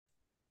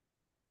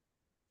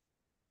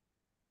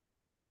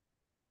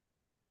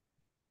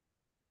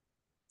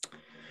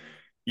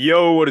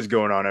Yo, what is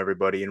going on,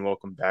 everybody, and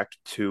welcome back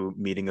to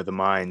Meeting of the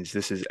Minds.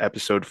 This is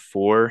episode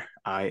 4.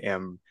 I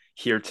am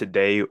here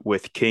today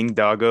with King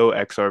Doggo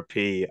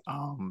XRP.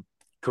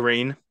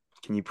 Kareen,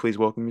 can you please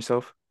welcome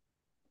yourself?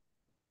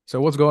 So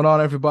what's going on,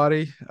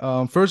 everybody?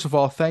 First of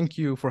all, thank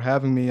you for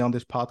having me on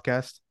this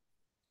podcast.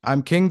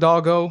 I'm King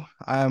Doggo.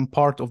 I am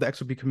part of the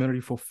XRP community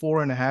for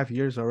 4.5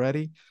 years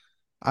already.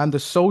 I'm the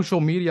social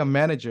media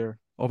manager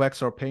of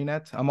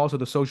XRPayNet. I'm also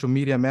the social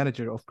media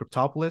manager of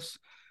Cryptopolis.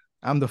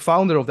 I'm the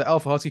founder of the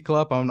Alpha Husky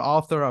Club. I'm an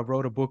author. I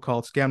wrote a book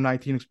called Scam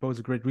 19 Expose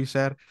the Great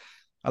Reset.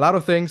 A lot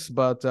of things,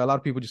 but a lot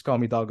of people just call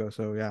me Doggo.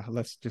 So yeah,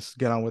 let's just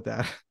get on with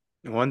that.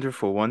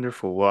 Wonderful,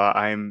 wonderful. Well,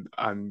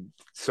 I'm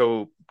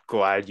so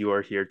glad you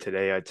are here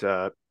today.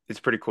 It's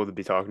pretty cool to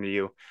be talking to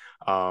you.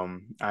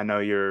 I know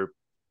you're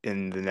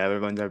in the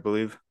Netherlands, I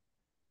believe.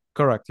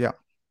 Correct. Yeah.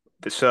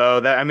 So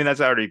that's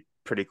already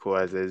pretty cool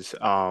as is.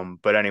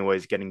 But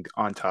anyways, getting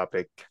on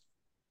topic.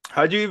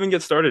 How'd you even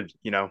get started,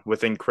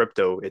 within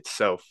crypto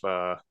itself?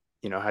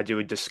 How'd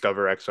you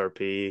discover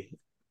XRP?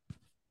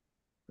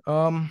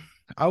 Um,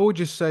 I would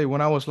just say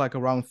when I was like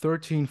around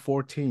 13,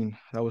 14,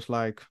 that was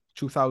like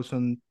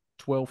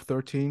 2012,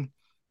 13,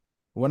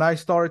 when I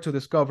started to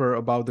discover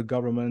about the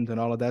government and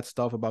all of that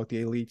stuff about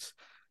the elites,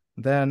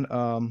 then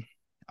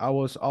I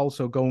was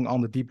also going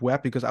on the deep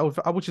web because I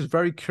was just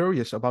very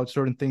curious about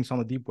certain things on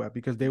the deep web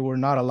because they were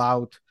not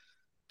allowed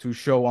to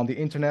show on the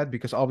internet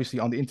because obviously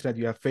on the internet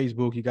you have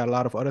Facebook, you got a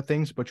lot of other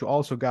things, but you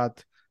also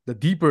got the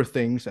deeper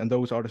things, and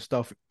those are the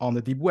stuff on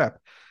the deep web.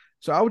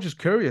 So I was just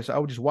curious. I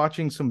was just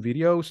watching some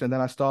videos, and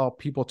then I saw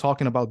people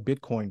talking about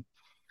Bitcoin.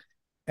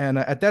 And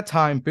at that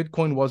time,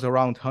 Bitcoin was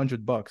around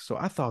 $100. So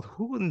I thought,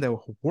 who in the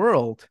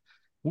world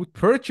would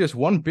purchase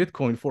one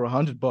Bitcoin for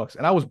 $100?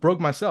 And I was broke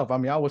myself. I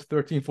mean, I was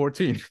 13,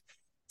 14.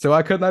 So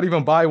I could not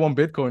even buy one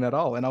Bitcoin at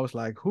all. And I was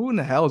like, who in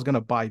the hell is going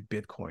to buy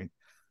Bitcoin?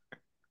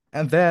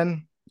 And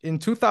then in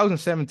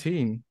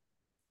 2017,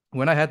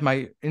 when I had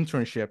my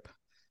internship,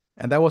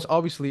 and that was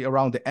obviously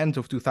around the end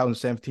of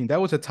 2017,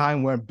 that was a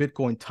time where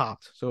Bitcoin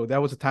topped. So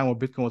that was a time where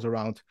Bitcoin was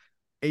around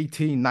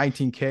 18,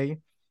 19K.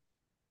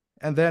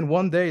 And then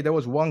one day there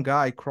was one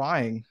guy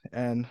crying,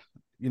 and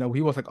he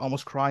was like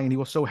almost crying. He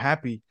was so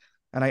happy.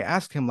 And I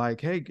asked him,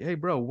 like, hey,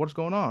 bro, what's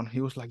going on?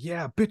 He was like,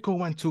 yeah, Bitcoin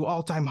went to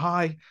all-time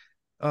high,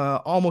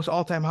 almost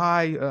all-time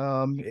high,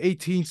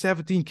 18,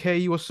 17K.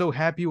 He was so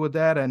happy with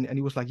that. And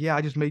he was like, yeah,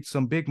 I just made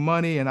some big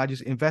money and I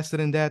just invested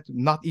in that,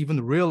 not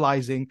even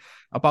realizing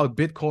about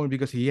Bitcoin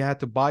because he had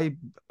to buy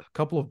a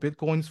couple of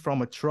Bitcoins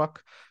from a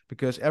truck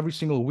because every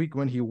single week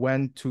when he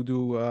went to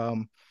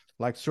do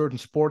like certain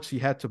sports, he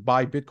had to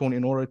buy Bitcoin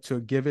in order to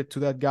give it to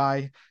that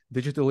guy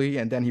digitally,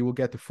 and then he will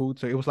get the food.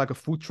 So it was like a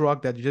food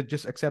truck that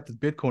just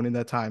accepted Bitcoin in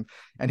that time.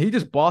 And he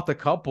just bought a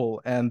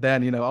couple, and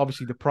then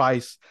obviously the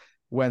price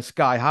went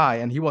sky high,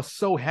 and he was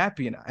so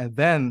happy. And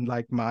then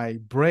like my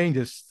brain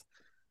just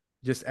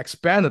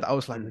expanded. I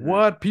was like, Hmm.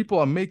 what? People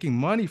are making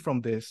money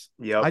from this.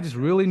 I Yep, just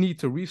really need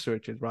to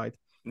research it, right?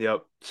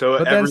 yep. So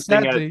But then everything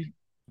at sadly,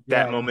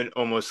 that yeah, moment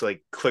almost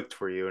like clicked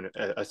for you,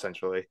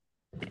 essentially.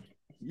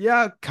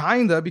 yeah,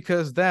 kinda,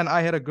 because then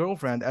I had a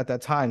girlfriend at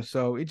that time,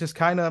 so it just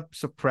kind of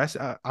suppressed.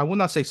 I would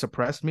not say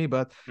suppressed me,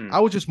 but Hmm. I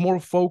was just more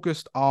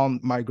focused on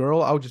my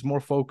girl. I was just more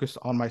focused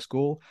on my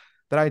school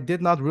that I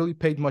did not really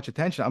pay much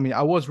attention. I mean,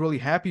 I was really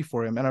happy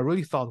for him, and I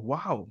really thought,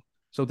 wow,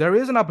 so there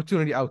is an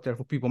opportunity out there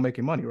for people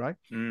making money, right?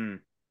 Mm.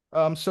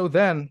 So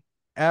then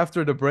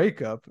after the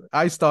breakup,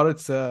 I started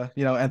to,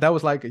 and that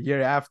was like a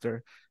year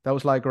after. That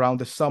was like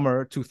around the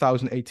summer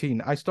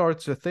 2018. I started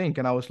to think,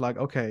 and I was like,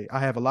 okay, I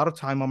have a lot of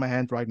time on my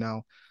hand right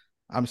now.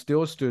 I'm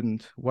still a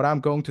student. What I'm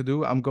going to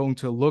do, I'm going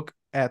to look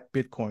at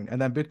Bitcoin. And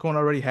then Bitcoin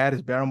already had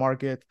its bear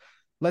market,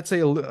 let's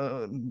say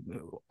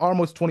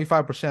almost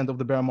 25% of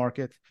the bear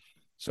market.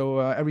 So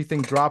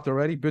everything dropped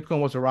already.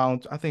 Bitcoin was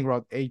around, I think,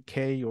 around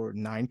 8K or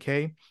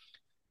 9K.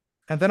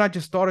 And then I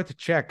just started to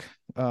check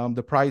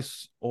the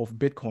price of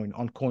Bitcoin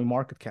on Coin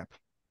Market Cap.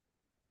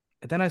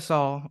 And then I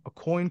saw a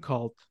coin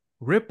called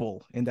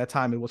Ripple. In that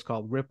time, it was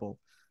called Ripple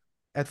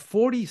at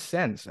 40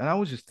 cents. And I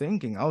was just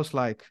thinking, I was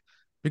like,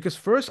 because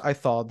first I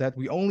thought that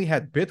we only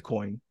had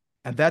Bitcoin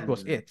and that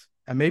was Hmm. it.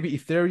 And maybe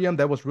Ethereum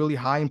that was really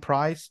high in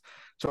price.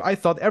 So I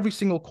thought every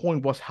single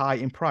coin was high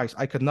in price.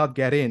 I could not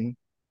get in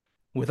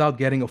without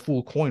getting a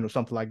full coin or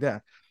something like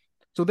that.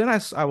 So then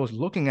I was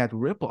looking at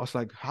Ripple. I was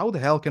like, how the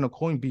hell can a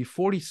coin be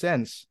 40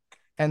 cents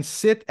and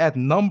sit at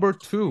number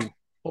two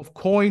of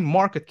coin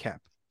market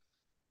cap?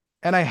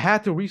 And I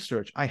had to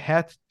research. I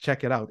had to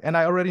check it out. And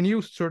I already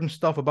knew certain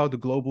stuff about the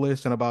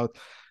globalists and about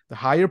the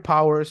higher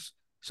powers.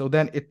 So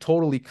then it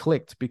totally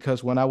clicked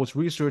because when I was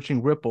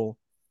researching Ripple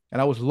and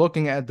I was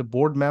looking at the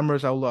board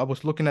members, I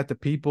was looking at the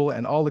people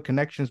and all the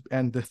connections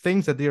and the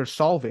things that they are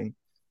solving.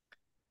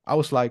 I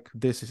was like,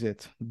 this is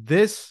it.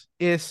 This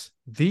is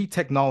the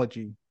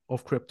technology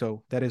of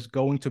crypto that is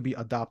going to be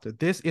adopted.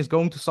 This is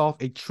going to solve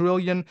 $1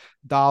 trillion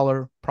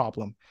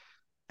problem.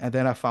 And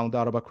then I found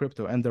out about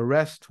crypto, and the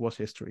rest was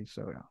history.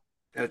 So yeah.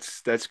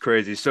 That's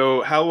crazy.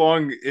 So how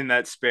long in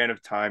that span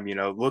of time,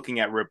 looking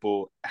at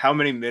Ripple, how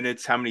many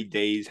minutes, how many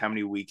days, how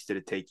many weeks did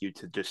it take you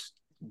to just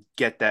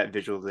get that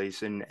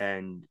visualization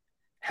and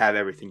have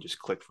everything just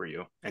click for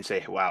you and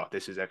say, wow,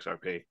 this is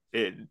XRP.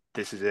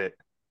 This is it.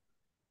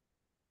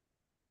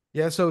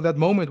 Yeah, so that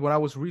moment when I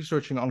was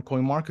researching on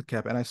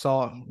CoinMarketCap and I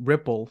saw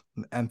Ripple,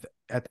 and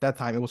at that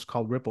time it was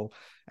called Ripple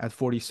at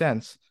 40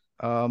 cents.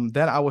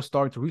 Then I was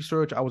starting to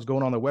research. I was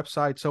going on the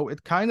website. So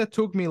it kind of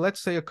took me, let's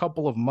say, a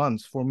couple of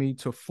months for me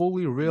to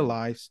fully Mm,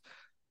 realize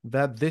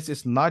that this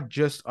is not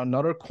just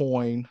another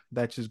coin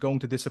that's just going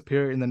to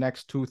disappear in the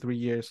next 2, 3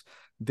 years.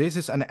 This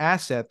is an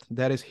asset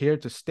that is here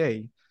to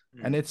stay,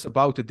 and mm, it's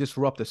about to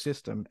disrupt the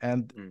system.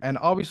 And mm, and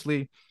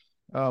obviously,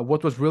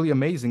 what was really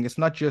amazing, it's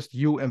not just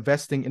you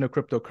investing in a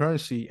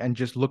cryptocurrency and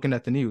just looking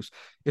at the news.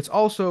 It's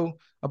also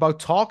about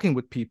talking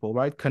with people,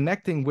 right?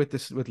 Connecting with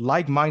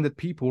like-minded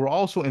people who are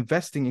also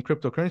investing in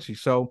cryptocurrency.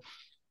 So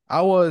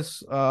I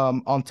was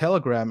on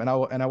Telegram, and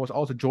I was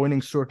also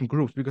joining certain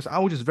groups because I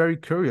was just very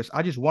curious.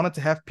 I just wanted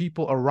to have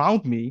people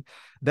around me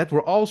that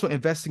were also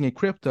investing in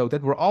crypto,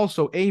 that were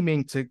also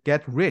aiming to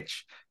get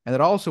rich, and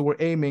that also were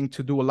aiming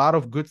to do a lot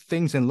of good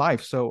things in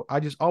life. So I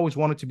just always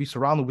wanted to be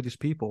surrounded with these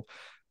people.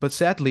 But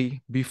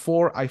sadly,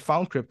 before I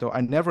found crypto,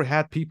 I never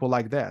had people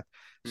like that.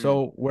 mm.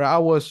 So where I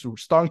was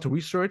starting to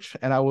research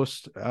and I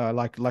was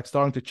like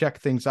starting to check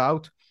things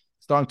out,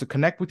 starting to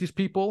connect with these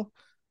people,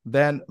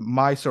 then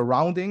my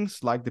surroundings,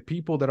 like the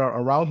people that are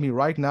around me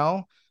right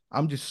now,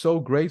 I'm just so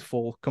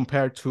grateful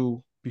compared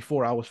to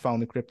before I was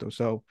founding crypto.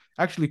 So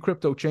actually,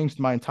 crypto changed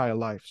my entire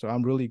life. So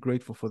I'm really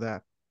grateful for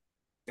that.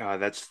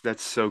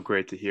 That's so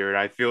great to hear. And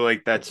I feel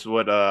like that's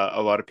what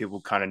a lot of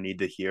people kind of need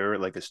to hear,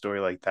 like a story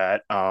like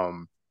that.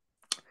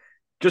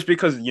 Just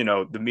because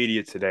the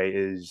media today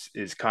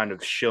is kind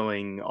of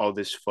shilling all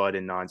this FUD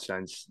and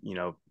nonsense,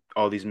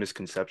 all these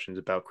misconceptions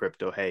about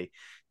crypto. Hey,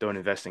 don't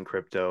invest in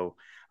crypto.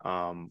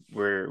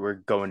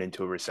 We're going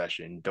into a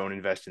recession. Don't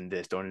invest in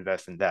this. Don't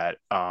invest in that.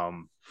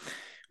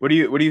 What do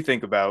you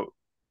think about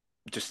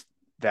just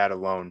that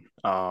alone?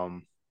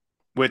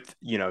 With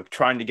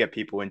trying to get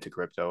people into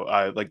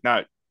crypto, like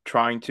not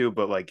trying to,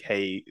 but like,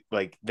 hey,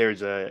 like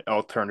there's a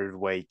alternative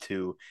way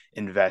to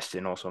invest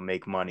and also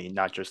make money,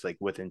 not just like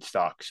within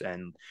stocks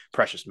and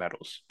precious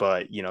metals,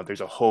 but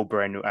there's a whole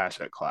brand new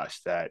asset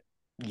class that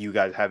you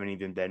guys haven't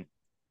even been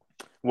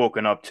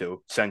woken up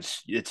to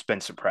since it's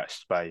been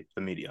suppressed by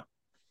the media.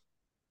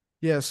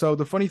 Yeah. So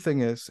the funny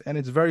thing is, and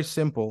it's very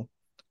simple,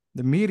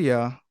 the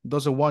media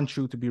doesn't want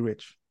you to be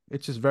rich.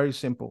 It's just very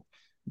simple.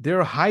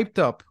 They're hyped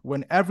up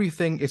when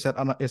everything is at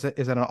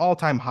an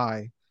all-time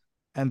high,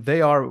 and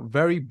they are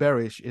very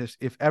bearish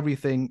if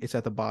everything is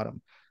at the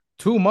bottom.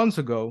 2 months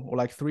ago, or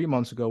like 3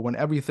 months ago, when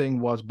everything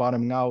was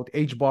bottoming out,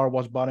 H bar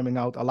was bottoming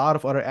out, a lot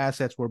of other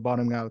assets were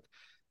bottoming out.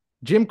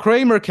 Jim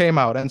Cramer came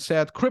out and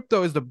said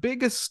crypto is the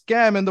biggest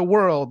scam in the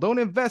world. Don't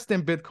invest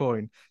in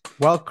Bitcoin.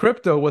 While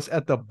crypto was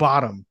at the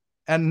bottom.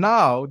 And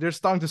now they're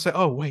starting to say,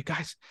 oh, wait,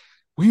 guys,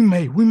 we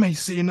may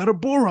see another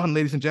bull run,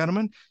 ladies and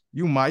gentlemen.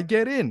 You might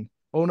get in.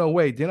 Oh, no,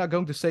 wait, they're not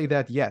going to say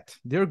that yet.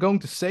 They're going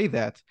to say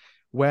that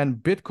when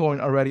Bitcoin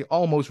already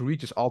almost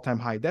reaches all-time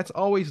high. That's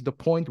always the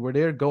point where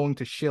they're going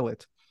to shill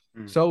it.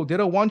 Mm, So they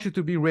don't want you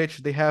to be rich.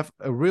 They have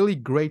a really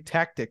great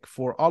tactic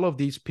for all of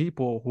these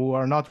people who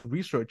are not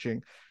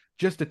researching,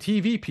 just the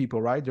TV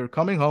people, right? They're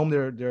coming home,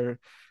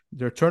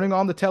 they're turning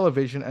on the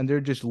television and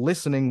they're just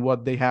listening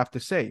what they have to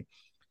say.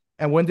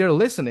 And when they're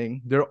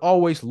listening, they're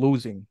always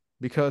losing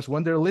because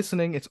when they're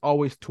listening, it's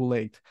always too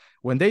late.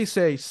 When they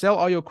say sell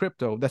all your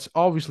crypto, that's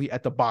obviously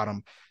at the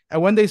bottom.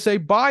 And when they say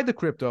buy the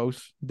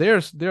cryptos,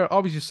 they're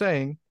obviously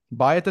saying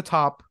buy at the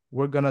top,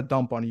 we're gonna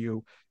dump on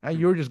you, and mm,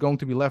 you're just going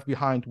to be left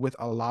behind with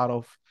a lot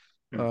of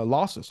mm,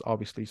 losses,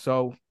 obviously.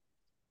 So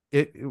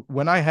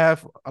when I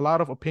have a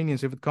lot of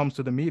opinions, if it comes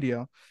to the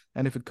media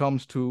and if it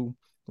comes to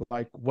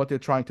like what they're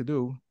trying to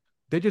do,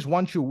 they just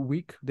want you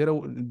weak. They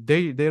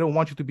don't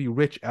want you to be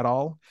rich at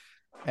all.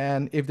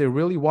 And if they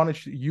really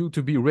wanted you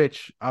to be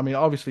rich, I mean,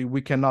 obviously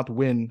we cannot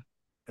win.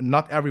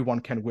 Not everyone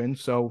can win.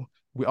 So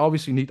we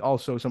obviously need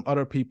also some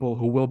other people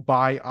who will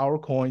buy our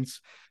coins,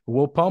 who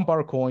will pump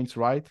our coins,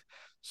 right?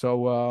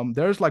 So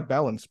there's like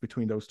balance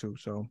between those two.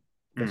 So mm.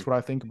 that's what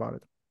I think about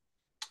it.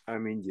 I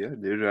mean, yeah,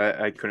 dude,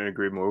 I couldn't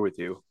agree more with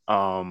you.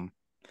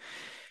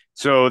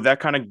 So that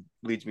kind of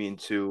leads me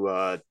into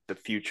the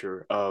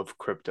future of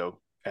crypto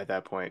at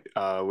that point.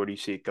 Where do you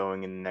see it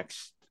going in the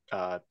next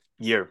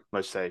year,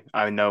 let's say?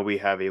 I know we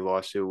have a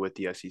lawsuit with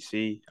the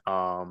SEC.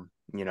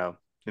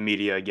 The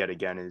media yet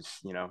again is,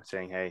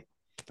 saying, hey,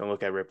 don't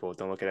look at Ripple,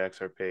 don't look at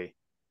XRP.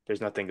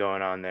 There's nothing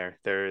going on there.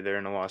 They're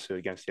in a lawsuit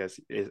against the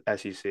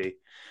SEC.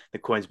 The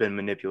coin's been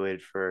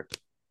manipulated for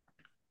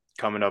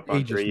coming up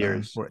on three Ages, man,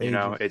 years. for You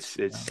know, ages. it's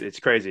Yeah. it's it's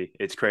crazy.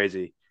 It's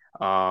crazy.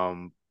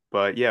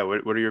 But yeah,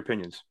 what are your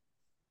opinions?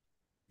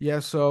 Yeah,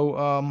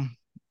 so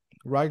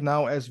right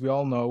now, as we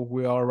all know,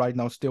 we are right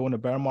now still in a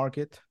bear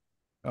market,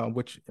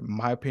 which, in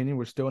my opinion,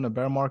 we're still in a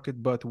bear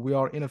market, but we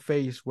are in a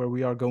phase where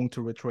we are going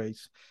to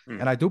retrace. Mm,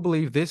 And I do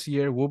believe this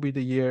year will be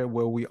the year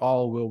where we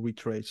all will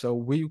retrace. So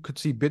we could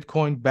see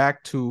Bitcoin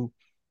back to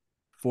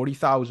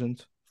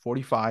 40,000,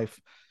 45.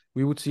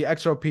 We would see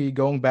XRP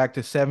going back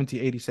to 70,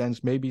 80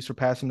 cents, maybe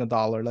surpassing a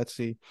dollar. Let's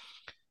see.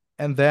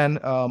 And then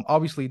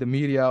obviously the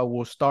media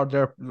will start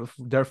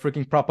their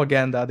freaking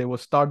propaganda. They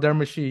will start their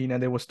machine and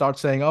they will start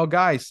saying, "Oh,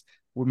 guys,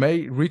 we may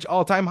reach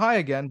all-time high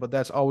again." But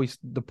that's always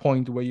the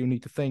point where you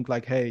need to think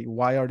like, "Hey,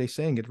 why are they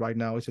saying it right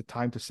now? Is it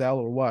time to sell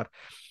or what?"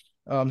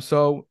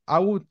 So I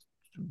would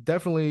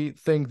definitely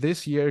think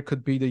this year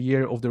could be the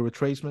year of the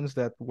retracements,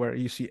 that where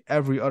you see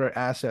every other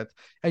asset,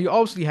 and you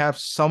obviously have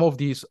some of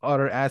these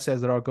other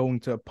assets that are going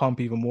to pump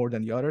even more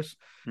than the others.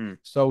 Hmm.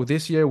 So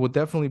this year would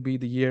definitely be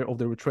the year of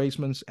the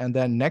retracements, and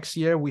then next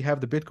year we have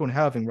the Bitcoin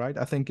halving, right?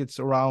 I think it's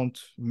around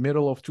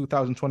middle of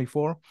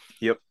 2024.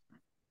 Yep,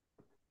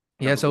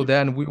 I Yeah, so believe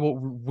then so.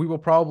 we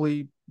will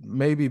probably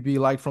maybe be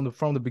like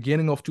from the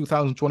beginning of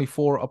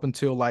 2024 up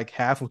until like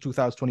half of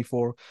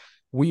 2024,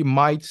 we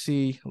might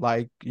see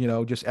like,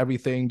 just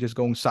everything just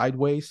going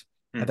sideways.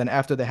 Hmm. And then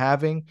after the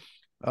halving,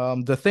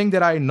 the thing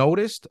that I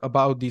noticed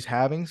about these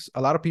halvings,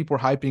 a lot of people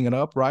are hyping it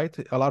up, right?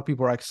 A lot of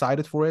people are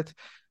excited for it.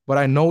 But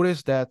I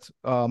noticed that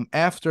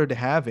after the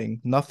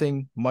halving,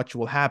 nothing much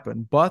will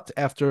happen. But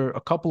after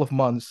a couple of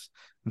months,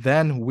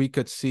 then we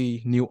could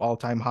see new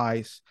all-time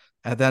highs,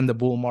 and then the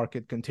bull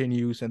market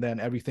continues, and then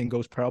everything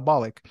goes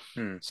parabolic.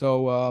 Hmm.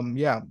 So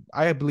yeah,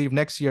 I believe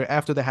next year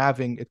after the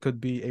halving, it could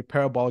be a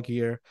parabolic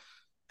year,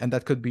 and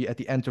that could be at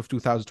the end of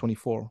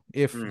 2024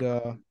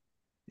 Hmm.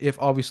 if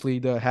obviously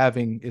the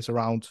halving is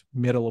around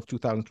middle of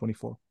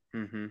 2024.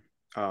 Hmm.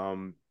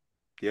 Um,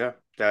 yeah,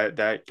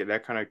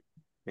 that kind of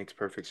makes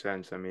perfect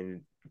sense. I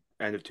mean,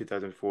 end of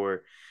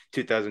 2004,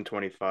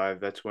 2025,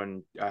 that's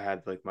when I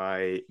had like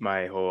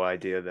my whole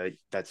idea that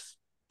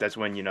that's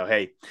when,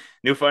 hey,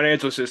 new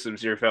financial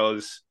systems here,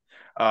 fellas.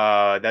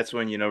 That's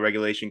when,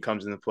 regulation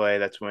comes into play.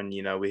 That's when,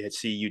 we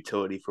see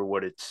utility for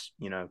what it's,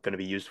 going to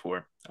be used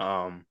for.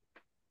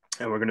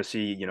 And we're going to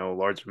see, a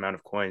large amount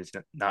of coins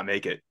not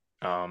make it,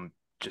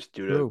 just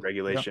due to True. Yeah.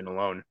 regulation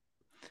alone.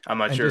 I'm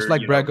not And just sure,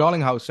 like Brad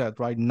Garlinghouse said,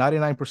 right,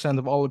 99%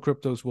 of all the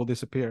cryptos will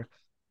disappear.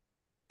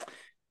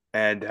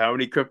 and how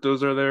many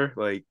cryptos are there?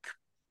 Like,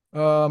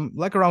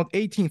 Like around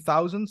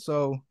 18,000.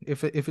 So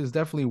if it's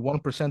definitely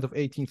 1% of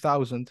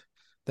 18,000,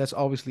 that's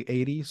obviously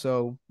 80.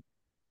 So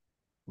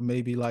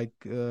maybe like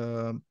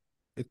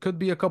it could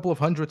be a couple of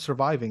hundred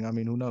surviving. I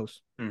mean, who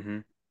knows? mm-hmm.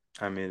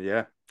 I mean,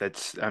 yeah,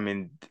 I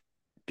mean,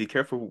 be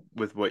careful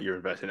with what you're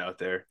investing out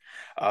there.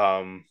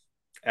 Um,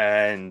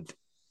 and,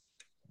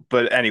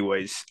 but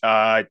anyways,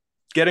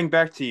 getting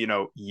back to,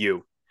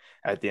 you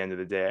at the end of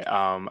the day,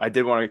 I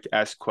did want to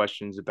ask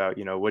questions about,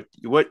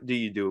 what do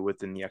you do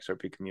within the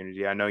XRP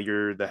community? I know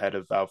you're the head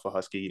of Alpha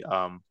Husky,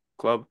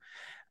 club,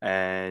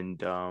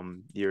 and,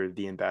 you're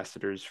the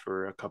ambassadors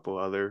for a couple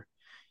other,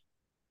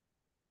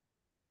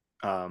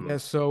 Yeah, um,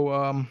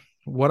 so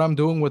what I'm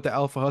doing with the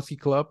Alpha Husky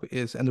Club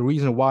is, and the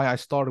reason why I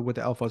started with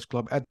the Alpha Husky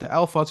Club, at the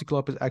Alpha Husky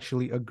Club is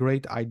actually a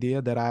great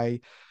idea that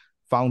I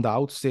found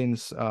out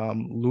since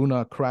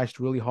Luna crashed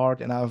really hard,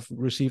 and I've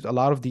received a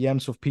lot of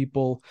DMs of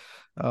people.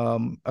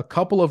 A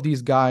couple of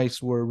these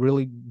guys were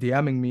really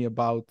DMing me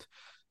about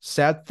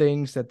sad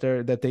things that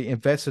they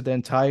invested their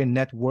entire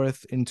net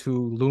worth into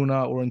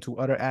Luna or into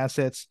other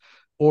assets,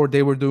 or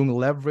they were doing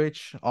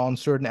leverage on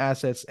certain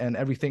assets, and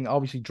everything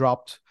obviously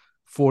dropped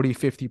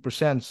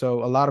 40-50%.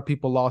 So a lot of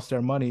people lost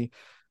their money.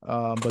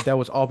 But that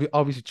was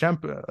obviously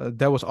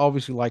that was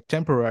obviously like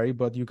temporary.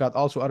 But you got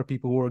also other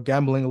people who were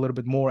gambling a little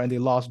bit more and they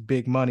lost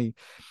big money.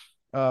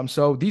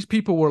 So these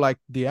people were like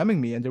DMing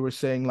me and they were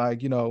saying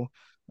like,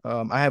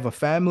 I have a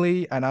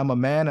family and I'm a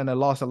man and I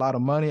lost a lot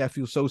of money. I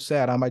feel so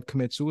sad. I might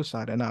commit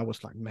suicide. And I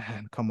was like,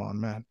 man, come on,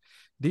 man.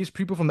 These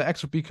people from the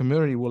XRP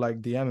community were like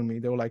DMing me.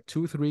 There were like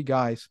 2, 3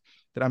 guys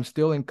that I'm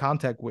still in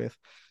contact with.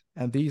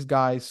 And these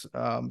guys,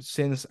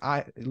 since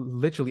I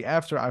literally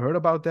after I heard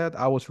about that,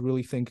 I was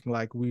really thinking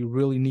like, we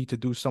really need to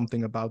do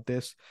something about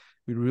this.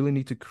 We really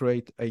need to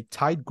create a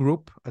tight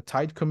group, a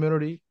tight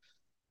community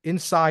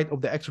inside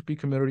of the XRP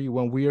community,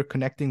 when we are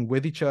connecting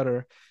with each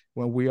other,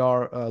 when we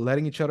are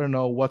letting each other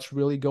know what's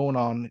really going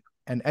on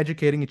and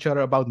educating each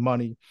other about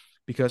money.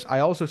 Because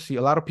I also see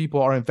a lot of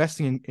people are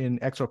investing in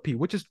XRP,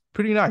 which is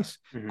pretty nice.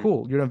 mhm,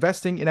 Cool. You're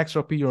investing in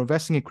XRP, you're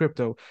investing in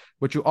crypto,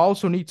 but you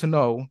also need to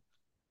know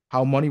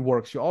how money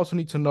works. You also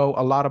need to know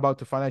a lot about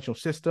the financial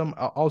system,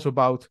 also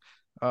about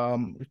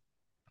um,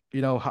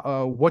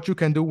 what you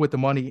can do with the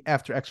money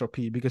after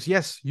XRP. Because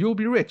yes, you'll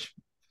be rich,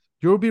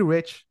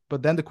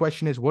 but then the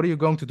question is, what are you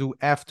going to do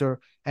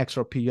after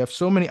XRP? You have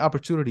so many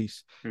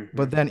opportunities, mhm,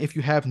 but then if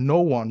you have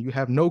no one, you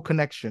have no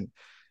connection,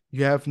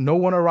 you have no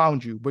one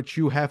around you, but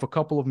you have a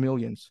couple of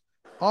millions,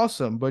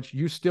 awesome, but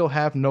you still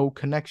have no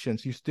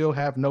connections, you still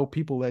have no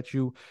people that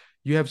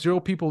you have zero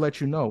people that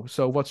you know.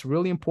 So what's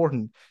really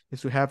important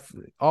is to have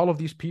all of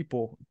these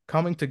people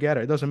coming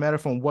together. It doesn't matter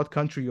from what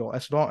country you're,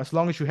 as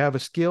long as you have a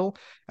skill,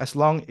 as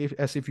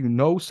if you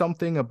know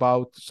something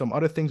about some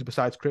other things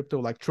besides crypto,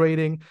 like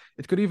trading.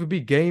 It could even be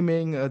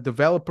gaming, a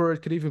developer.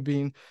 It could even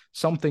be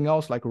something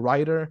else like a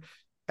writer.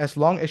 As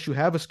long as you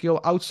have a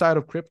skill outside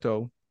of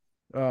crypto,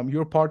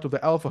 you're part of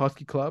the Alpha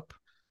Husky Club,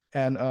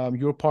 and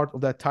you're part of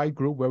that tight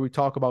group where we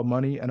talk about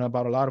money and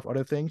about a lot of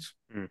other things.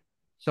 mhm,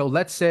 So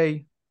let's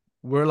say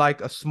we're like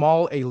a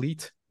small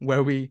elite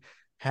where we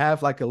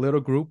have like a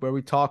little group where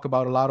we talk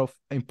about a lot of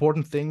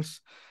important things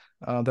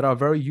that are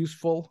very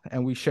useful,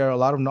 and we share a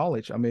lot of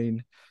knowledge. I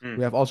mean, Mm.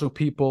 we have also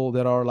people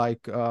that are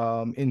like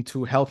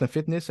into health and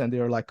fitness, and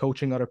they're like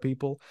coaching other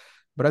people.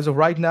 But as of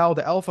right now,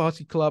 the Alpha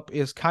Husky Club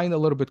is kind of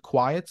a little bit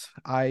quiet.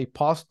 I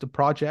paused the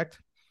project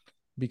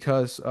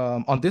because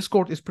on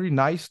Discord it's pretty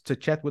nice to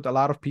chat with a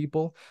lot of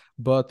people,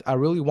 but I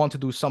really want to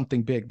do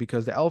something big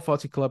because the Alpha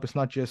Club is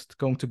not just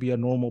going to be a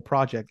normal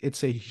project.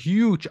 It's a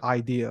huge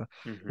idea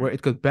Hmm. where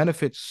it could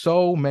benefit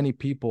so many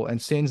people. And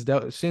since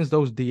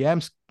those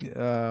DMs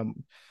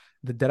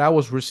that I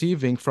was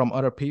receiving from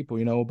other people,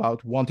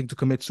 about wanting to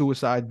commit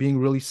suicide, being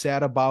really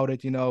sad about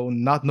it,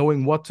 not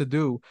knowing what to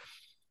do,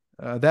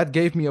 that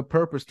gave me a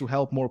purpose to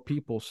help more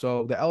people.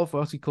 So the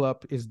Alpha Club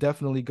is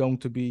definitely going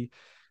to be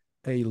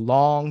a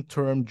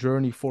long-term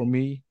journey for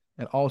me,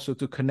 and also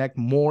to connect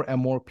more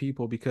and more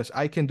people, because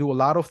I can do a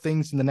lot of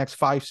things in the next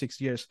 5 6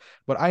 years,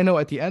 but I know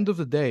at the end of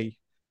the day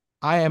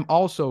I am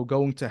also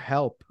going to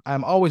help.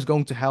 I'm always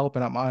going to help,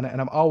 and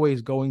I'm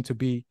always going to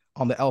be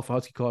on the Alpha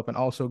Husky Club, and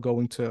also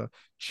going to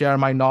share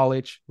my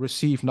knowledge,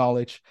 receive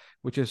knowledge,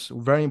 which is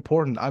very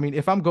important. I mean,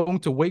 if I'm going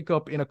to wake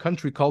up in a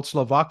country called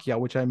Slovakia,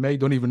 which I may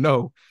don't even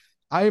know,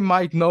 I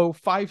might know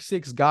 5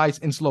 6 guys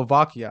in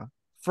Slovakia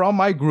from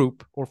my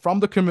group or from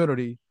the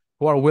community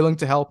who are willing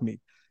to help me.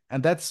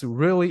 And that's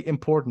really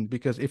important,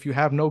 because if you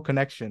have no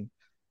connection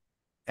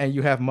and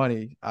you have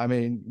money, I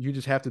mean, you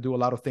just have to do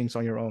a lot of things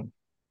on your own.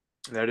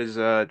 That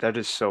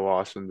is so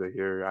awesome to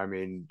hear. I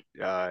mean,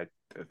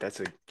 that's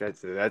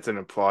an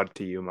applaud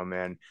to you, my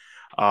man.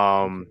 Thank you.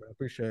 Um, I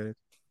appreciate it.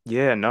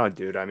 yeah, no,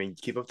 dude. I mean,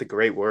 keep up the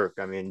great work.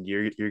 I mean,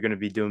 you're gonna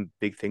be doing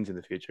big things in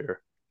the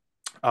future.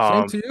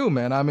 Same Um, to you,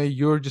 man. I mean,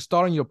 you're just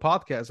starting your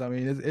podcast. I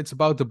mean, it's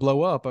about to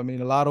blow up. I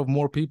mean, a lot of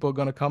more people are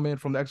going to come in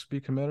from the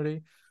XP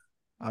community.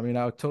 I mean,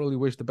 I totally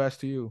wish the best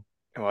to you.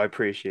 well, I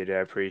appreciate it. I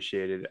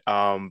appreciate it.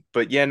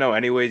 But yeah, no,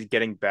 anyways,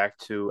 getting back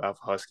to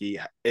Alpha Husky,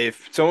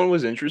 if someone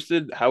was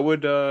interested, how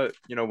would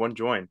one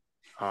join?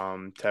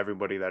 To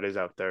everybody that is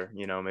out there,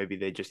 maybe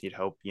they just need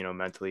help,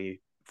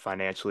 mentally,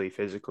 financially,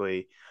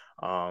 physically,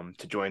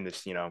 to join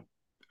this,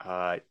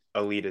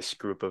 elitist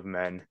group of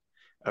men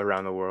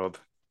around the world.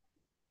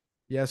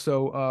 Yeah,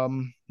 so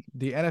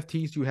the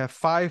NFTs, you have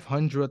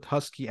 500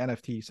 Husky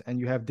NFTs, and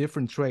you have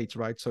different traits,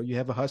 right? So you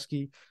have a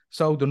Husky.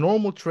 So the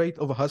normal trait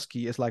of a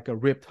Husky is like a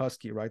ripped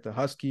Husky, right? The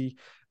Husky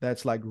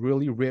that's like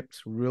really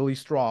ripped, really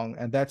strong,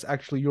 and that's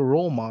actually your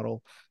role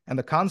model. And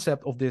the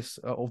concept of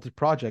the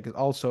project is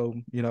also,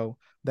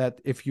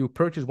 that if you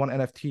purchase one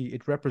NFT,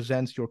 it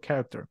represents your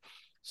character.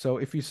 So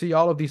if you see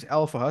all of these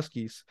alpha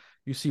Huskies,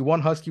 you see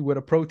one Husky with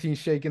a protein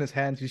shake in his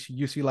hands,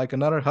 you see like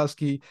another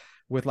Husky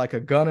with like a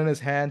gun in his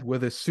hand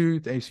with a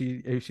suit, and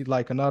you see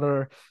like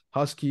another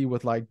Husky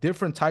with like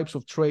different types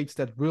of traits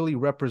that really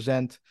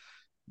represent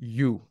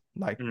you,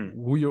 like Mm,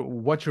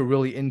 what you're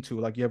really into.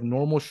 Like you have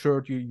normal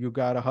shirt, you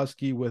got a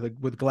Husky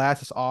with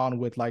glasses on,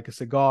 with like a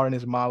cigar in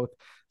his mouth.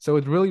 So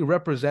it really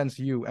represents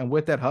you, and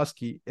with that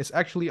Husky, it's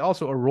actually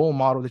also a role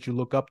model that you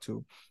look up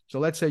to. So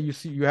let's say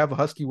you have a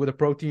Husky with a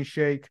protein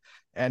shake,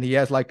 and he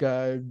has like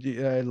a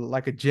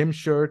gym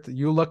shirt.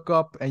 You look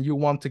up and you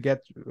want to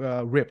get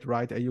ripped,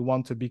 right? And you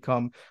want to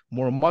become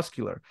more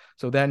muscular.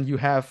 So then you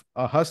have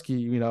a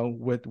Husky,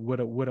 with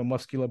a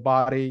muscular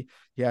body.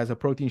 He has a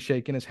protein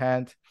shake in his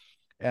hand,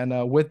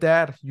 and with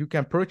that, you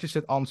can purchase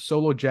it on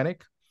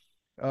Sologenic,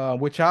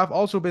 which I've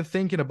also been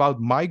thinking about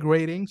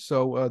migrating.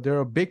 So there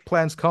are big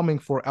plans coming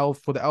for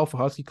the Alpha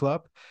Husky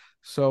Club.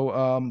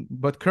 So,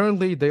 but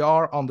currently they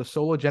are on the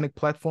Sologenic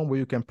platform where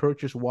you can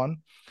purchase one.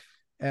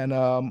 And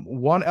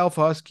one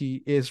Alpha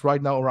Husky is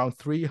right now around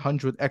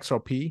 300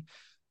 XRP.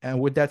 And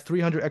with that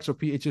 300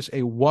 XRP, it's just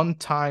a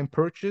one-time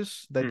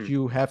purchase that mm,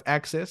 you have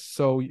access.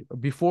 So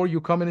before you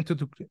come into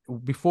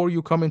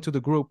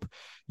the group,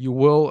 you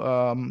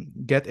will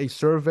get a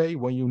survey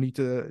when you need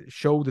to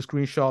show the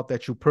screenshot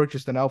that you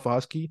purchased an Alpha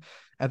Husky,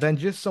 and then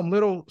just some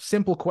little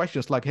simple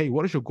questions like, "Hey,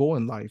 what is your goal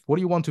in life? What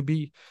do you want to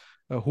be?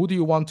 Who do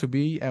you want to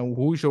be? And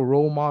who's your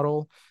role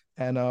model?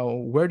 And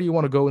where do you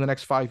want to go in the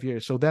next 5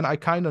 years?" So then I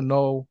kind of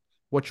know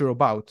what you're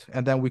about,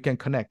 and then we can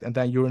connect, and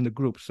then you're in the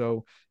group.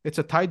 So it's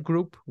a tight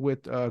group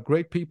with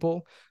great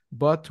people,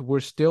 but we're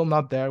still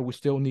not there. We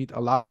still need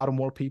a lot of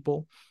more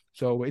people.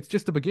 So it's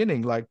just the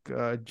beginning. Like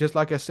just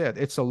like I said,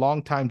 it's a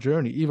long time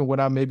journey. Even when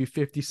I'm maybe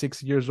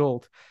 56 years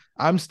old,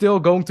 I'm still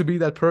going to be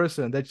that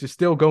person that's just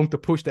still going to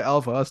push the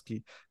Alpha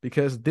Husky,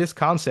 because this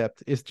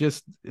concept is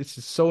just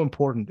so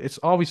important. It's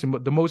obviously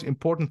the most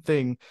important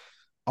thing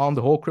on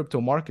the whole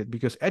crypto market,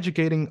 because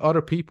educating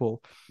other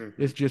people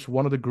mm-hmm, is just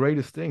one of the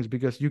greatest things,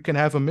 because you can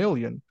have a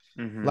million.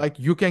 mm-hmm, Like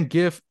you can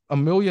give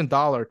 $1 million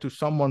to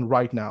someone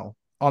right now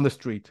on the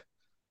street.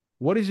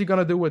 What is he going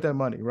to do with that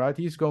money, right?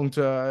 He's going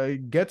to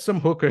get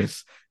some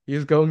hookers.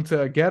 He's going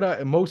to get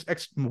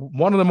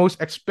one of the most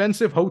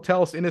expensive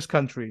hotels in his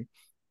country.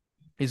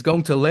 He's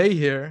going to lay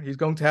here. He's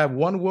going to have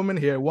one woman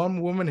here,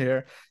 one woman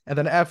here. And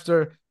then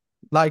after,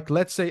 like,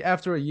 let's say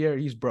after a year,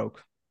 he's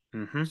broke.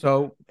 mm-hmm.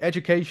 So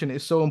education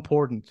is so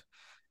important.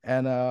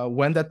 And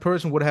when that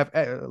person would have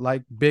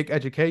like big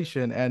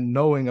education and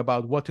knowing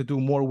about what to do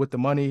more with the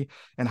money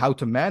and how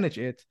to manage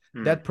it,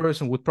 Mm, that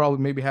person would probably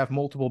maybe have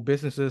multiple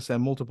businesses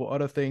and multiple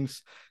other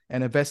things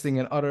and investing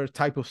in other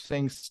type of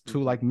things to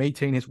mhm. like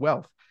maintain his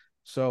wealth.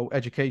 So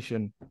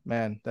education,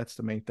 man, that's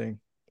the main thing.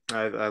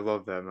 I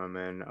love that, my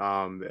man.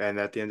 And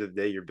at the end of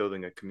the day, you're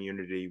building a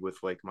community with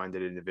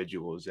like-minded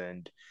individuals,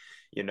 and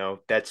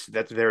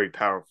that's very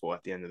powerful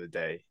at the end of the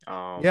day.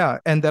 Yeah,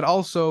 and that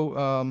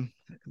also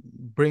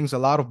brings a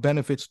lot of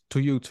benefits to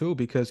you too,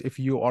 because if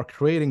you are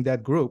creating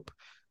that group,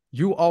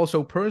 you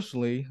also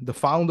personally, the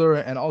founder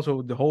and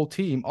also the whole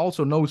team,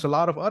 also knows a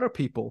lot of other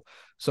people.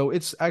 So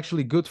it's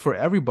actually good for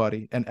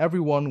everybody, and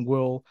everyone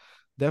will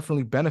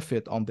definitely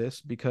benefit on this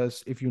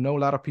because if you know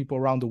a lot of people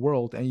around the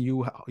world and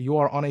you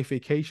are on a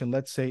vacation,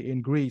 let's say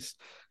in Greece,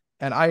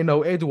 and I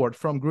know Edward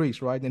from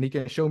Greece, right? And he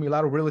can show me a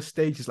lot of real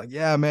estate. He's like,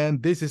 yeah,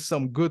 man, this is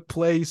some good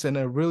place and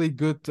a really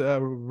good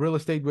real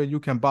estate where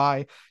you can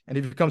buy. And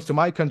if it comes to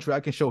my country,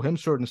 I can show him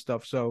certain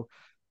stuff. So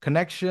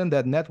connection,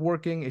 that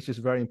networking is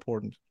just very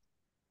important.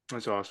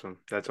 That's awesome.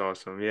 That's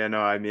awesome. Yeah,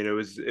 no, I mean, I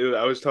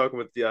was talking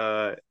with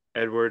the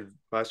Edward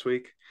last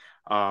week.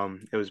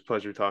 It was a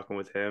pleasure talking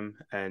with him,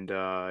 and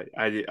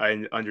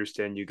I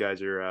understand you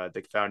guys are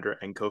the founder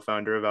and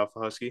co-founder of Alpha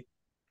Husky.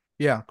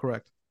 Yeah,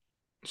 correct.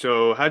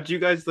 So how did you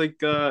guys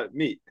like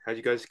meet? How did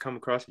you guys come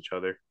across each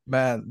other?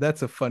 Man,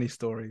 that's a funny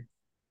story.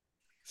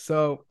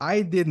 So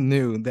I didn't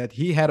knew that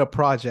he had a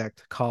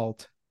project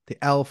called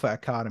the Alpha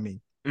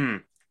Academy.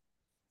 Mm,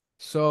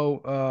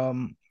 So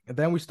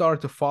then we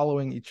started to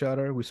following each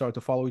other. We started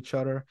to follow each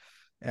other,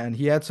 and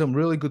he had some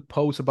really good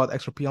posts about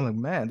XRP. I'm like,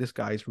 man, this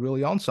guy is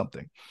really on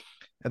something.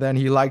 And then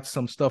he liked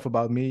some stuff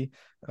about me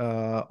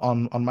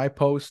on my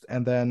post,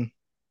 and then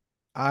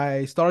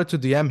I started to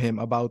DM him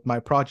about my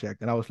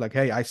project, and I was like,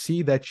 hey, I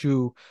see that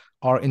you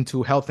are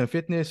into health and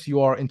fitness,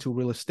 you are into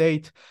real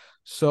estate.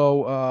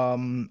 So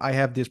I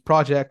have this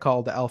project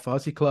called the Alpha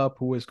Hussy Club,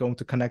 who is going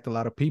to connect a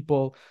lot of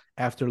people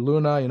after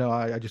Luna.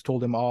 I just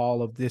told him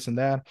all of this and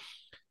that.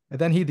 And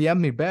then he DM'd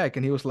me back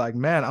and he was like,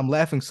 man, I'm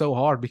laughing so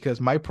hard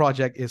because my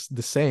project is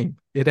the same.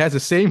 It has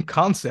the same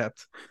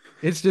concept.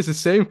 It's just the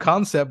same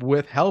concept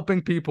with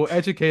helping people,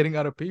 educating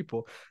other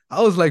people.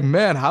 I was like,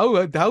 man,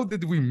 how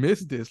did we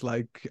miss this?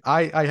 Like,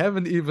 I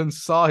haven't even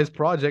saw his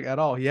project at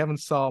all. He haven't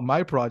saw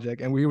my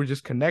project, and we were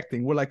just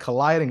connecting. We're like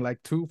colliding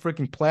like two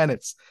freaking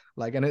planets,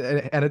 like, and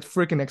it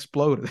freaking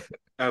exploded.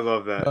 I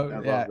love that. I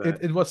Yeah, love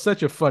it, that. it was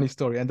such a funny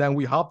story. And then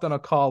we hopped on a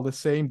call the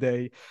same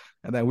day,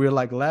 and then we were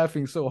like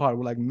laughing so hard.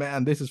 We're like,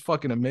 man, this is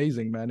fucking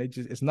amazing, man.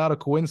 It's not a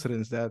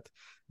coincidence that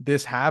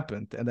this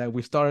happened. And then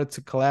we started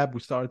to collab,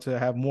 we started to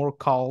have more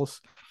calls,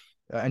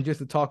 and just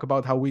to talk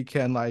about how we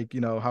can like,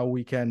 how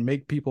we can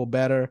make people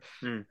better.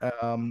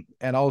 Mm,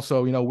 And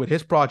also, with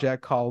his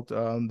project called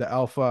the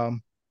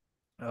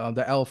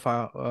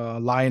Alpha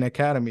Lion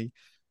Academy.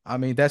 I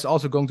mean, that's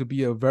also going to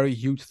be a very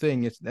huge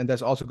thing. And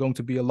that's also going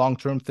to be a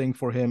long-term thing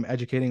for him,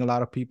 educating a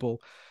lot of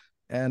people.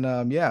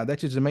 And yeah,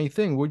 that's just the main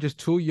thing. We're just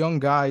two young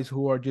guys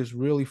who are just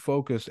really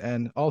focused.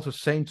 And also,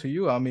 same to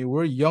you. I mean,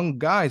 we're young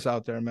guys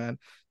out there, man.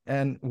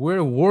 And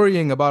we're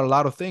worrying about a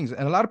lot of things.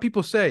 And a lot of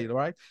people say,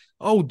 right?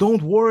 Oh,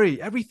 don't worry.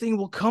 Everything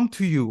will come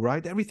to you,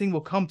 right? Everything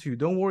will come to you.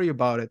 Don't worry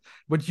about it.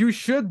 But you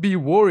should be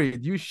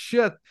worried. You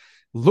should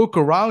look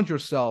around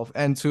yourself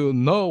and to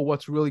know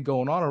what's really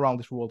going on around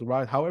this world,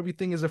 right? How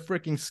everything is a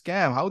freaking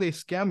scam, how they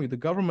scam you. The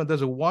government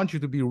doesn't want you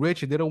to be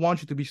rich, they don't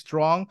want you to be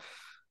strong.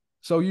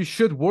 So you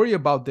should worry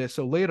about this.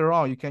 So later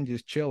on, you can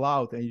just chill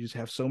out and you just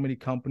have so many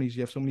companies,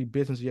 you have so many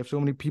businesses, you have so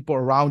many people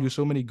around you,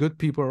 so many good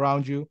people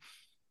around you.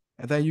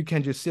 And then you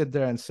can just sit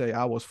there and say,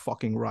 I was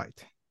fucking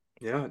right.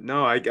 yeah,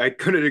 no, I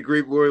couldn't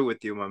agree more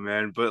with you, my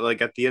man. But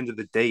like at the end of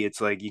the day,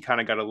 it's like you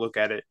kind of got to look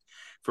at it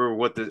for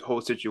what the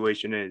whole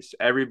situation is.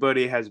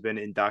 Everybody has been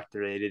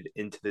indoctrinated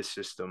into this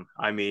system.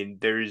 I mean,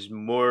 there's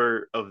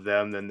more of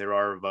them than there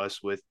are of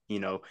us with,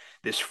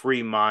 this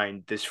free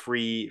mind, this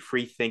free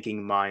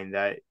thinking mind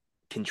that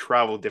can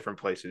travel different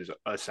places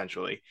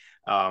essentially.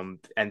 And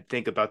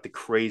think about the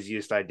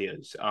craziest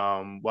ideas.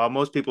 While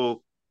most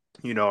people,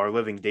 are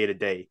living day to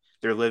day,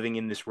 they're living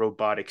in this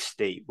robotic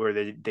state where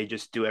they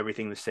just do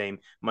everything the same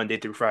Monday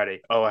through Friday.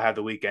 Oh, I have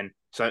the weekend.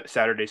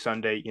 Saturday,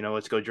 Sunday,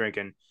 let's go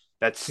drinking.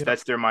 Yep.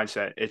 That's their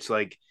mindset. It's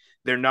like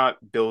they're not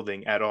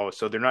building at all.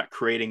 So they're not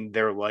creating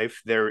their life.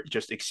 They're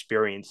just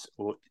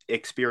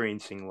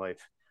experiencing life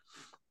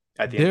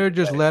at the end of They're the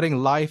just day. letting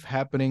life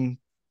happening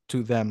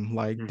to them.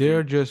 Like Mm-hmm.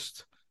 they're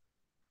just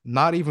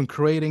not even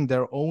creating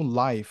their own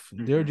life.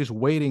 They're Mm-hmm. just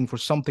waiting for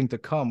something to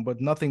come,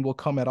 but nothing will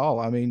come at all.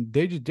 I mean,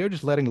 they're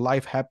just letting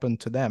life happen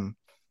to them.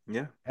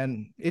 Yeah.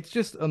 And it's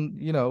just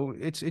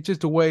it's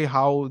just the way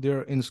how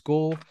they're in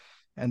school,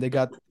 and they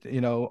got,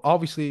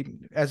 obviously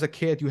as a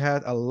kid you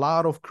had a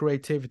lot of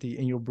creativity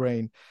in your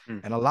brain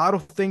Mm. and a lot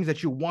of things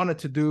that you wanted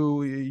to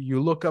do.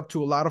 You look up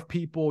to a lot of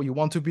people, you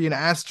want to be an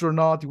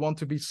astronaut, you want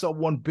to be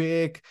someone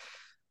big,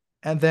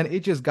 and then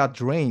it just got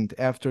drained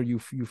after you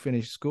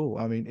finish school.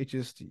 I mean, it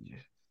just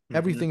Mm-hmm.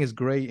 everything is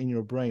gray in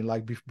your brain.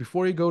 Like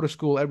before you go to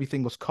school,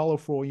 everything was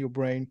colorful in your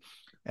brain.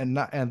 and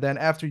then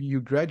after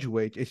you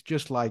graduate, it's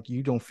just like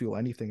you don't feel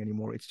anything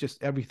anymore. It's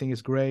just everything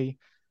is gray.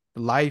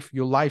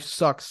 Your life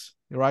sucks,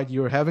 right?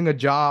 You're having a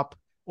job,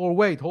 or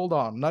wait, hold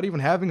on, not even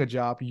having a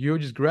job. You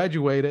just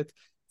graduated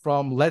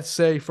from, let's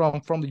say,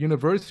 from the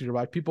university,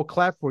 right? People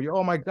clap for you.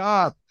 Oh my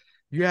God,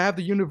 you have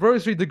the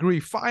university degree.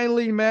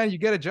 Finally, man, you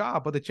get a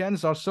job. But the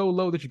chances are so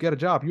low that you get a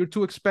job. You're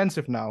too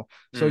expensive now.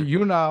 So Mm,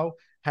 you now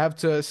have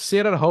to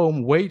sit at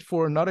home, wait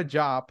for another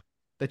job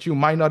that you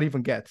might not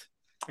even get.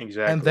 And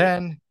exactly.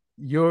 then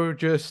you're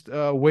just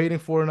waiting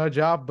for another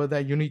job, but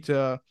then you need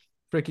to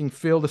freaking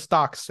fill the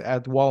stocks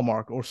at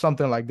Walmart or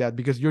something like that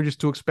because you're just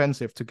too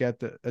expensive to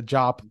get a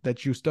job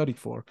that you studied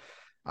for.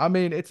 I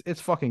mean,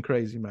 it's fucking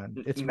crazy, man.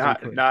 It's really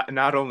Not crazy. not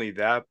not only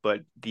that,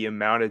 but the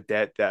amount of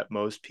debt that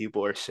most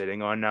people are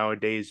sitting on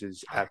nowadays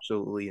is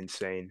absolutely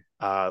insane.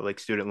 Like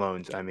student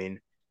loans. I mean,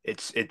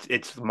 it's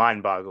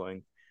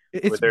mind-boggling.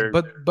 It's Whether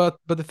but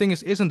the thing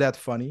is, isn't that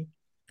funny?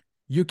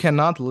 You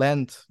cannot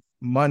lend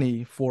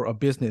money for a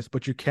business,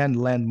 but you can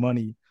lend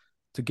money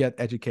to get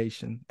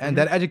education. And Mhm.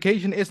 that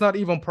education is not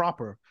even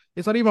proper.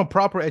 It's not even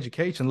proper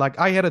education. Like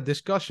I had a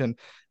discussion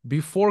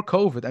before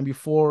COVID and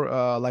before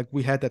like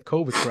we had that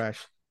COVID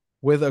crash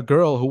with a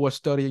girl who was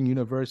studying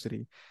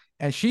university.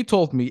 And she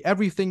told me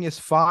everything is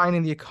fine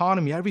in the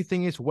economy,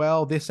 everything is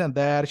well, this and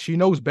that. She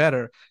knows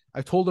better.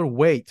 I told her,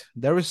 wait,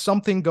 there is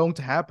something going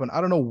to happen.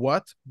 I don't know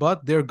what,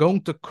 but they're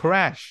going to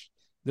crash.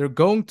 They're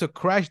going to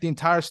crash the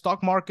entire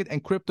stock market,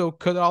 and crypto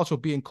could also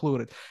be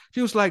included.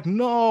 She was like,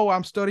 no,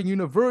 I'm studying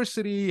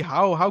university.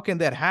 How can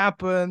that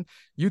happen?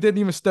 You didn't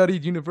even study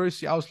at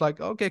university. I was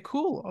like, okay,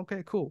 cool.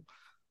 Okay, cool.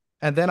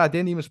 And then I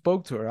didn't even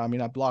spoke to her. I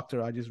mean, I blocked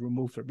her. I just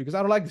removed her because I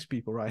don't like these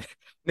people, right?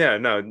 Yeah,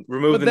 no,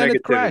 remove But the then it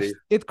negativity. crashed.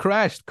 It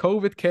crashed.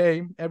 COVID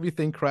came,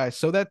 everything crashed.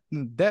 So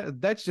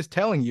that's just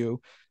telling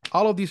you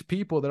all of these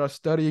people that are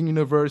studying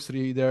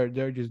university,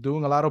 they're just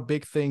doing a lot of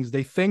big things.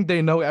 They think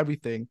they know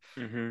everything.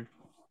 Hmm.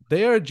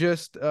 They are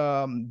just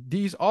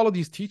these all of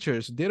these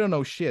teachers, they don't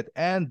know shit,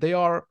 and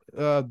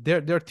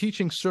they're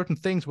teaching certain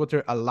things what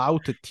they're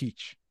allowed to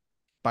teach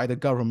by the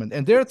government,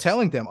 and they're It's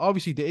telling them,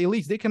 obviously the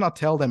elites, they cannot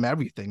tell them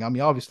everything. I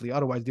mean, obviously,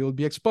 otherwise they would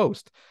be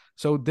exposed.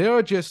 So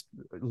they're just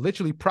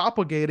literally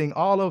propagating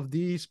all of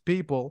these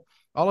people,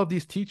 all of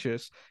these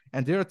teachers,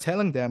 and they're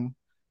telling them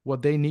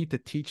what they need to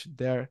teach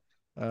their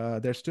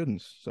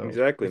students. So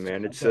exactly, it's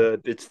man. just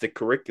bad. It's the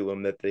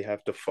curriculum that they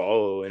have to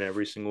follow in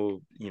every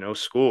single,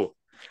 school.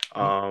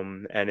 Yep.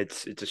 And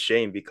it's a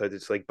shame because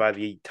it's like by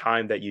the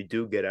time that you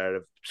do get out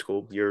of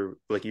school, you're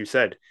like you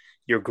said,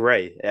 you're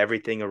gray.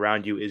 Everything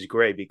around you is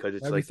gray because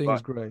it's like, Everything is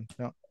fuck, gray.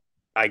 Yeah.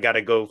 I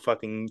gotta go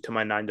fucking to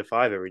my 9 to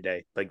 5 every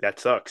day. Like that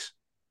sucks.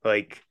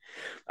 Like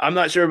I'm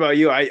not sure about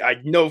you.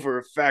 I know for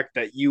a fact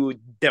that you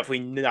would definitely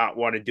not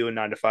want to do a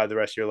 9 to 5 the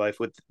rest of your life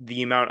with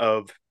the amount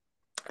of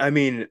I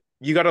mean,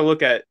 you got to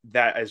look at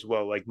that as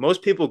well. Like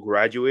most people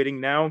graduating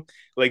now,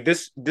 like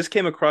this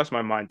came across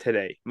my mind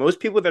today. Most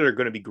people that are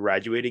going to be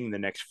graduating in the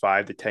next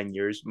 5 to 10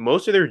 years,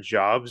 most of their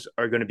jobs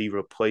are going to be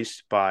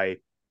replaced by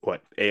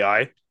what?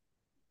 AI.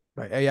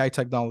 Right. AI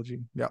technology.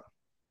 Yeah.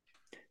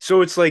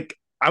 So it's like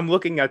I'm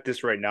looking at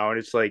this right now and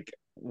it's like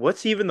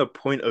what's even the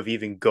point of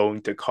even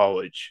going to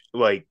college?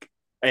 Like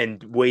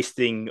and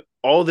wasting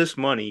all this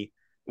money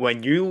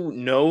when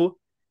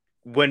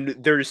when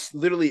there's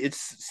literally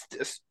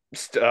it's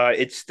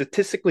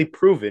statistically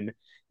proven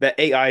that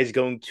AI is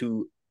going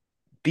to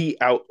beat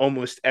out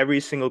almost every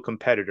single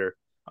competitor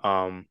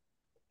um,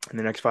 in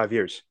the next 5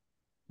 years.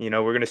 We're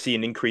going to see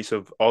an increase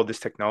of all this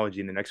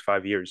technology in the next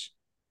 5 years.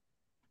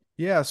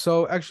 Yeah,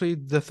 so actually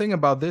the thing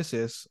about this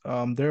is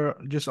there are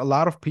just a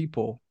lot of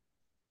people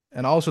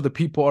and also the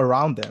people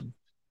around them.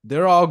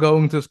 They're all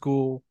going to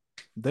school.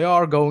 They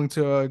are going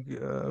to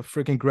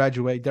freaking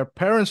graduate. Their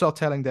parents are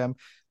telling them,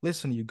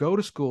 "Listen, you go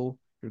to school,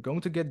 you're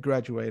going to get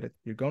graduated.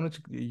 You're going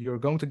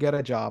to get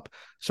a job."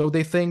 So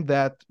they think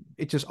that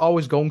it's just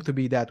always going to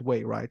be that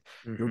way, right?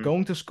 You're Mm-hmm.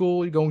 going to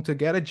school, you're going to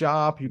get a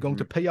job, you're going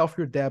Mm-hmm. to pay off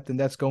your debt, and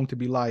that's going to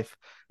be life.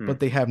 Mm. But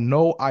they have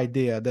no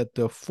idea that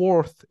the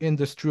fourth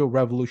industrial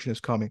revolution is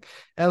coming.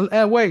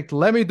 And wait,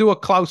 let me do a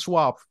Klaus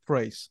Schwab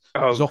phrase.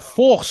 Oh, The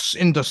fourth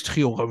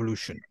industrial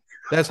revolution.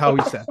 That's how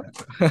he said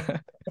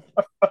that.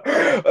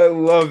 I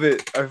love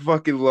it. I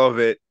fucking love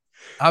it.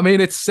 I mean,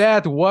 it's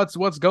sad what's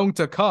going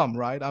to come,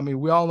 right? I mean,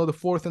 we all know the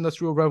fourth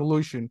industrial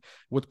revolution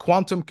with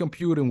quantum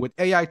computing, with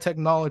AI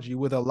technology,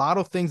 with a lot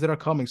of things that are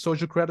coming,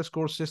 social credit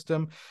score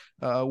system,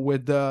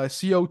 with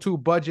CO2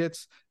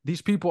 budgets.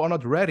 These people are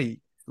not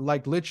ready.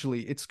 Like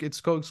literally, it's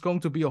going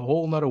to be a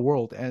whole nother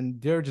world,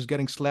 and they're just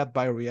getting slapped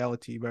by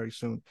reality very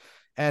soon.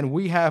 And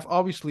we have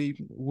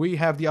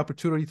the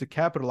opportunity to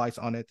capitalize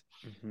on it,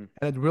 Mm-hmm.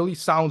 and it really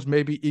sounds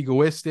maybe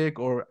egoistic,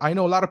 or I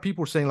know a lot of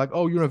people are saying like,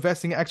 oh, you're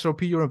investing in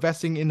XRP, you're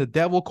investing in the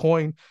devil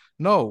coin.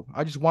 No,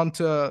 I just want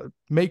to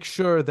make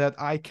sure that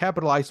I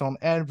capitalize on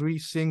every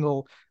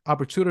single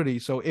opportunity.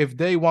 So if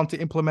they want to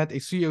implement a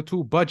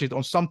CO2 budget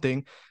on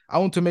something, I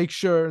want to make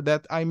sure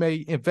that I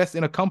may invest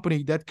in a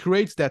company that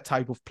creates that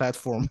type of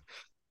platform.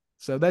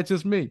 So that's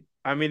just me.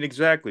 I mean,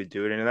 exactly,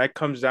 dude. And that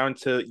comes down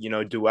to,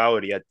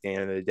 duality at the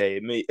end of the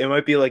day. It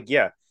might be like,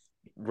 yeah,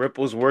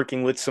 Ripple's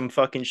working with some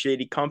fucking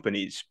shady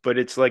companies, but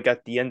it's like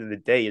at the end of the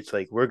day, it's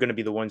like we're gonna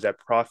be the ones that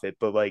profit,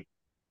 but like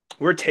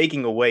we're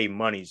taking away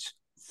monies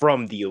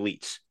from the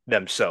elites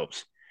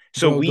themselves.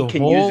 So Bro, we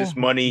can use this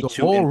money the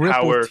to whole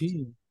Ripple empower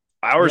team.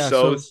 Yeah, so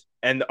ourselves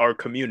and our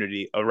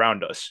community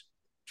around us.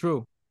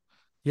 true.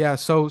 Yeah,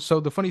 so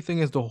the funny thing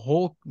is the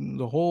whole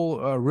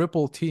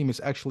Ripple team is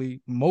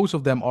actually most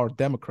of them are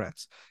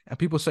Democrats, and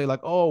people say like,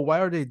 oh, why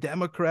are they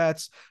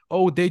Democrats?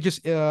 Oh, they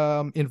just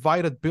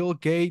invited Bill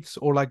Gates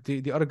or like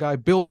the other guy,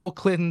 Bill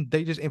Clinton.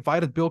 They just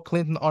invited Bill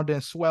Clinton on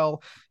the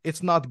swell.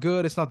 It's not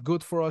good. It's not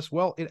good for us.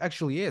 Well, it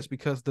actually is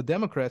because the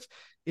Democrats,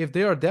 if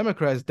they are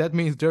Democrats, that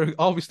means they're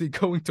obviously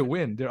going to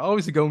win. They're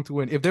obviously going to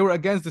win. If they were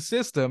against the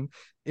system,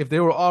 if they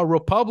were all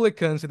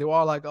Republicans and they were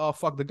all like, oh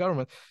fuck the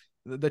government,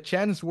 the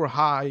chances were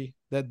high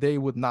that they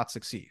would not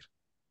succeed.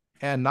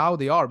 And now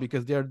they are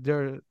because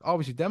they're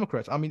obviously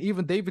Democrats. I mean,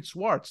 even David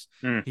Schwartz,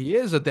 Mm. he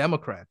is a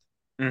Democrat.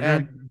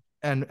 Mm-hmm.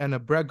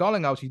 And Brett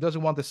Gollinghouse, he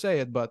doesn't want to say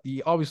it, but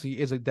he obviously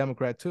is a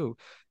Democrat too.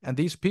 And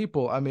these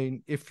people, I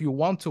mean, if you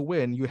want to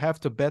win, you have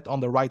to bet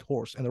on the right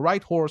horse. And the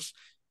right horse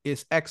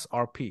is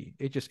XRP.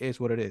 It just is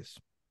what it is.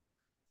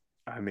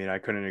 I mean, I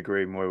couldn't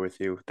agree more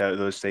with you. That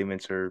those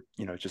statements are,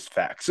 just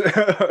facts.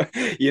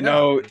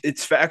 Yeah.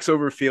 It's facts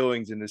over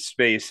feelings in this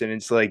space, and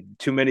it's like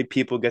too many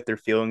people get their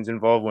feelings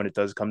involved when it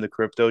does come to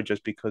crypto,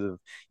 just because of,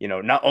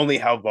 not only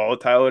how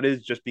volatile it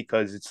is, just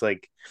because it's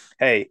like,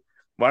 hey,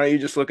 why don't you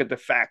just look at the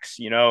facts?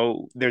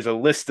 There's a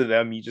list of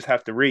them you just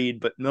have to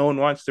read, but no one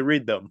wants to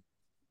read them.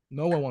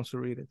 No one wants to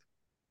read it.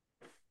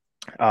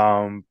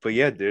 But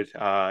yeah, dude,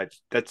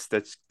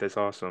 that's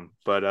awesome.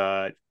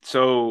 But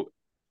so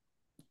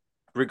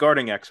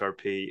regarding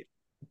XRP,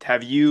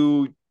 have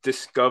you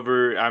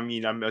discovered? I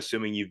mean, I'm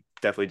assuming you've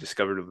definitely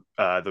discovered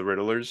the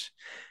Riddlers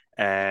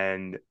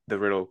and the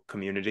Riddle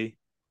community.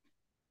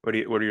 What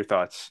are your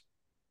thoughts?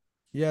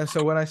 Yeah,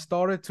 so when I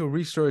started to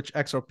research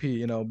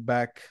XRP,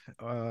 back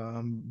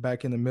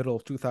in the middle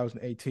of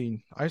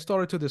 2018, I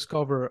started to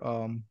discover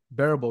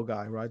Bearable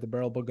Guy, right? The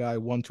Bearable Guy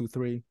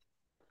 123.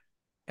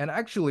 And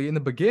actually in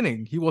the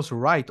beginning, he was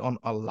right on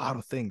a lot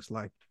of things.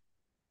 Like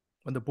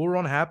when the bull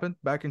run happened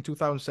back in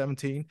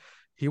 2017,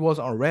 he was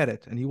on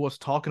Reddit and he was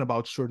talking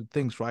about certain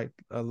things, right?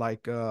 Pay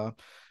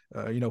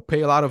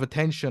a lot of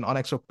attention on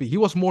XRP. He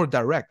was more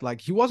direct. Like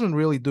he wasn't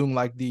really doing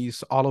like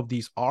all of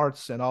these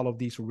arts and all of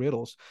these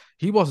riddles.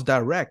 He was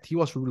direct. He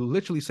was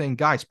literally saying,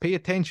 guys, pay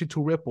attention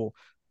to Ripple.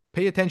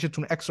 Pay attention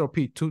to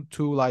XRP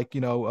to like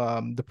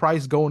the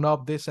price going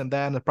up this and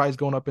then the price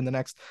going up in the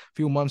next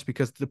few months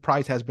because the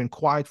price has been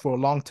quiet for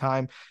a long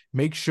time.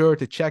 Make sure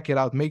to check it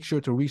out. Make sure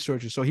to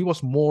research it. So he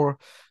was more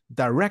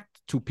direct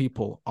to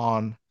people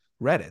on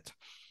Reddit.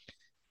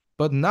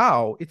 But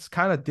now it's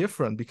kind of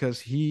different because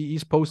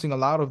he's posting a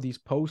lot of these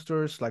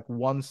posters like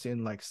once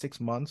in like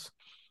 6 months.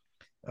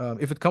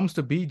 If it comes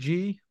to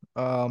BG,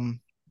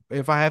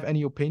 if I have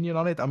any opinion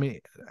on it, I mean,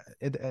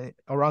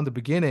 around the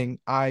beginning,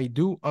 I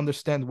do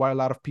understand why a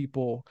lot of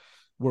people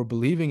were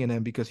believing in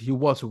him because he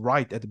was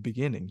right at the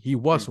beginning. He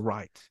was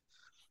right.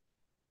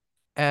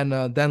 And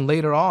then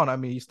later on, I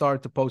mean, he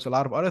started to post a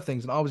lot of other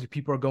things, and obviously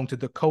people are going to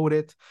decode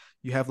it.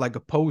 You have like a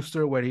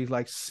poster where he's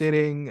like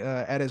sitting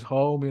at his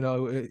home,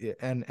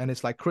 and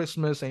it's like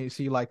Christmas, and you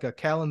see like a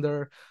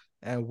calendar,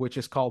 and which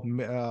is called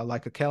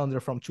like a calendar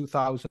from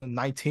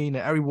 2019,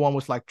 and everyone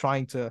was like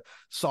trying to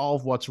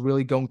solve what's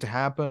really going to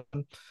happen.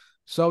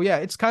 So yeah,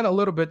 it's kind of a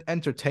little bit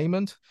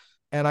entertainment,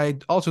 and I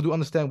also do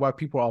understand why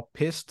people are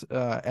pissed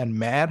and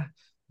mad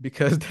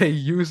because they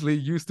usually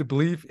used to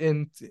believe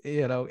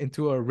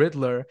into a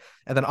Riddler,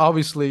 and then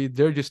obviously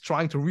they're just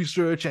trying to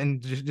research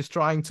and just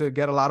trying to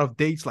get a lot of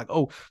dates like,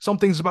 oh,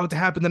 something's about to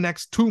happen the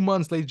next 2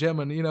 months, ladies and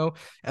gentlemen,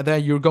 and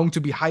then you're going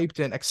to be hyped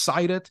and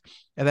excited,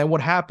 and then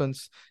what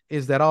happens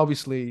is that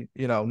obviously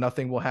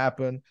nothing will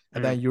happen,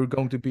 and then Mm-hmm. you're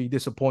going to be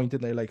disappointed.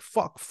 They're like,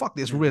 fuck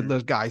this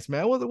Riddler guys,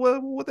 man, what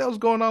the hell's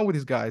going on with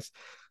these guys?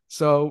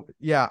 So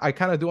yeah, I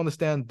kind of do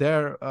understand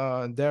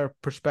their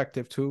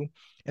perspective too.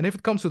 And if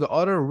it comes to the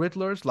other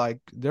Riddlers, like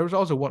there was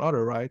also one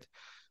other, right?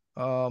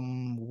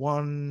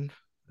 One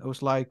it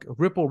was like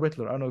Ripple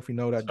Riddler. I don't know if you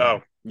know that Oh,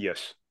 guy.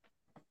 yes.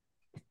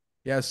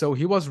 Yeah, so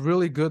he was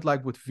really good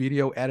like with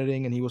video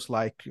editing, and he was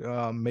like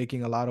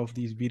making a lot of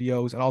these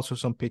videos and also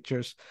some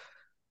pictures.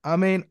 I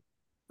mean,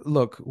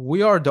 look,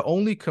 we are the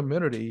only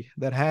community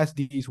that has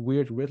these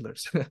weird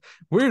Riddlers.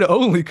 We're the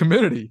only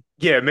community.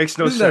 Yeah, it makes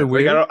no Isn't that sense. Like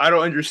I weird? don't I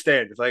don't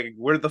understand. It's like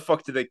where the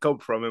fuck did they come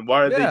from and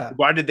Yeah.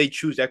 why did they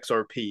choose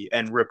XRP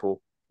and Ripple?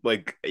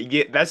 Like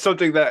yeah, that's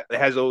something that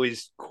has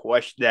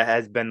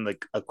been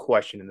like a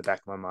question in the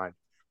back of my mind.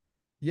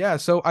 Yeah,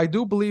 so I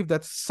do believe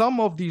that some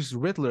of these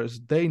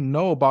Riddlers they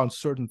know about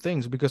certain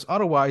things because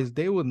otherwise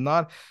they would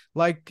not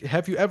like.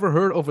 Have you ever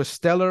heard of a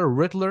Stellar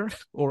Riddler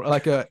or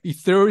like a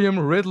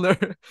Ethereum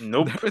Riddler?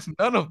 Nope. There is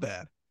none of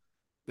that.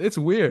 It's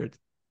weird.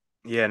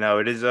 Yeah, no,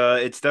 it is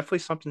it's definitely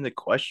something to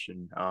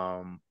question.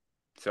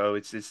 So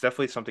it's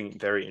definitely something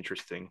very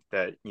interesting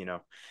that,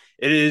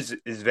 it is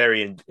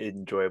very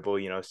enjoyable,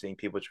 seeing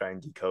people try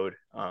and decode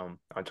on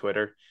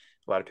Twitter.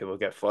 A lot of people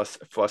get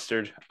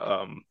flustered.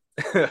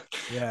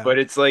 Yeah. But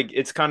it's like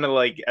it's kind of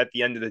like at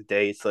the end of the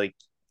day, it's like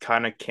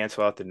kind of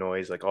cancel out the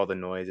noise, like all the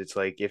noise. It's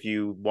like if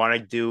you want to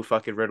do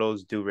fucking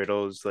riddles, do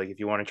riddles. Like if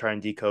you want to try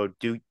and decode,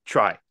 do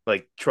try,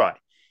 like try.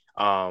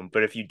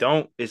 But if you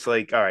don't, it's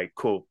like, all right,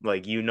 cool.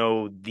 Like you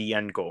know the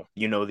end goal,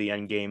 you know the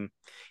end game.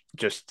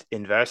 Just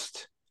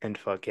invest and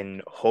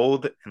fucking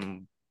hold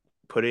and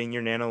put it in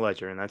your nano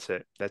ledger, and that's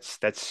it.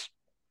 That's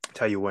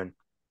how you win.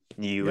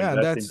 You Yeah,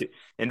 and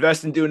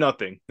invest and do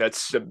nothing.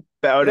 That's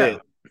about yeah,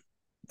 it.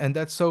 and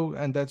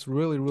that's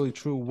really, really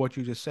true what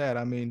you just said.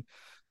 I mean,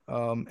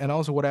 and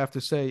also what I have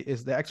to say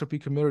is the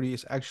XRP community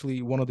is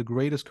actually one of the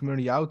greatest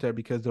community out there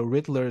because the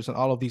Riddlers and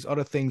all of these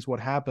other things, what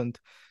happened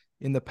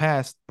in the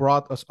past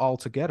brought us all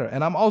together.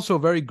 And I'm also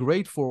very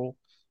grateful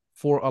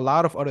for a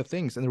lot of other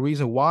things. And the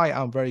reason why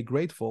I'm very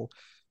grateful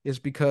is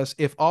because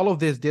if all of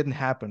this didn't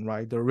happen,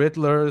 right, the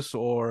Riddlers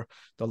or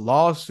the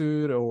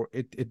lawsuit, or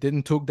it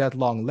didn't took that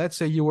long. Let's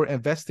say you were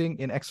investing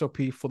in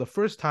XRP for the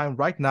first time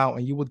right now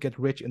and you would get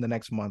rich in the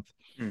next month,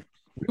 Mm,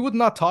 we would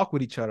not talk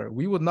with each other.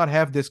 We would not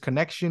have this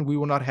connection. We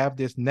would not have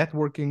this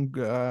networking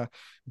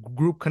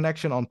group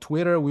connection on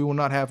Twitter. We will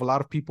not have a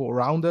lot of people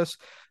around us.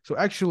 So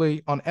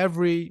actually, on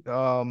every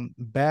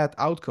bad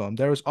outcome,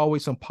 there is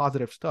always some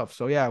positive stuff.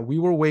 So yeah, we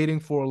were waiting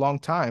for a long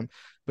time,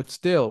 but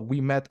still, we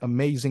met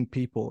amazing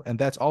people, and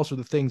that's also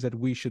the things that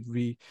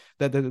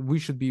that we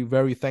should be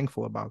very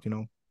thankful about. You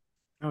know.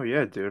 Oh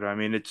yeah, dude. I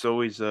mean, it's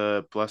always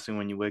a blessing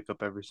when you wake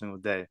up every single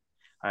day.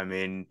 I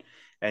mean,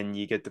 and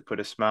you get to put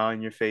a smile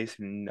on your face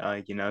and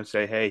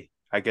say, "Hey,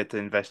 I get to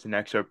invest in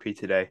XRP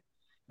today."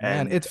 Man,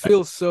 And it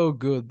feels so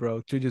good,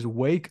 bro, to just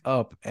wake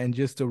up and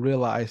just to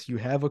realize you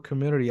have a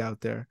community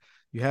out there.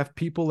 You have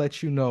people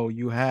that you know,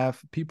 you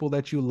have people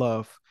that you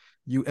love.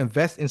 You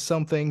invest in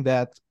something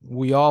that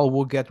we all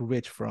will get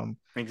rich from.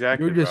 You're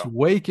exactly, just bro.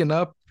 waking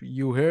up,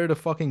 you hear the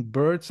fucking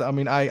birds. I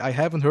mean, I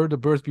haven't heard the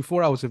birds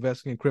before I was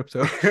investing in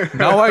crypto.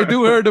 Now I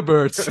do hear the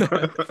birds.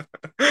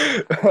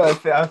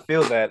 I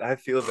feel that. I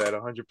feel that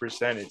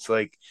 100%. It's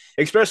like,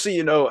 especially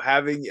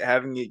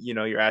having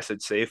your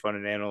assets safe on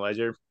an nano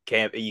ledger,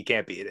 can't beat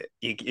it.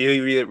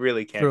 You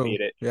really can't beat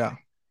True. it. Yeah.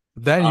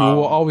 Then you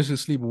will Um, always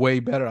sleep way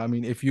better. I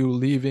mean, if you're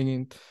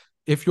leaving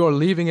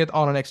it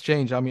on an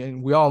exchange, I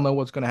mean, we all know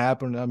what's going to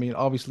happen. I mean,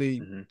 obviously,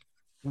 mhm,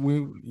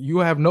 you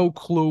have no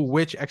clue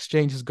which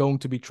exchange is going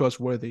to be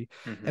trustworthy.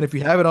 mhm, And if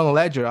you have it on a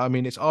ledger, I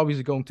mean, it's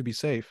obviously going to be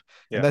safe.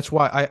 And yeah, that's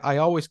why I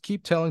always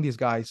keep telling these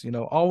guys,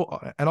 all,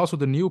 and also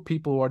the new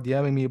people who are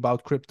DMing me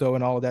about crypto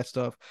and all of that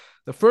stuff.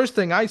 The first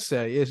thing I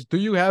say is, do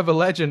you have a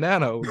Ledger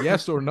Nano?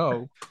 Yes or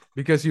no?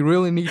 Because you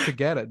really need to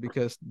get it,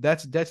 because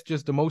that's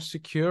just the most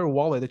secure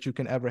wallet that you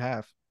can ever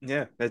have.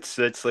 yeah.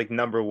 That's like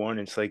number one.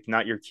 It's like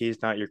not your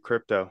keys, not your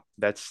crypto.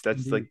 That's like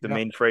Indeed. the Yeah.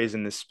 main phrase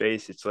in this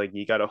space. It's like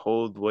you gotta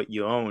hold what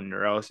you own,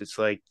 or else it's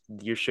like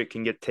your shit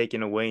can get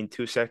taken away in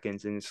 2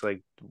 seconds, and it's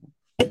like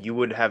you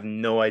would have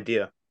no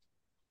idea.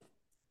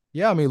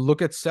 Yeah, I mean,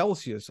 look at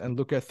Celsius and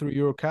look at Through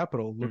Euro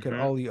Capital. Look at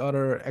Hmm. all the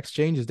other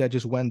exchanges that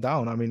just went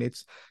down. I mean,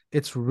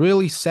 it's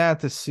really sad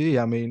to see.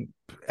 I mean,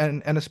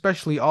 and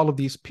especially all of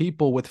these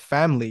people with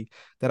family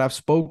that I've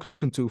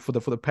spoken to for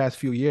the past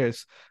few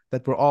years,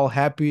 that were all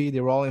happy,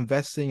 they were all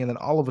investing, and then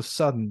all of a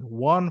sudden,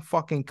 one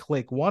fucking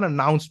click, one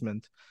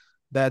announcement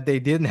that they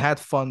didn't have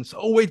funds.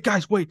 Oh wait,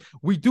 guys, wait,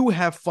 we do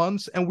have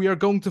funds, and we are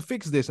going to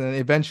fix this. And then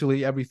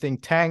eventually everything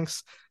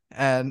tanks,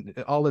 and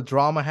all the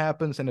drama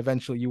happens, and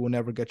eventually you will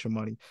never get your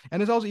money.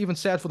 And it's also even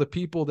sad for the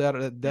people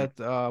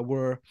that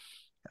were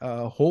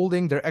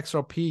holding their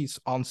XRPs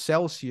on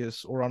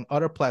Celsius or on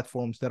other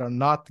platforms that are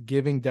not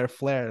giving their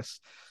flares.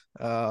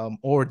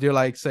 Or they're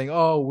like saying,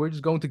 "Oh, we're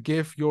just going to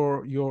give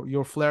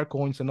your flare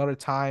coins another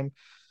time."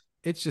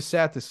 It's just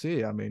sad to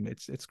see. I mean,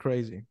 it's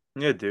crazy.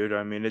 Yeah, dude.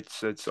 I mean,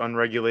 it's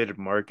unregulated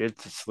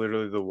markets. It's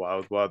literally the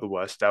wild, wild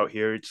west out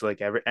here. It's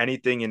like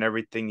anything and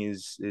everything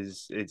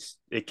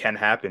it can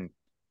happen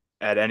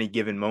at any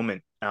given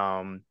moment.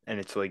 And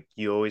it's like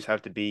you always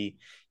have to be,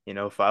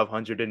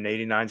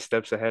 589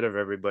 steps ahead of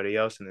everybody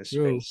else in this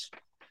True. space.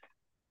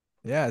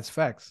 Yeah, it's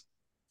facts.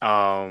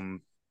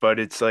 But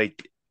it's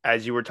like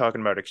as you were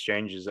talking about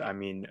exchanges, I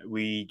mean,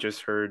 we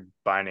just heard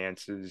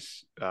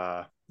Binance's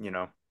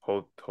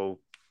whole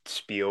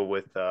spiel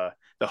with the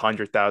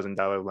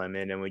 $100,000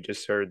 limit, and we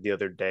just heard the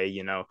other day,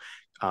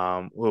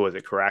 what was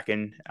it,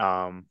 Kraken?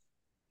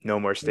 No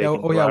more Yeah.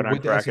 staking Oh yeah, allowed on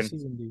with the Kraken. SEC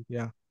indeed.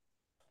 Yeah.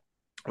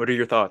 What are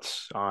your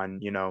thoughts on,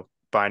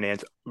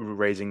 Binance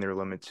raising their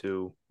limit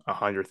to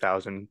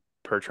 100,000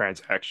 per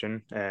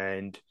transaction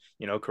and,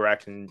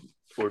 Kraken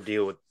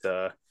ordeal with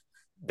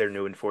their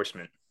new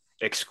enforcement,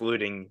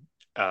 excluding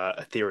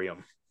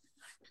Ethereum.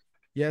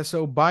 Yeah,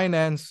 so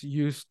Binance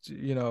used,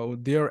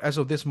 they're as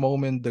of this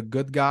moment the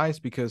good guys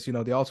because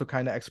they also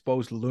kind of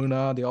exposed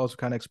Luna, they also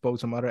kind of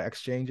exposed some other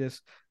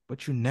exchanges,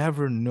 but you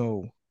never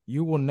know.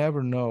 You will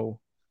never know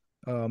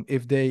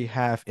if they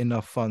have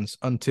enough funds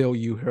until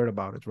you heard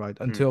about it, right?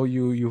 Mm, Until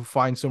you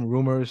find some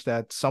rumors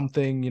that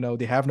something,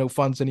 they have no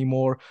funds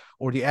anymore,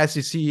 or the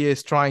SEC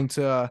is trying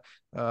to,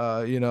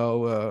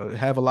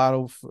 have a lot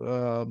of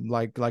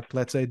like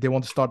let's say they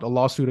want to start a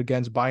lawsuit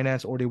against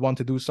Binance, or they want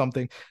to do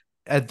something.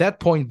 at that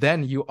point,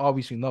 then you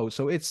obviously know.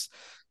 So it's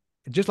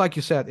just like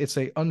you said, it's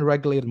a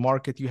unregulated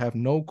market. You have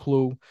no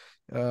clue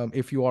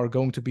if you are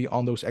going to be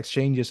on those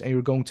exchanges and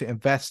you're going to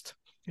invest,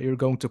 you're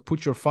going to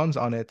put your funds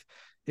on it.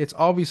 It's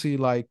obviously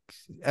like,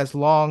 as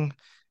long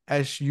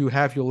as you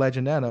have your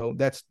Legend Nano,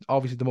 that's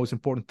obviously the most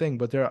important thing.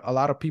 But there are a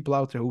lot of people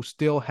out there who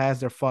still has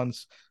their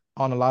funds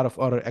on a lot of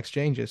other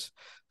exchanges.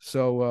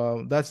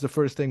 So that's the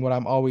first thing what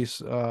I'm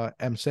always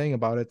am saying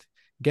about it.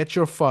 Get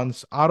your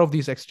funds out of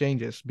these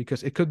exchanges,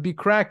 because it could be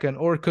Kraken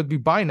or it could be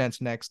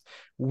Binance next.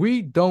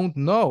 We don't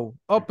know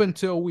up Mhm.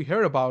 until we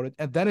hear about it,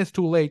 and then it's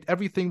too late.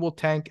 Everything will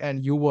tank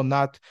and you will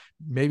not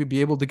maybe be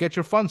able to get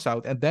your funds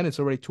out, and then it's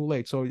already too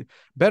late. So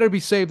better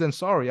be safe than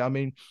sorry. I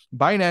mean,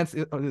 Binance,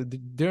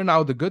 they're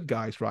now the good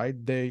guys, right?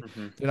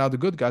 Mhm. They're now the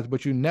good guys,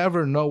 but you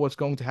never know what's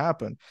going to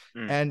happen.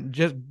 Mm. And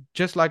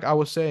just like I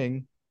was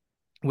saying,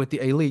 with the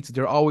elites,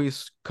 they're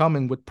always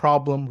coming with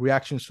problem,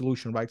 reaction,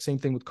 solution, right? Same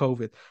thing with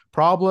COVID.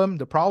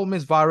 The problem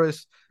is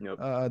virus.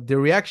 Yep. The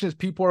reaction is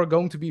people are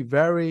going to be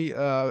very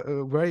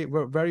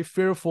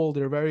fearful.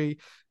 They're very,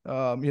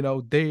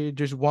 they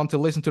just want to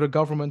listen to the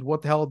government,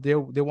 what the hell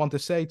they want to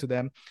say to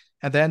them.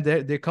 And then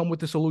they come with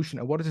the solution.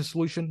 And what is the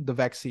solution? The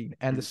vaccine.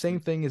 And the Mhm. same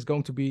thing is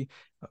going to be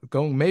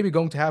maybe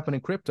going to happen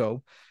in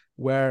crypto,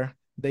 where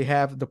they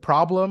have the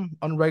problem,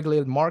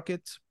 unregulated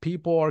markets.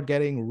 People are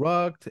getting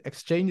rugged.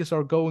 Exchanges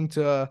are going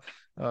to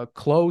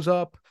close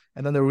up,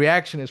 and then the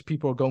reaction is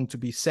people are going to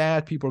be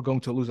sad. People are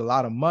going to lose a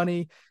lot of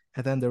money,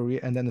 and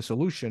then the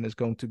solution is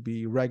going to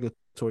be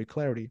regulatory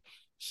clarity.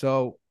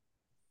 So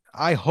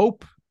I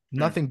hope Mm.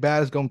 nothing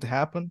bad is going to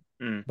happen,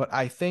 Mm. but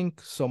I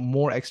think some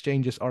more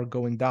exchanges are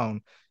going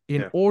down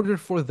in Yeah. order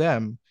for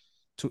them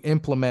to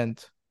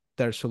implement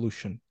their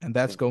solution, and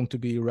that's Yeah. going to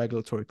be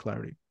regulatory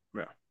clarity.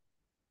 Yeah.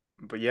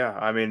 But yeah,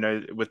 I mean,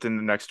 within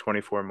the next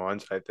 24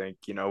 months, I think,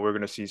 we're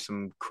going to see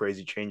some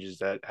crazy changes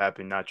that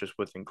happen, not just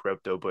within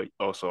crypto, but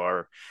also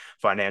our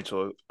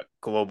financial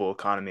global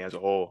economy as a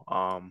whole.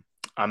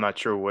 I'm not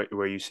sure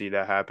where you see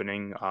that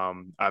happening.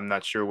 I'm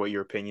not sure what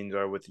your opinions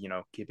are with,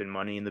 keeping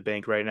money in the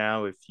bank right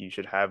now, if you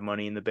should have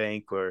money in the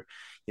bank or,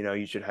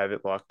 you should have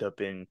it locked up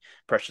in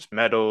precious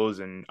metals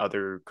and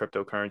other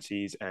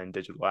cryptocurrencies and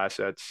digital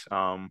assets.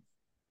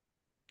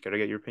 Gotta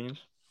get your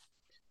opinions.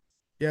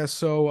 Yeah,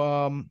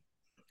 so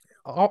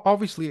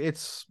obviously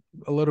it's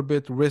a little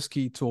bit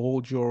risky to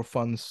hold your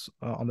funds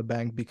on the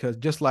bank, because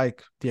just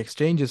like the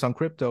exchanges on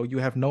crypto, you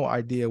have no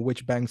idea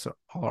which banks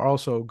are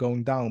also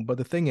going down. But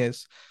the thing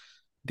is,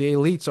 the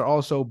elites are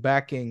also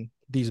backing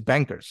these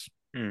bankers.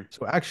 Mm.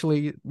 So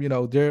actually,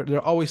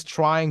 they're always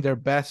trying their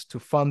best to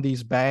fund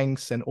these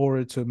banks in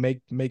order to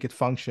make it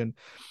function.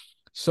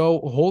 So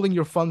holding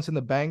your funds in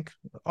the bank,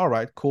 all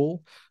right,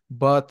 cool.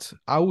 But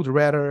I would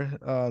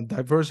rather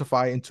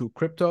diversify into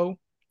crypto,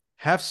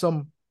 have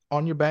some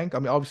on your bank. I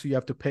mean, obviously you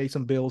have to pay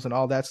some bills and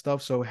all that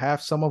stuff. So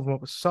have some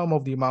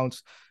of the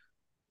amounts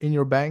in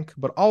your bank,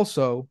 but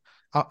also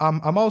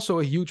I'm also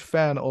a huge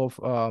fan of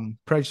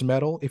precious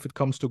metal if it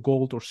comes to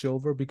gold or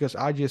silver, because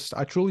I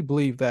truly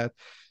believe that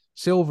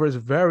silver is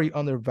very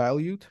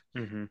undervalued,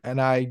 Mm-hmm. and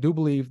I do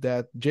believe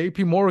that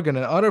JP Morgan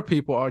and other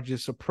people are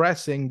just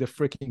suppressing the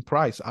freaking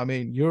price. I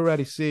mean, you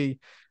already see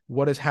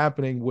what is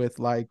happening with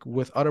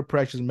other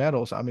precious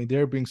metals. I mean,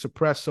 they're being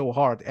suppressed so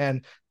hard.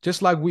 And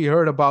just like we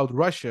heard about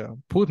Russia,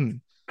 Putin,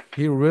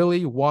 he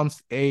really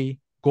wants a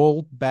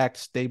gold-backed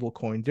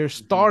stablecoin. They're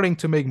Mm-hmm. starting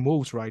to make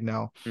moves right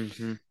now.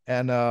 Mm-hmm.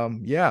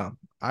 And yeah,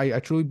 I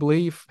truly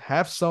believe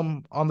have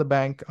some on the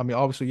bank. I mean,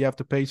 obviously you have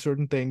to pay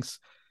certain things,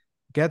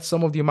 get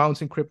some of the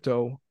amounts in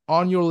crypto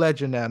on your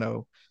Legend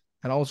Nano,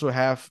 and also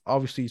have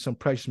obviously some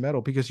precious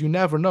metal, because you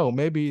never know.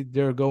 Maybe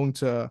they're going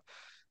to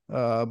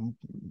um,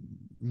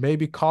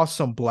 maybe cause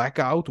some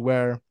blackout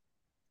where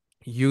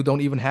you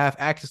don't even have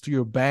access to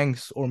your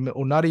banks, or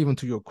not even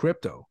to your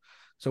crypto.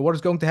 So what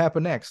is going to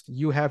happen next?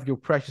 You have your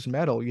precious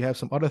metal, you have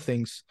some other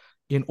things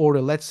in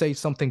order. Let's say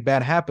something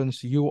bad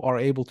happens, you are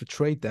able to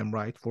trade them,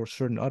 right, for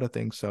certain other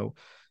things. So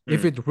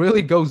if Mm. it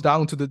really goes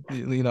down to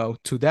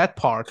to that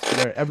part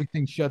where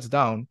everything shuts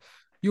down,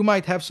 you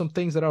might have some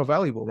things that are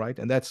valuable, right?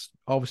 And that's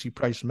obviously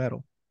precious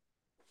metal.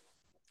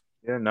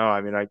 Yeah, no,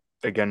 I mean,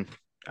 again,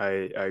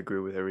 I agree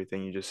with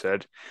everything you just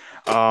said.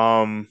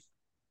 Um,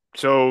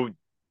 so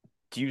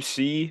do you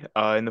see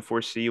in the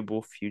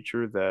foreseeable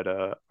future that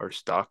our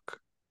stock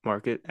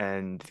market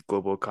and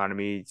global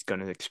economy is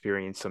going to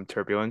experience some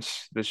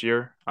turbulence this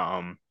year?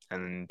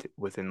 And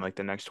within like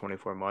the next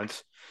 24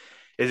 months,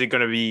 is it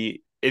going to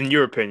be, in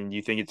your opinion, do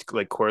you think it's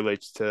like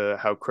correlates to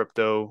how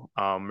crypto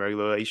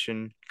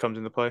regulation comes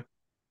into play?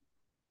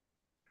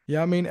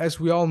 Yeah, I mean, as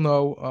we all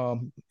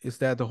know, is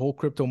that the whole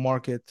crypto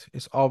market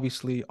is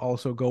obviously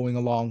also going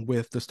along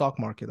with the stock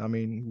market. I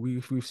mean,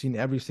 we've seen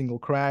every single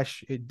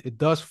crash. It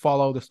does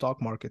follow the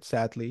stock market,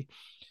 sadly,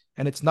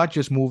 and it's not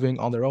just moving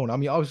on their own. I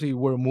mean, obviously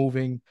we're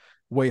moving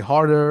way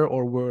harder,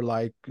 or we're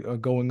like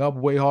going up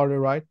way harder,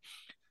 right?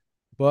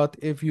 But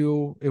if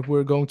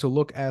we're going to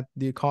look at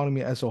the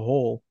economy as a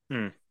whole,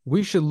 Hmm.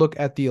 we should look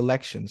at the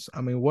elections.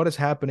 I mean, what is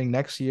happening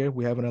next year?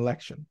 We have an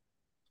election,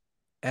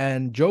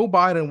 and Joe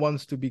Biden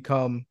wants to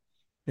become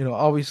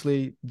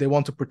Obviously they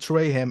want to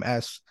portray him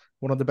as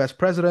one of the best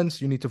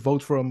presidents. You need to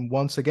vote for him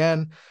once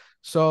again.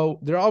 So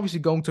they're obviously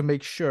going to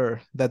make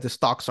sure that the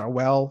stocks are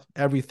well.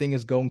 Everything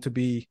is going to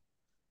be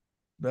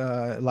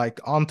like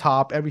on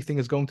top. Everything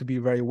is going to be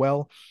very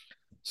well.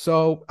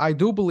 So I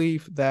do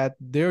believe that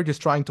they're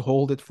just trying to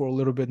hold it for a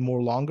little bit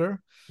more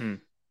longer. Hmm.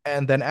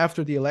 And then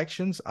after the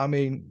elections, I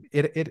mean,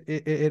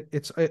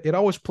 it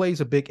always plays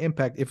a big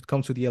impact if it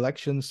comes to the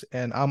elections.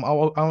 And I'm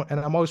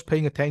always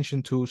paying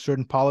attention to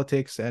certain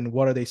politics and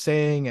what are they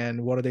saying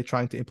and what are they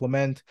trying to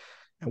implement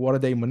and what are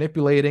they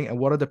manipulating and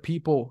what are the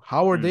people,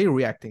 how are Hmm. they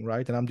reacting,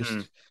 right?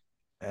 Hmm.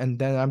 And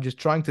then I'm just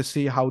trying to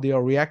see how they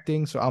are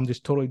reacting. So I'm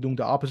just totally doing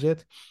the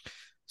opposite.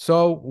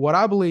 So what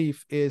I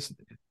believe is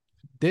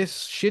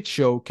this shit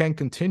show can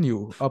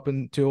continue up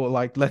until,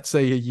 like, let's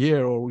say a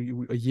year or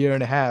a year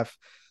and a half.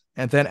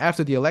 And then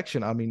after the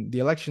election, I mean, the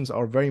elections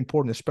are very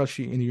important,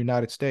 especially in the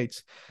United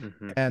States.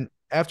 Hmm. And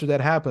after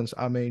that happens,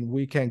 I mean,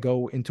 we can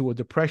go into a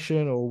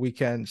depression or we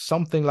can,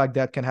 something like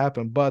that can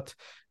happen. But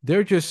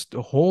they're just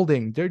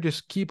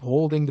keep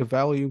holding the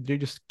value. They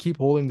just keep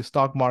holding the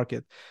stock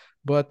market.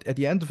 But at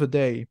the end of the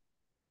day,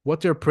 what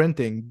they're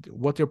printing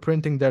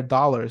their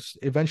dollars,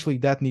 eventually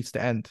that needs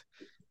to end.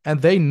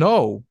 And they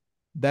know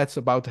that's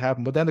about to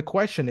happen. But then the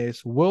question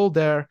is, will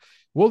there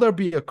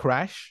be a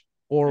crash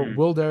or Hmm.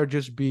 will there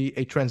just be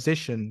a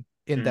transition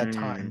in that Hmm.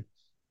 time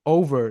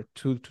over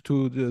to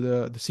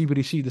the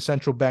CBDC, the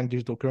central bank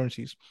digital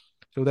currencies?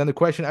 So then the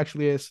question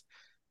actually is,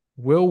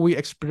 will we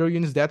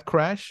experience that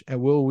crash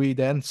and will we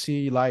then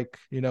see, like,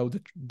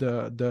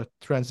 the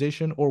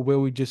transition, or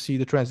will we just see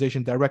the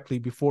transition directly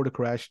before the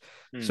crash,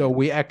 so Hmm.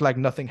 we act like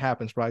nothing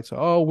happens, right? So,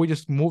 oh, we're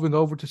just moving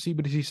over to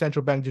CBDC,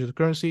 central bank digital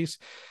currencies,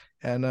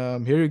 and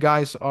here you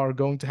guys are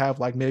going to have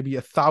like maybe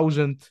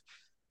 1,000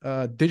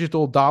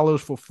 digital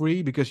dollars for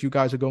free because you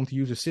guys are going to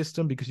use a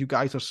system because you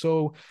guys are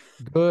so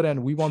good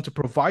and we want to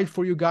provide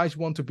for you guys.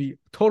 We want to be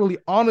totally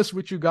honest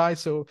with you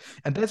guys. So,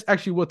 and that's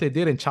actually what they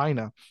did in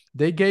China.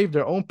 They gave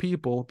their own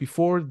people,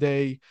 before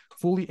they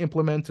fully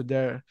implemented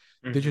their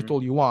Hmm.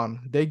 digital yuan,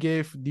 they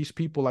gave these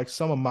people like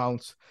some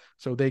amounts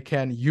so they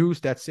can use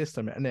that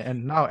system.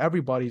 And now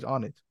everybody's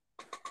on it.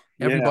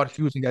 Yeah. Everybody's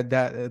using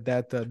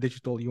that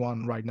digital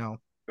yuan right now.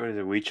 What is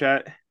it?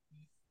 WeChat?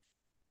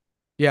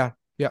 Yeah,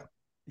 yeah.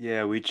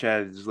 Yeah,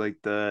 WeChat is like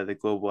the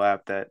global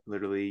app that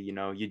literally,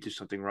 you do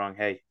something wrong.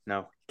 Hey, no,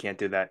 you can't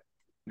do that.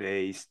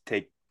 They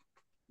take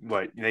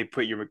what they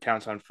put your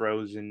accounts on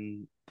froze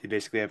and they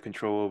basically have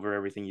control over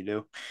everything you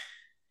do.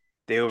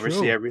 They oversee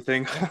True.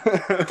 everything.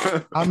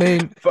 I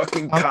mean,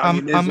 Fucking I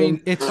communism.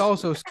 mean, it's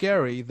also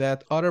scary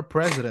that other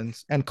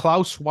presidents and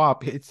Klaus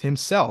Schwab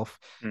himself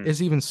Mm,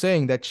 is even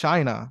saying that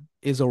China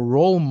is a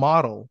role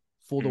model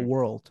for the mm,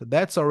 world.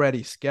 That's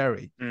already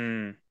scary.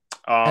 mm.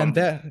 And Um,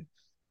 that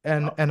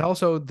and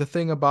also the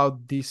thing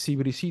about the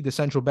CBDC, the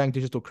central bank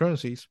digital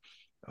currencies,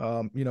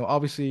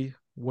 obviously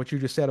what you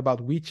just said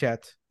about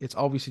WeChat, it's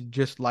obviously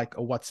just like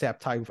a WhatsApp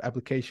type of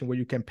application where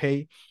you can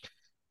pay.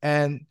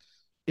 And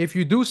if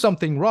you do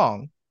something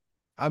wrong,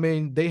 I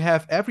mean, they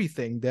have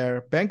everything.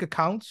 Their bank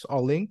accounts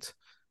are linked.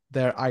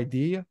 Their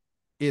ID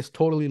is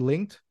totally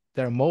linked.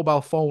 Their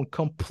mobile phone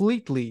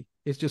completely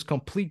is just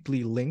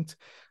completely linked.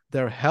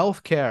 Their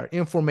healthcare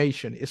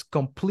information is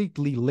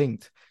completely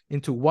linked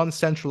into one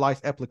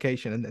centralized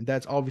application. And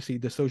that's obviously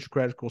the social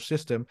critical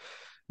system,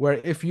 where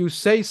if you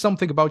say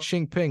something about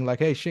Xi Jinping, like,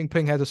 hey, Xi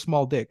Jinping has a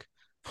small dick,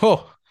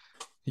 oh,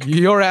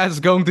 your ass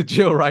going to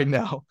jail right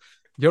now.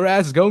 Your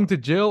ass going to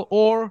jail,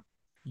 or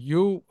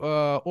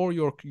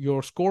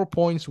your score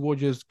points will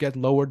just get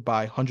lowered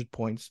by 100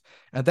 points,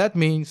 and that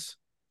means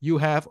you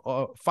have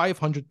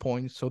 500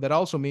 points. So that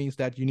also means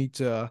that you need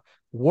to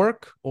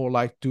work or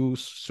like do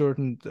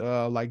certain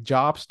like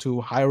jobs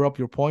to higher up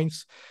your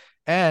points.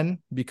 And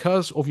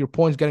because of your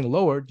points getting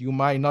lowered, you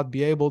might not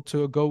be able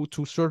to go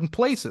to certain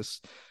places.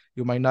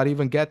 You might not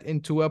even get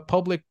into a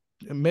public,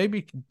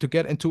 maybe to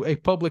get into a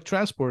public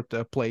transport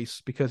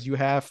place, because you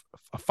have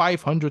a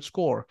 500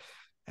 score,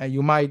 and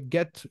you might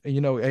get,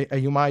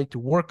 you might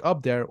work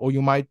up there, or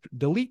you might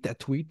delete that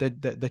tweet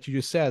that you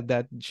just said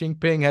that Xi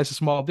Jinping has a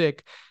small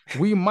dick.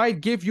 We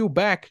might give you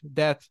back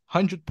that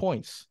 100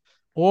 points,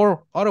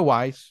 or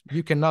otherwise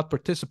you cannot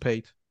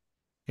participate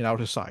in our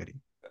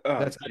society. oh,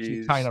 That's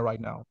actually jeez. China right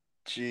now.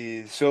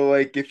 Jeez. So,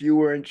 like, if you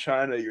were in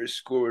China, your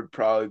score would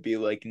probably be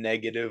like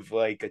negative,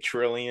 like a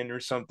trillion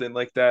or something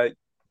like that.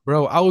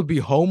 Bro, I would be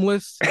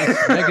homeless.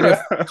 It's negative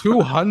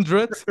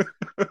 200.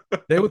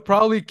 They would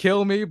probably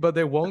kill me, but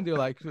they won't. They're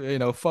like,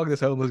 fuck this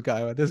homeless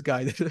guy. This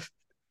guy.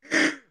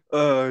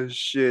 Oh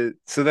shit.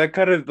 So that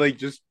kind of like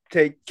just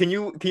take can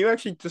you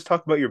actually just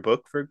talk about your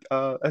book for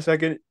a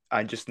second?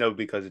 I just know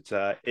because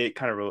it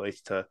kind of relates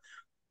to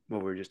what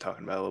we were just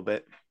talking about a little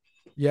bit.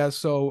 Yeah,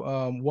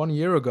 so 1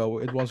 year ago,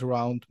 it was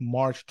around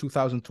March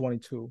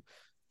 2022.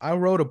 I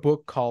wrote a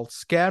book called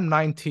Scam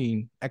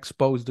 19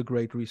 Expose the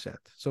Great Reset.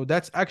 So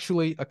that's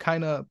actually a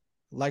kind of,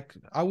 like,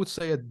 I would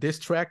say a diss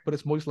track, but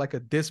it's most like a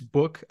diss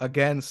book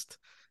against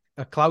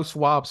Klaus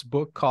Schwab's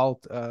book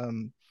called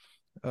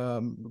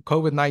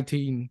COVID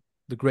 19.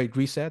 the Great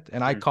Reset,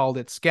 and I Mm, called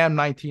it Scam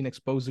 19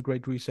 Expose the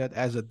Great Reset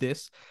as a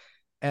diss.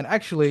 And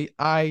actually,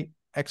 I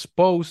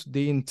exposed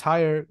the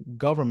entire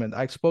government.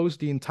 I exposed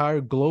the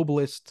entire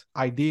globalist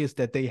ideas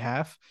that they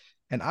have.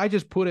 And I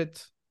just put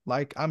it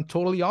like I'm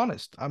totally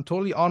honest. I'm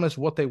totally honest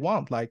what they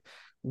want. Like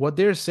what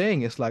they're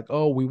saying is like,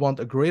 oh, we want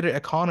a greater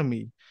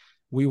economy.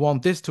 We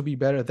want this to be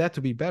better, that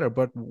to be better.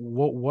 But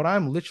what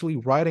I'm literally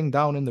writing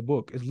down in the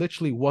book is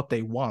literally what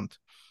they want.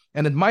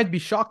 And it might be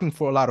shocking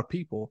for a lot of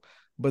people,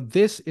 but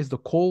this is the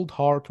cold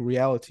hard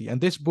reality. And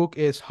this book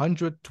is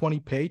 120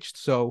 pages.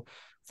 So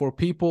for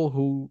people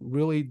who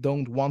really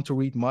don't want to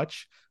read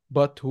much,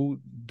 but who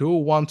do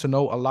want to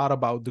know a lot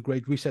about the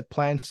Great Reset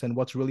plans and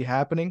what's really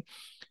happening,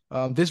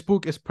 this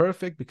book is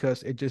perfect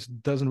because it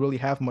just doesn't really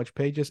have much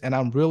pages. And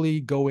I'm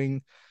really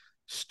going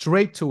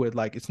straight to it.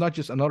 Like it's not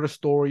just another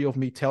story of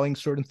me telling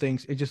certain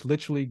things. It's just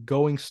literally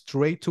going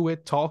straight to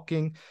it,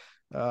 talking,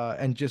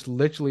 and just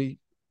literally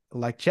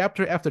like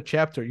chapter after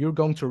chapter, you're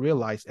going to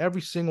realize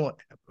every single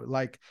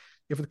like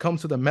if it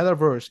comes to the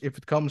metaverse, if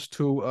it comes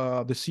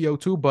to the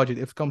CO2 budget,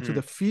 if it comes to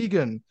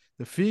mm,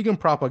 the vegan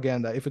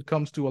propaganda, if it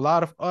comes to a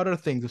lot of other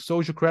things, the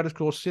social credit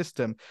score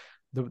system,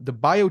 the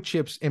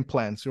biochips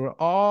implants, are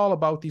all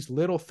about these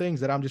little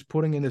things that I'm just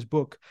putting in this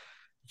book.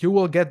 You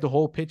will get the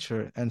whole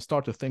picture and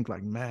start to think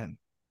like, man,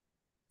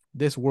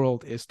 this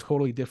world is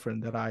totally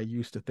different than I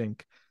used to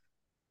think.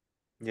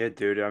 yeah,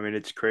 dude. I mean,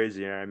 it's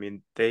crazy. I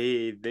mean,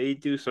 they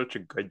do such a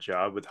good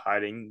job with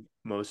hiding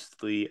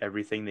mostly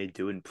everything they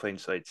do in plain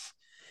sights.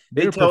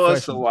 They They're tell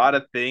us a professionals, lot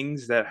man. of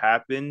things that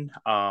happen.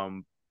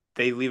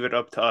 They leave it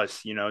up to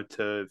us,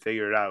 to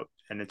figure it out.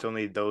 And it's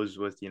only those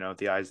with,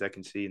 the eyes that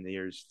can see and the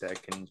ears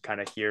that can kind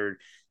of hear,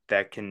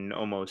 that can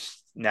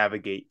almost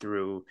navigate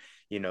through,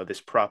 this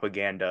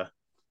propaganda.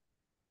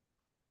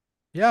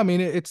 Yeah, I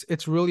mean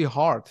it's really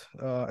hard,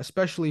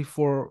 especially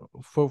for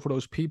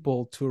those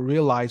people to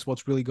realize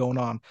what's really going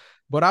on.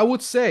 But I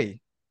would say,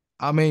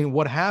 I mean,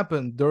 what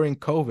happened during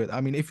COVID?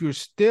 I mean, if you're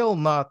still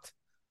not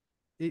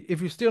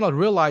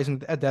realizing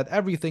that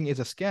everything is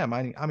a scam,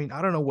 I mean, I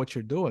don't know what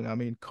you're doing. I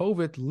mean,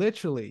 COVID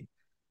literally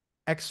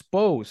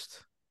exposed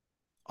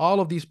all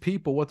of these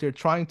people what they're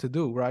trying to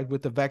do, right?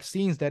 With the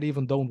vaccines that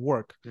even don't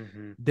work.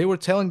 Mm-hmm. They were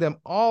telling them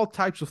all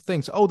types of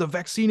things. Oh, the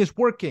vaccine is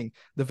working.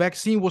 The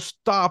vaccine will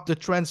stop the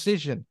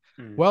transition.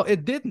 Well,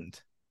 it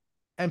didn't.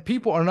 And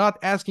people are not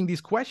asking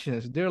these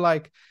questions.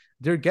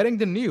 They're getting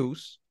the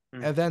news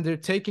and Mm-hmm. then they're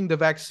taking the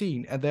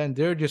vaccine and then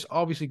they're just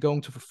obviously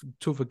going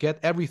to forget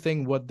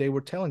everything what they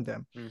were telling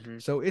them. Mm-hmm.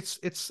 So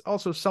it's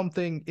also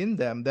something in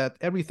them that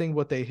everything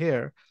what they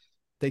hear,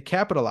 they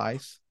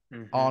capitalize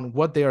Mm-hmm. on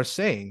what they are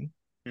saying,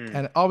 Mm-hmm.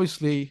 and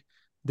obviously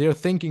they're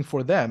thinking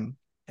for them,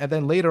 and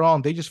then later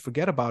on they just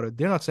forget about it.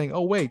 They're not saying,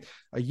 oh wait,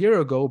 a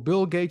year ago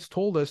Bill Gates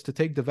told us to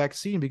take the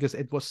vaccine because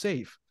it was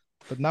safe,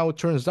 but now it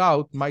turns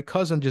out my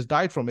cousin just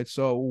died from it.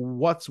 So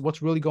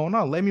what's really going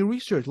on? Let me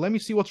research, let me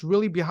see what's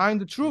really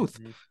behind the truth.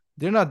 Mm-hmm.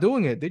 They're not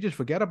doing it. They just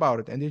forget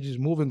about it and they're just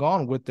moving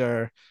on with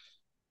their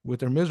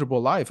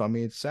miserable life. I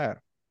mean, it's sad.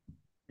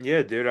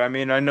 Yeah, dude. I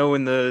mean, I know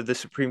in the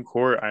Supreme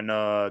Court, I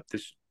know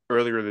this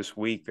earlier this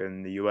week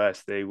in the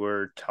U.S., they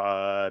were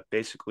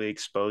basically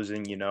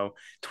exposing,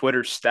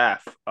 Twitter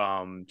staff.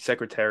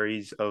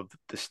 Secretaries of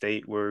the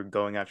state were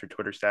going after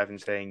Twitter staff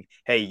and saying,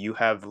 "Hey, you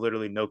have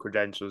literally no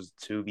credentials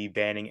to be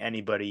banning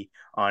anybody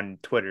on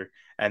Twitter."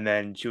 And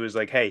then she was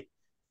like, "Hey,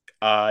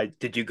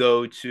 did you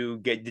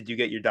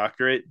get your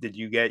doctorate? Did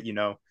you get,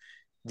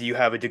 do you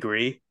have a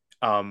degree?"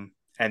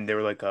 And they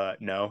were like,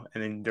 no.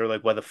 And then they're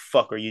like, why the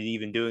fuck are you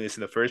even doing this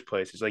in the first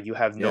place? It's like you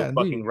have no Yeah,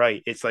 fucking indeed.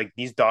 right. It's like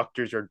these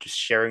doctors are just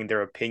sharing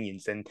their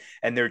opinions and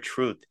their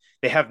truth.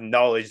 They have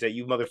knowledge that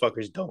you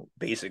motherfuckers don't,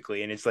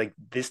 basically. And it's like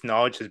this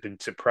knowledge has been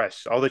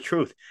suppressed. All the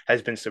truth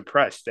has been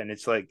suppressed. And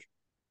it's like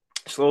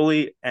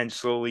slowly and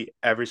slowly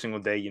every single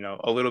day,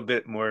 a little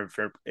bit more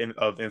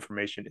of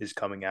information is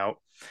coming out.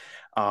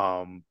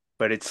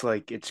 But it's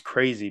like it's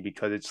crazy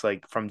because it's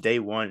like from day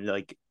one,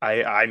 like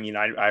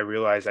I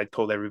realized, I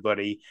told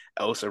everybody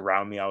else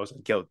around me, I was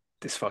like, yo,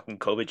 this fucking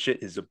COVID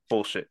shit is a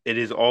bullshit. It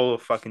is all a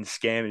fucking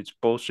scam. It's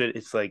bullshit.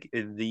 It's like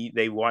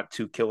they want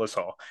to kill us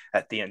all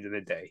at the end of the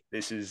day.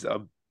 This is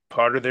a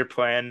part of their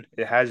plan.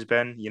 It has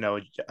been,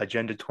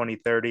 Agenda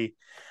 2030.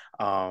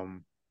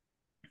 Um,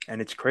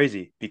 and it's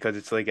crazy because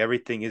it's like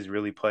everything is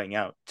really playing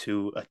out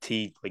to a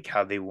T, like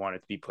how they want it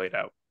to be played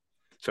out,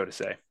 so to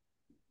say.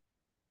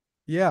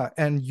 Yeah,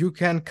 and you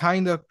can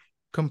kind of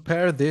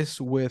compare this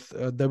with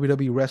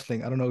WWE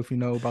wrestling. I don't know if you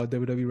know about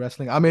WWE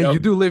wrestling. I mean, Yep. you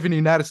do live in the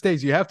United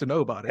States, you have to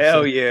know about it.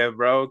 Hell So yeah,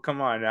 bro.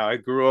 Come on now. I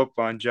grew up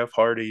on Jeff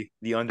Hardy,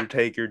 The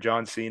Undertaker,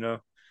 John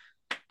Cena.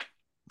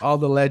 all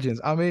the legends.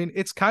 I mean,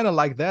 it's kind of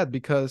like that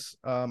because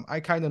I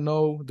kind of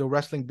know the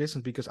wrestling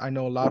business because I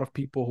know a lot of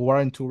people who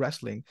are into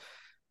wrestling,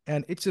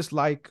 and it's just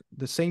like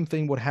the same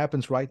thing what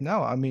happens right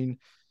now. I mean,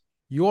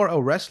 you're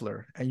a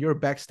wrestler and you're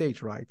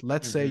backstage, right?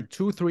 Let's say Mm-hmm.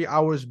 2 3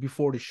 hours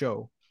before the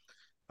show.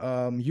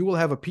 You will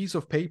have a piece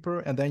of paper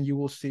and then you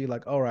will see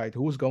like, all right,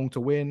 who's going to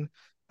win.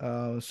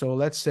 So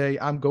let's say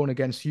I'm going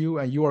against you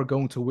and you are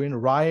going to win.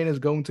 Ryan is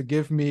going to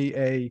give me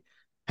a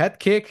head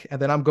kick, and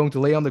then I'm going to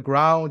lay on the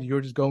ground.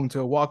 You're just going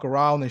to walk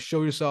around and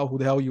show yourself who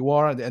the hell you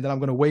are, and then I'm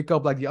going to wake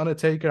up like the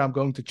Undertaker. I'm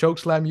going to choke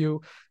slam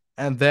you,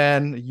 and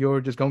then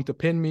you're just going to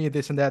pin me,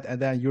 this and that, and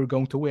then you're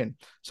going to win.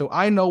 So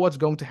I know what's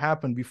going to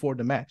happen before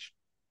the match.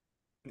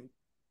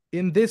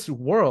 In this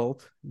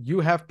world, you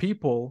have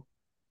people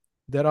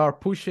that are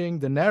pushing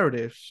the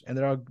narratives and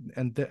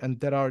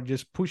that are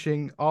just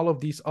pushing all of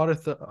these other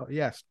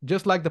yes,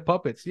 just like the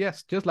puppets.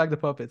 Yes, just like the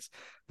puppets.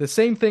 The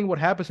same thing what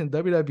happens in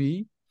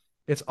WWE,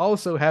 it's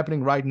also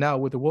happening right now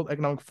with the World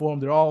Economic Forum.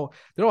 They're all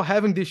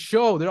having this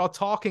show. They're all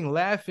talking,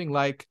 laughing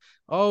like,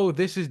 "Oh,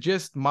 this is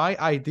just my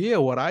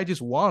idea, what I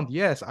just want.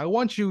 Yes, I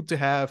want you to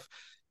have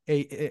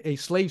a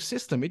slave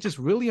system. It's just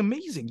really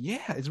amazing.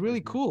 Yeah, it's really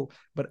Hmm. cool."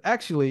 But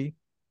actually,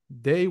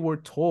 they were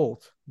told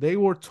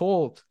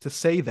to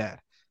say that.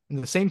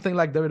 And the same thing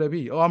like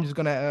WWE. Oh, I'm just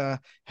gonna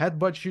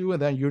headbutt you,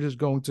 and then you're just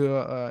going to,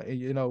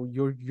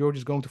 you're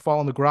just going to fall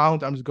on the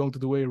ground. I'm just going to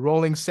do a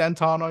rolling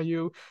senton on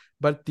you.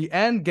 But the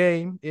end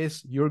game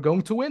is you're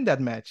going to win that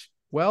match.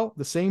 Well,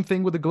 the same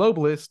thing with the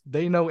globalists.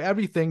 They know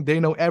everything. They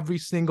know every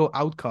single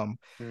outcome,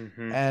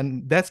 Hmm.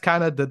 and that's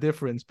kind of the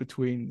difference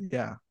between,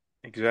 yeah.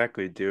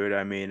 Exactly, dude.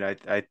 I mean,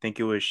 I think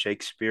it was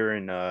Shakespeare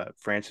and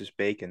Francis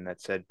Bacon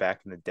that said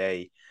back in the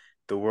day,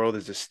 the world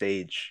is a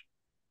stage.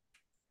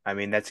 I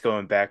mean, that's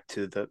going back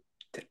to the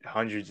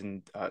hundreds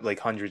and like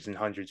hundreds and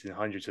hundreds and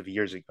hundreds of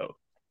years ago.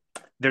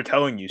 They're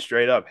telling you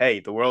straight up, hey,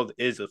 the world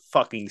is a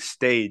fucking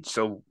stage.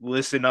 So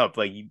listen up.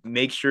 Like, you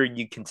make sure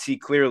you can see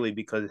clearly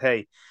because,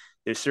 hey,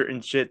 there's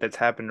certain shit that's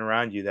happening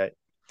around you that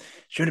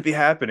shouldn't be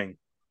happening,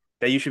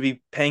 that you should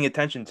be paying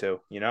attention to,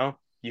 you know?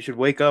 You should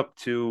wake up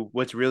to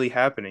what's really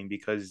happening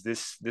because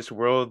this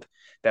world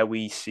that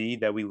we see,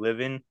 that we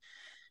live in,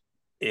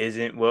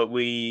 isn't what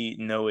we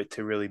know it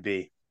to really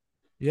be.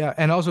 Yeah,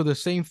 and also the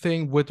same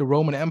thing with the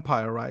Roman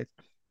Empire, right?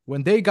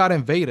 When they got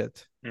invaded,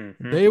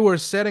 Mm-hmm. they were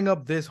setting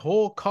up this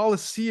whole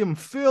Colosseum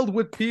filled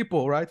with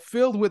people, right?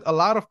 Filled with a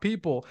lot of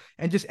people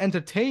and just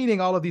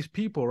entertaining all of these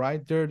people,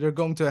 right? They're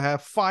going to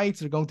have fights,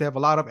 they're going to have a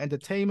lot of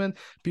entertainment,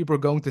 people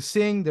are going to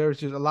sing.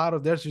 There's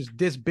just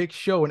this big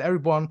show, and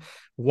everyone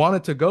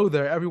wanted to go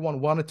there,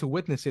 everyone wanted to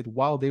witness it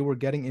while they were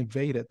getting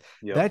invaded.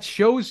 Yep. That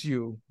shows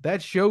you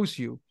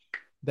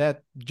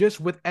that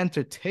just with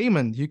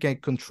entertainment you can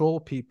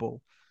control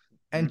people.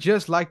 And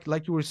just like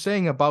you were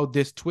saying about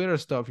this Twitter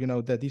stuff,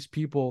 that these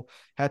people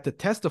had to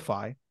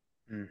testify.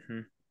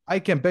 Mm-hmm. I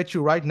can bet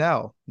you right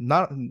now,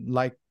 not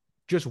like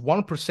just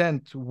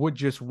 1% would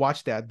just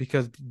watch that,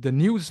 because the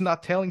news is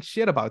not telling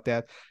shit about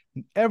that.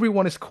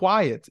 Everyone is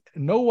quiet.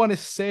 No one is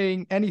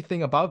saying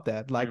anything about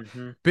that. Like,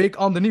 Mm-hmm. big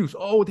on the news.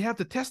 Oh, they have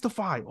to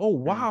testify. Oh,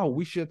 wow.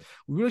 Mm-hmm.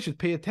 We really should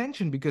pay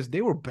attention because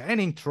they were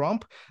banning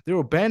Trump. They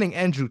were banning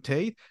Andrew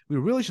Tate. We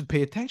really should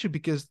pay attention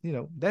because,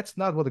 that's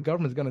not what the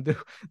government's going to do.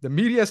 The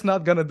media is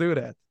not going to do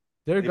that.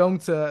 They're They going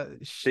to,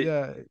 they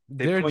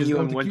they they're point just you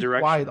going in to one keep quiet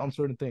direction. on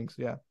certain things.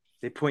 Yeah.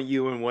 They point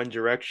you in one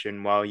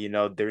direction while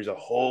there's a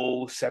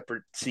whole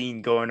separate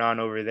scene going on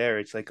over there.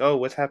 It's like, oh,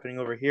 what's happening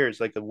over here? It's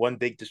like the one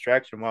big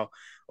distraction. While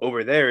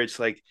over there, it's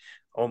like,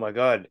 oh my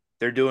God,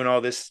 they're doing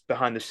all this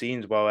behind the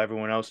scenes while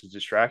everyone else is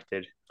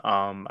distracted.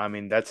 I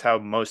mean, that's how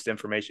most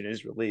information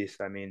is released.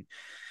 I mean,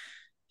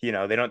 they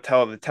don't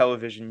tell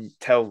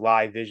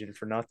live vision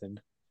for nothing.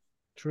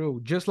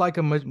 True. Just like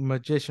a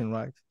magician,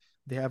 right?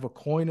 They have a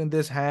coin in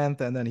this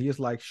hand, and then he's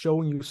like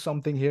showing you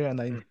something here, and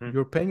then Hmm.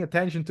 you're paying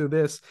attention to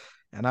this,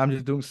 and I'm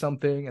just doing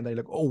something, and they're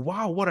like, "Oh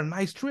wow, what a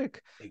nice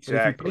trick!" But if you paid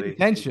Exactly,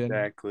 attention,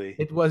 exactly,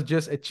 it was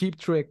just a cheap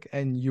trick,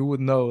 and you would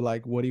know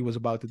like what he was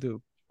about to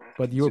do.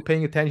 But you Ex- were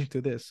paying attention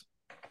to this.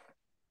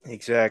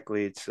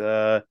 exactly. It's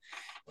that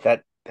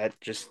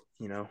just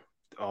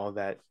all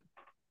that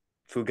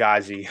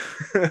fugazi.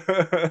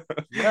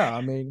 Yeah,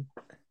 I mean,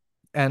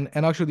 and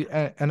actually,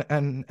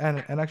 and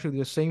actually,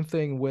 the same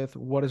thing with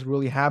what is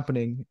really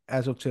happening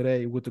as of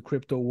today with the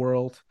crypto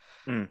world,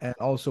 Mm, and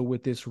also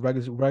with this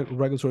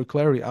regulatory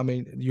clarity. I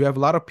mean, you have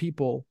a lot of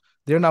people,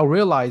 they're now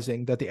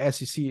realizing that the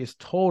SEC is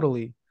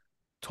totally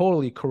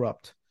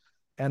corrupt.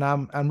 And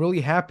I'm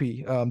really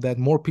happy that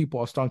more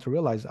people are starting to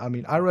realize. I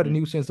mean, I read the mhm.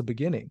 news since the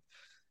beginning,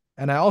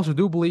 and I also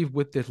do believe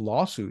with this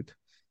lawsuit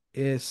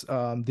is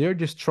they're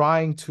just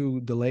trying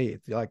to delay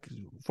it. Like,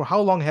 for how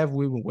long have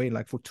we been waiting?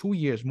 Like for 2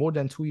 years, more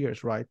than 2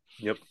 years, right?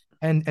 Yep.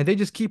 And they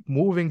just keep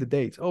moving the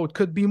dates. Oh, it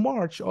could be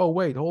March. Oh,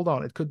 wait, hold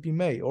on, it could be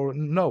May, or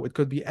no, it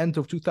could be end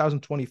of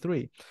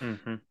 2023.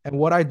 Hmm. And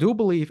what I do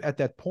believe at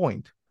that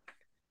point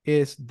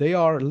is they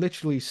are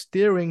literally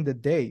steering the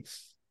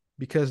dates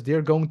because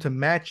they're going to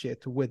match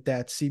it with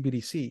that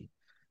CBDC.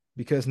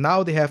 Because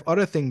now they have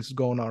other things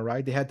going on,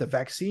 right? They had the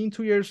vaccine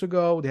 2 years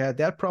ago, they had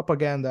that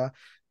propaganda,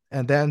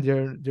 and then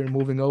they're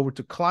moving over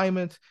to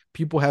climate,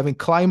 people having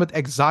climate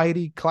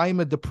anxiety,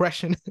 climate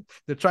depression.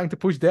 They're trying to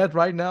push that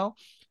right now.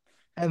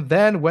 And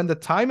then when the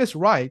time is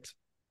right,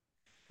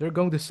 they're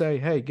going to say,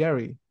 "Hey,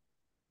 Gary,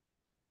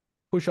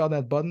 push on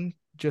that button.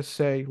 Just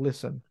say,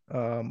 listen,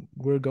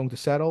 we're going to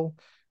settle.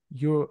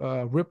 Your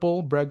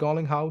Ripple, Brad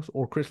Garlinghouse,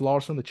 or Chris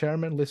Larson, the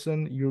chairman.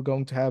 Listen, you're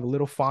going to have a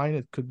little fine.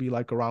 It could be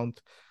like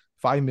around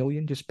 5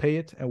 million, just pay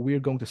it and we're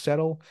going to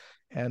settle.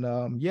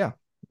 And yeah,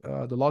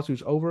 the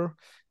lawsuit's over,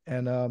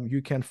 and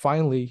you can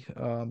finally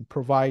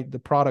provide the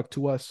product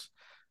to us.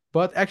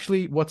 But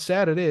actually, what's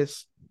sad it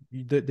is,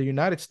 the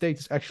United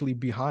States is actually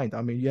behind.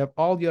 I mean, you have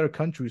all the other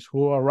countries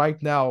who are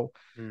right now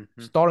Hmm.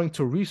 starting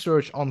to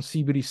research on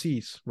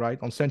CBDCs, right,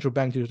 on central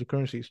bank digital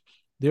currencies.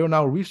 They are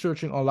now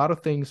researching a lot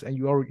of things, and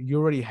you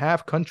already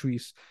have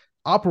countries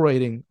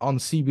operating on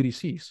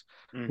CBDCs,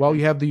 while Hmm.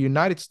 you have the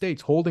United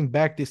States holding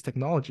back this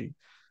technology.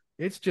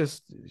 It's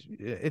just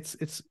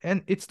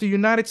it's the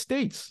United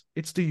States.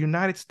 It's the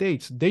United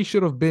States. They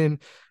should have been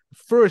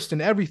first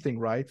in everything,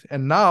 right?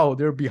 And now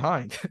they're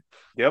behind.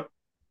 Yep.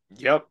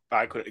 Yep.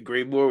 I could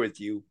agree more with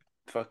you.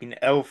 Fucking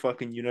L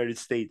fucking United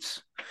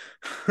States.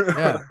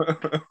 Yeah,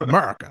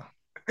 America,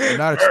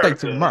 United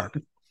States of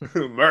America.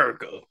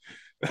 America.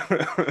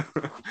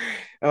 America.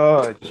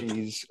 Oh,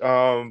 jeez.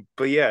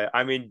 But yeah,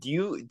 I mean, do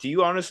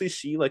you honestly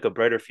see like a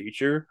brighter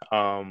future?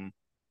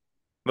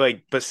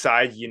 Like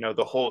besides,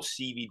 the whole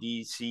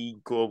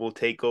CBDC global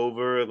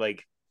takeover,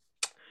 like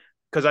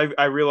because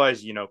I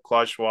realized,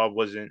 Klaus Schwab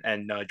wasn't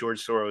and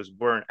George Soros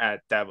weren't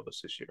at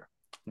Davos this year.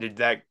 Did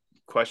that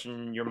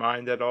question your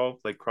mind at all?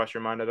 Like cross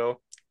your mind at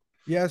all?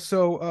 Yeah,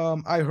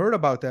 so I heard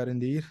about that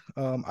indeed.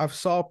 I've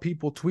saw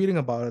people tweeting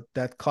about it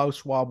that Klaus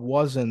Schwab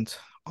wasn't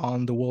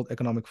on the World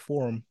Economic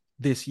Forum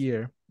this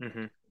year,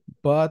 Mm-hmm.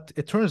 but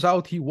it turns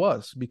out he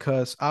was,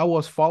 because I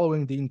was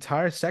following the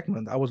entire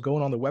segment. I was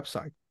going on the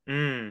website.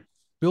 Mm.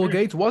 Bill Mm.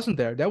 Gates wasn't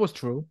there. That was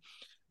true.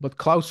 But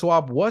Klaus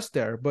Schwab was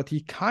there, but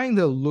he kind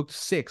of looked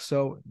sick.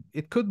 So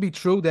it could be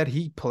true that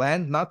he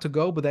planned not to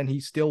go, but then he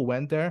still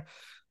went there.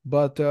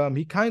 But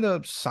he kind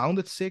of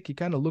sounded sick. He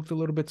kind of looked a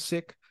little bit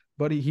sick,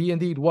 but he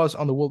indeed was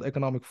on the World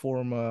Economic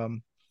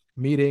Forum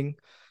meeting.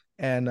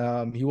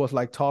 And he was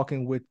like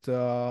talking with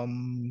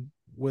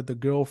the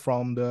girl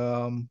from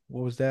the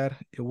what was that?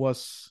 It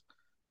was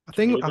I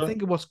Geneva?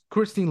 think it was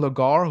Christine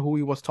Lagarde who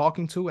he was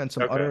talking to, and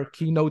some Okay. other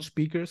keynote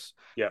speakers.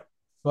 Yeah.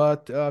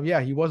 But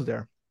yeah, he was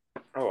there.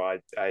 Oh, I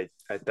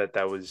thought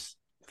that was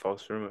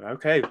false rumor.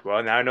 Okay.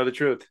 Well, now I know the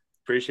truth.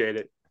 Appreciate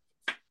it.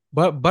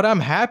 But I'm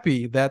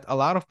happy that a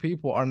lot of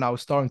people are now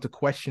starting to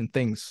question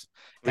things,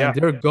 and Yeah.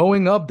 they're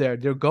going up there.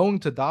 They're going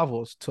to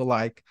Davos to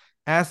like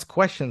ask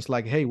questions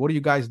like, "Hey, what are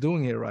you guys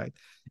doing here, right?"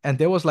 And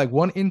there was like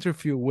one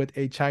interview with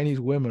a Chinese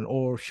woman,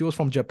 or she was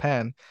from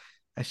Japan,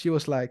 and she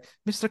was like,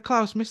 Mr.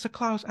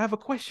 Klaus, I have a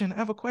question. I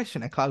have a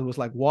question." And Klaus was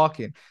like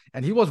walking,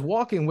 and he was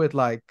walking with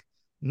like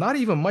not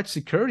even much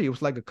security. It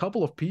was like a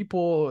couple of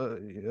people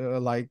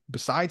like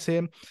besides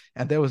him,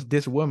 and there was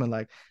this woman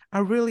like,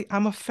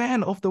 I'm a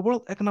fan of the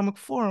World Economic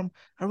Forum.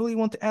 I really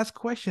want to ask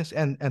questions.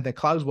 And then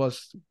Klaus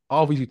was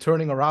obviously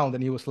turning around,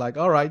 and he was like,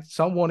 all right,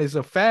 someone is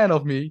a fan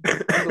of me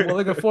on the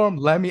World Economic Forum.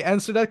 Let me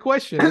answer that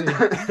question.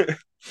 And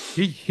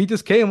he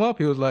just came up.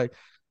 He was like,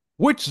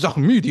 which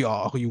media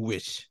are you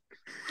wish?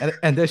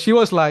 And then she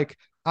was like,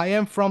 I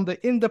am from the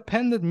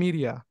independent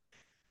media.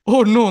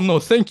 Oh no, no,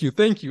 thank you,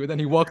 thank you. And then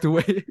he walked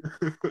away.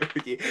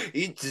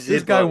 Eat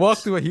This guy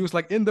walked zippos. away. He was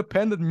like,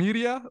 independent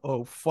media?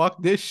 Oh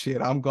fuck this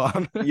shit. I'm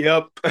gone.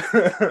 Yep.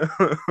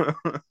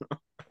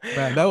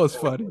 Man, that was Oh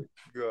funny. my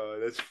God,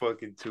 that's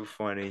fucking too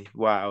funny.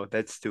 Wow,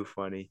 that's too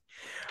funny.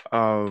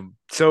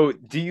 So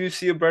do you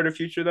see a brighter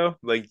future though?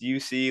 Like, do you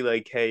see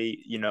like, hey,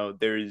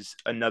 there's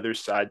another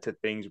side to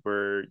things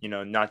where,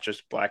 not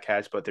just black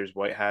hats, but there's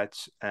white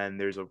hats, and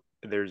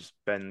there's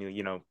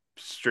been,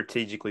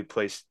 strategically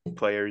placed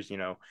players,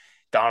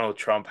 Donald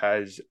Trump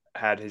has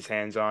had his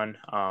hands on,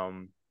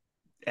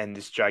 and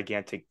this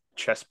gigantic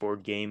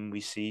chessboard game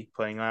we see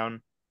playing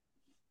on.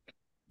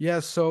 Yeah,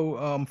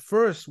 so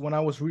first when I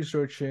was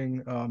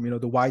researching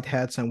the white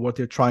hats and what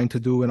they're trying to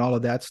do and all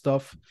of that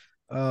stuff,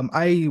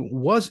 I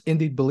was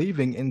indeed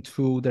believing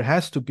into there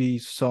has to be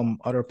some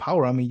other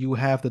power. I mean, you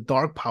have the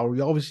dark power,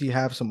 you obviously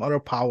have some other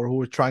power who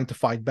are trying to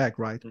fight back,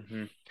 right?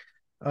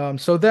 Hmm.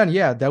 So then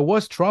yeah, there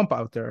was Trump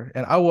out there,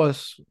 and I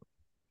was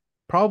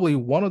probably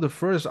one of the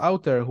first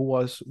out there who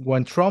was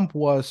when Trump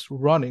was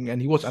running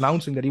and he was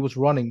announcing that he was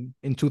running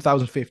in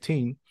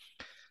 2015.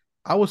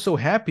 I was so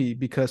happy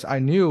because I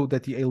knew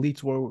that the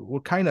elites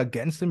were kind of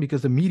against him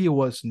because the media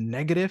was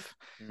negative,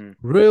 Hmm.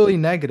 really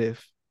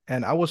negative.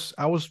 And I was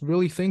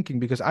really thinking,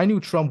 because I knew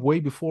Trump way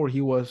before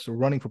he was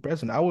running for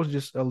president. I was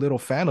just a little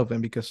fan of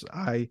him because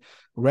I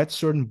read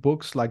certain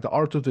books like The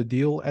Art of the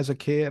Deal as a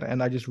kid,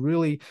 and I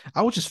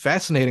was just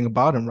fascinating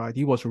about him, right?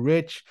 He was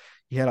rich.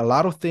 He had a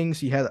lot of things.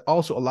 He had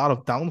also a lot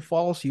of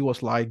downfalls. He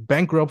was like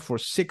bankrupt for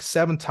 6,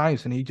 7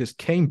 times, and he just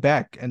came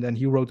back. And then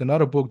he wrote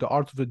another book, The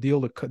Art of the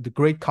Deal, the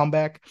Great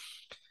Comeback.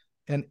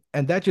 And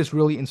that just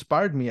really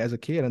inspired me as a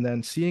kid. And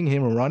then seeing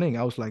him running,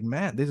 I was like,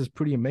 man, this is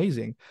pretty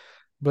amazing.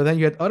 But then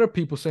you had other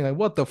people saying, like,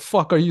 what the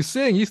fuck are you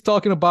saying? He's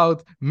talking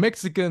about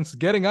Mexicans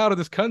getting out of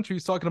this country.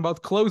 He's talking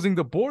about closing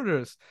the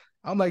borders.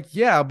 I'm like,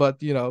 yeah,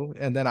 but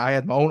and then I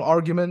had my own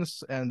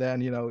arguments. And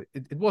then,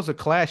 it was a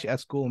clash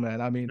at school,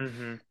 man. I mean,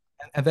 Hmm.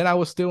 and then I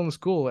was still in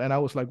school, and I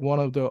was like one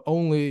of the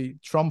only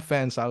Trump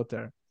fans out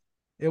there.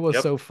 It was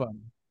Yep. so fun.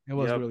 It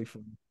was Yep. really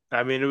fun.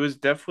 I mean, it was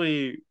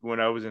definitely when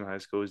I was in high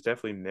school, it was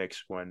definitely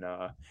mixed when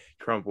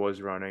Trump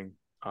was running.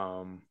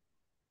 Um,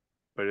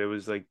 but it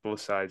was like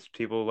both sides.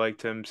 People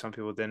liked him, some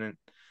people didn't.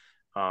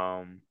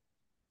 Um,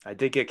 I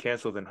did get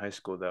canceled in high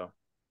school though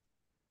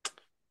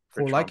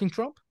for For Trump. liking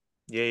Trump?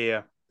 Yeah,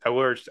 yeah. Yeah.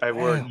 I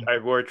Damn.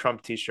 wore a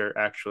Trump t-shirt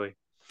actually.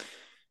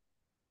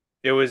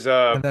 It was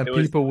And then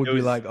people would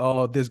be like,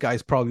 "Oh, this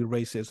guy's probably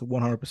racist,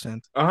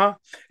 100%. uh-huh.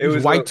 It He's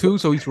was a white too,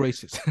 so he's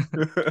racist."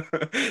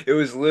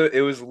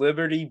 it was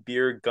Liberty,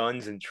 beer,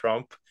 guns, and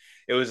Trump.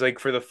 It was like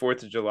for the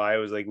 4th of July. It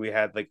was like we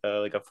had like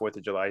a 4th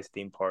of July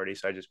theme party,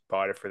 so I just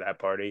bought it for that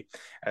party,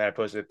 and I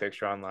posted a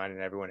picture online, and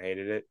everyone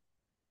hated it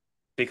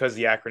because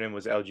the acronym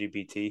was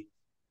LGBT.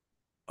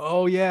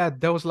 Oh yeah,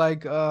 that was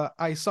like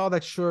I saw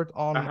that shirt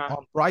Uh-huh.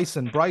 on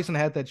Bryson. Bryson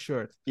had that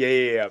shirt. Yeah,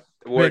 yeah, yeah.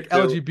 Wore Big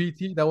so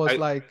LGBT, that was I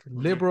like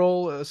mhm.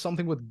 liberal,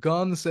 something with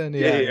guns and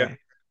Yeah, yeah, yeah, yeah. yeah.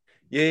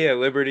 Yeah, yeah.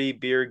 Liberty,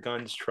 beer,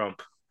 guns,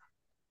 Trump.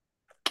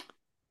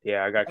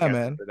 Yeah, I got Yeah,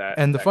 canceled man. for that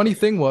And the that funny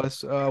thing campaign.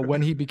 was,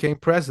 when he became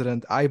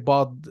president, I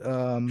bought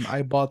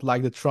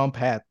like the Trump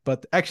hat,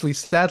 but actually,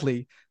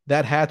 sadly,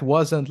 that hat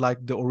wasn't like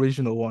the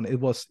original one.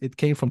 It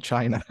came from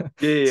China,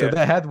 Yeah, yeah, so yeah.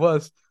 that hat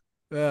was,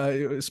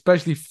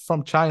 especially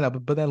from China.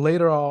 But then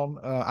later on,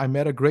 I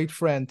met a great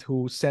friend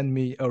who sent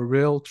me a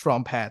real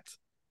Trump hat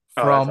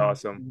Oh, that's from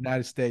the awesome.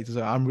 United States.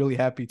 So I'm really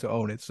happy to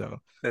own it. So,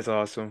 That's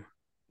awesome.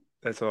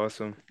 That's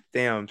awesome.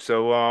 Damn.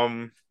 So,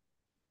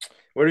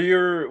 where do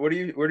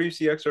you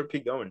see XRP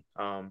going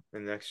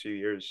in the next few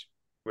years?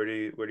 Where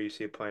do you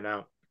see it playing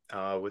out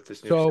with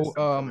this new so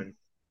system coming?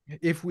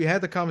 if we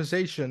had the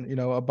conversation,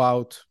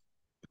 about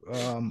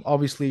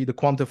obviously the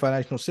quantum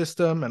financial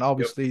system and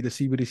Yep. obviously the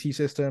CBDC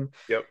system.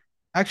 Yep.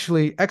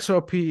 Actually,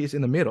 XRP is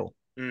in the middle.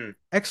 Mm,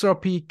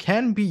 XRP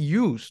can be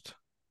used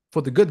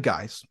for the good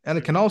guys, and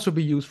it can mm, also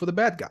be used for the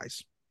bad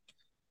guys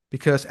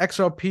because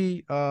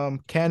XRP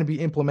can be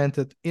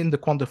implemented in the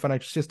quantum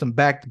financial system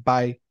backed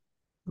by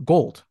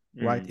gold,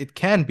 right? mm, It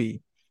can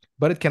be,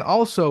 but it can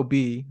also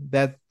be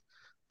that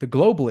the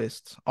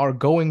globalists are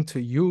going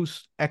to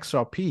use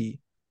XRP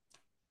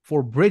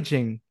for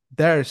bridging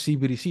their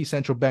CBDC,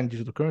 central bank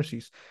digital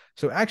currencies.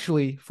 So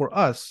actually, for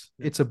us,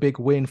 mm, it's a big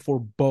win for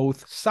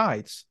both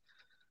sides.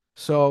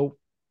 So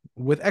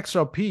with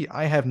XRP,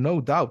 I have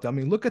no doubt. I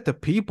mean, look at the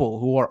people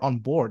who are on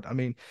board. I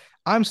mean,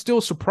 I'm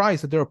still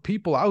surprised that there are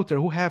people out there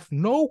who have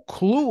no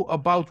clue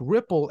about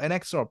Ripple and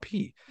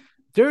XRP.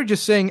 They're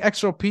just saying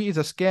XRP is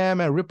a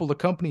scam and Ripple, the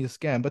company, is a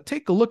scam. But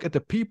take a look at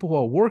the people who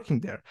are working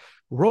there.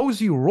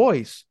 Rosie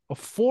Royce, a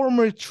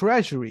former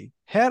Treasury,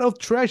 head of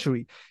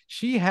Treasury,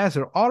 she has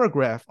her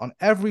autograph on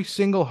every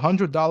single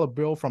 $100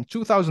 bill from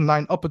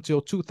 2009 up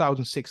until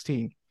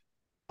 2016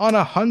 on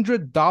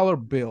 $100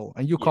 bill,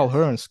 and you call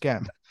her yes. a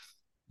scam.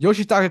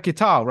 Yoshitaka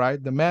Kitao,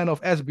 right, the man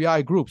of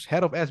SBI Groups,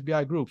 head of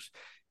SBI Groups,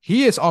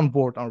 he is on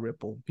board on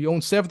Ripple. He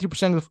owns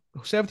 70%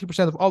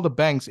 of all the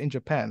banks in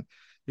Japan.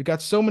 You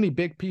got so many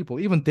big people.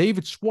 Even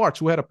David Schwartz,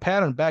 who had a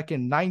patent back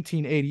in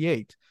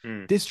 1988,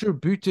 Mm,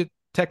 distributed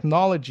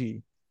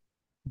technology.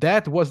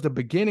 That was the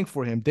beginning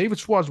for him. David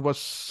Schwartz was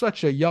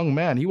such a young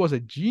man. He was a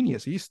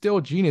genius. He's still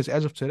a genius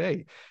as of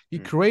today. He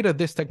mm, created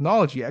this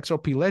technology,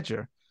 XRP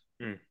Ledger.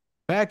 mm,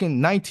 Back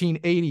in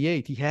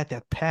 1988, he had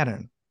that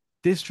pattern,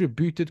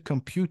 distributed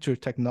computer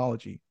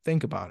technology.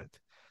 Think about it.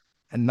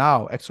 And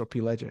now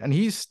XRP Ledger. And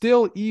he's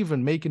still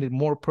even making it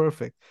more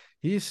perfect.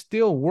 He's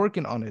still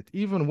working on it,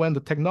 even when the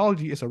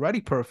technology is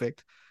already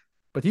perfect.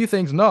 But he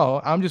thinks,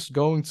 no, I'm just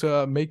going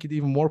to make it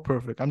even more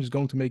perfect. I'm just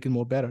going to make it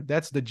more better.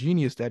 That's the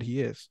genius that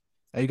he is.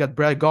 And you got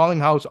Brad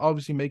Garlinghouse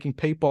obviously making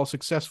PayPal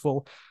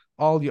successful.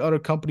 All the other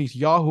companies,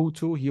 Yahoo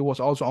too, he was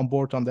also on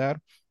board on that.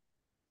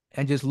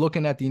 And just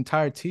looking at the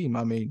entire team,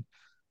 I mean,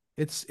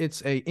 it's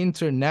a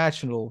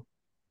international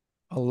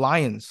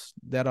alliance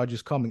that are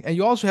just coming. And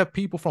you also have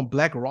people from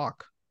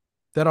BlackRock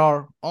that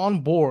are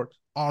on board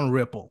on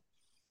Ripple.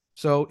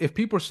 So if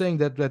people are saying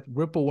that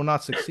Ripple will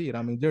not succeed,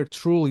 I mean, they're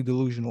truly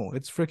delusional.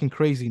 It's freaking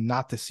crazy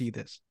not to see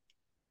this.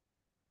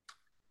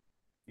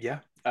 yeah.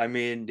 I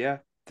mean, yeah.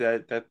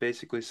 That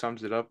basically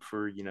sums it up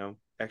for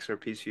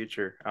XRP's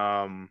future.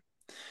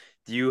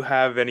 Do you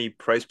have any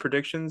price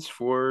predictions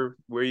for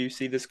where you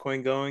see this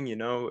coin going?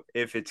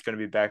 If it's going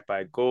to be backed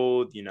by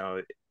gold,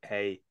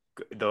 hey,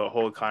 the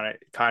whole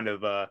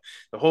the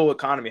whole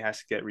economy has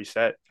to get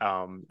reset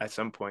at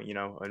some point.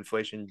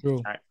 Inflation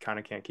True. kind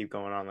of can't keep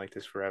going on like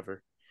this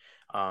forever.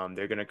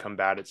 They're going to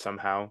combat it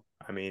somehow.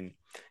 I mean,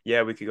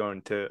 yeah, we could go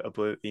into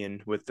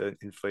oblivion with the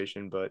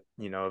inflation, but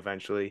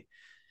eventually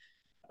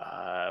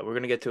we're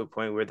going to get to a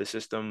point where the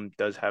system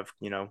does have,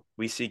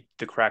 we see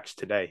the cracks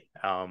today,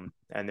 and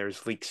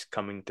there's leaks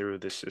coming through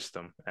the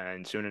system.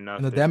 And soon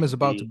And enough, the there's dam going is to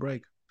about to be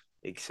break.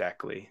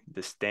 exactly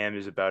this dam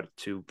is about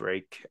to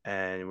break,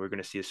 and we're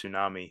going to see a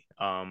tsunami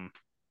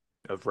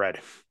of red.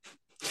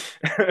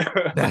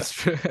 That's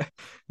true.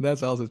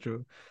 That's also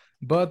true.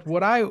 But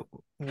what I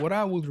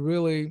would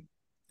really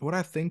what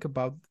I think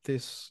about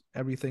this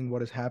everything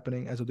what is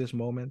happening as of this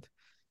moment,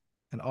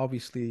 and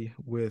obviously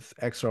with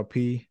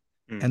XRP,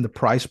 Mm. and the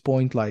price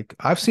point. Like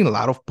I've seen a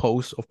lot of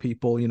posts of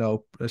people,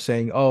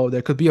 saying, "Oh,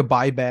 there could be a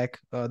buyback.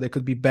 There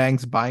could be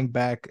banks buying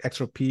back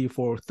XRP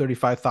for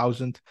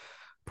 35,000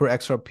 per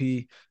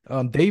XRP."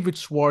 David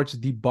Schwartz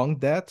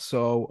debunked that,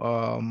 so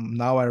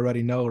now I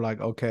already know. Like,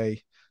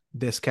 okay,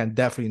 this can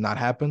definitely not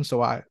happen.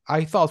 So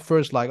I thought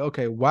first, like,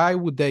 okay, why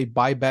would they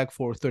buy back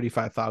for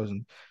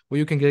 35,000? Where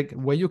you can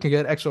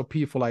get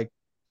XRP for like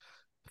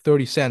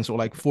 30 cents or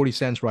like 40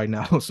 cents right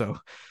now. So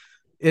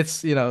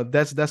it's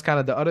that's kind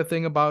of the other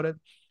thing about it.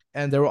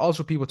 And there were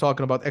also people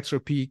talking about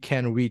XRP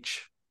can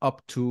reach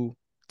up to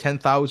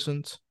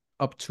 10,000,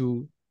 up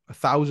to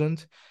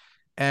 1,000.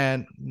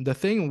 And the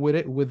thing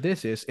with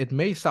this is it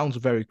may sound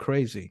very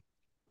crazy,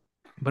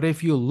 but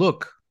if you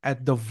look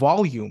at the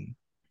volume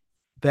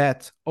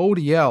that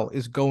ODL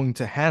is going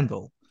to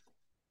handle,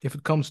 if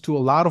it comes to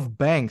a lot of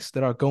banks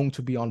that are going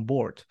to be on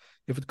board,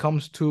 if it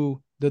comes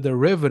to the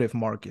derivative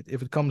market,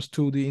 if it comes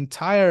to the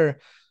entire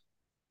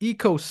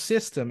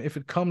ecosystem, if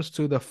it comes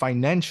to the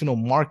financial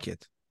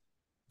market,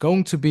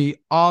 going to be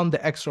on the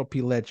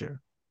XRP ledger.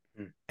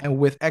 Mm. And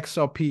with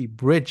XRP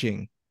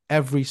bridging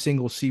every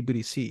single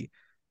CBDC,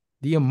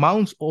 the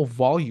amounts of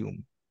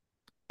volume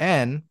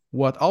and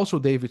what also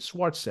David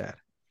Schwartz said,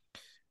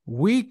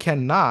 we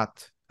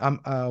cannot,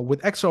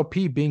 with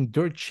XRP being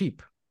dirt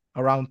cheap,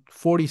 around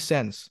 40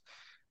 cents,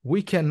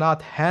 we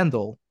cannot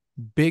handle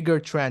bigger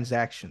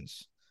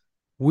transactions.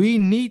 We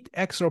need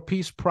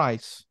XRP's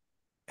price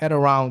at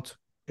around,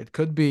 it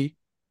could be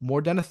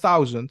more than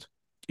 1,000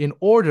 in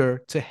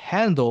order to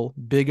handle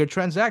bigger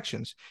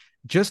transactions.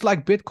 Just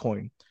like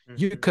Bitcoin,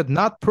 you Mhm. could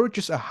not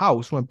purchase a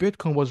house when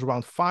Bitcoin was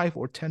around $5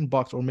 or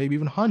 $10 or maybe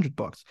even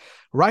 $100.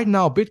 Right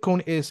now,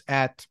 Bitcoin is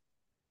at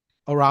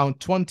around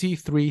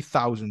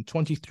 23,000,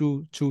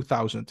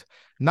 22,000.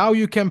 Now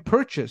you can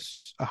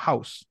purchase a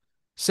house.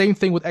 Same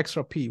thing with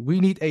XRP. We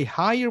need a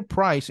higher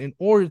price in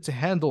order to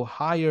handle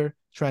higher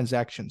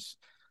transactions.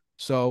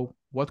 So,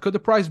 what could the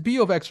price be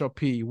of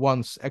XRP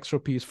once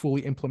XRP is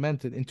fully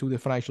implemented into the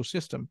financial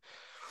system?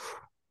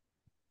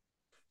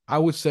 I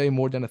would say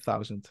more than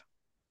 1,000.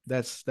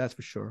 That's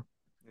for sure.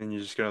 And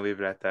you're just gonna leave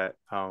it at that.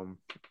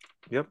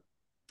 Yep,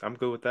 I'm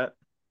good with that.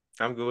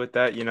 I'm good with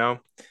that.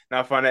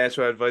 Not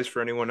financial advice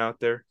for anyone out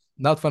there.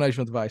 Not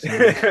financial advice,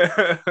 indeed.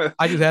 But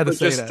I just had to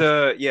say just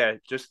that. yeah,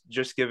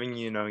 just giving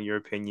your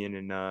opinion,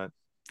 and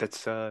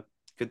that's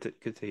good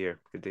to hear.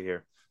 Good to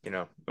hear.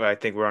 I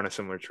think we're on a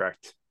similar track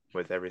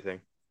with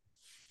everything.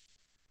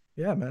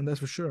 Yeah, man,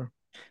 that's for sure.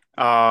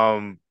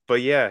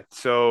 But yeah,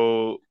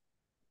 so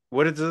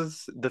what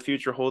does the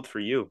future hold for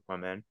you, my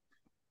man?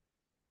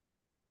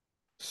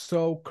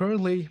 So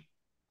currently,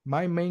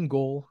 my main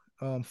goal,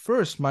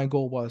 first, my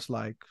goal was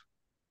like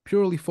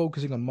purely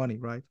focusing on money,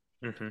 right?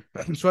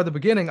 Hmm. So at the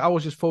beginning, I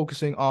was just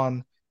focusing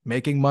on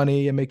making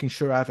money and making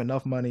sure I have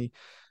enough money.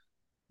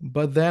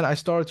 But then I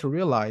started to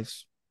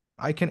realize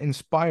I can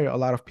inspire a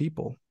lot of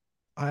people.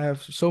 I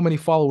have so many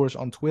followers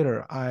on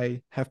Twitter.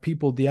 I have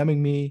people DMing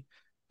me,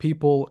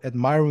 people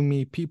admiring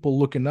me, people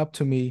looking up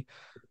to me.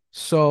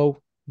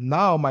 So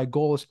now my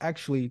goal is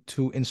actually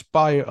to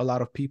inspire a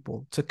lot of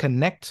people, to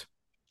connect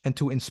and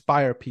to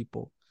inspire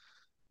people.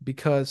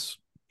 Because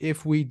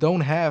if we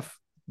don't have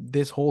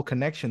this whole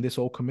connection, this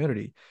whole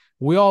community,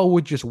 we all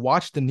would just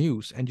watch the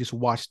news and just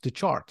watch the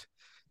chart.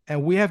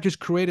 And we have just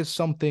created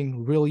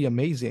something really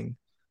amazing.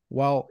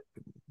 While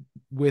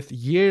with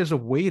years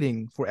of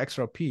waiting for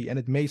XRP, and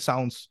it may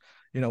sound,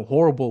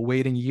 horrible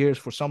waiting years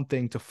for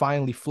something to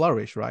finally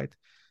flourish, right?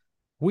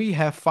 We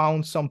have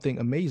found something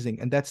amazing,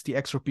 and that's the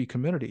XRP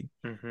community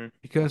Hmm.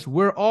 because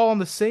we're all on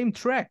the same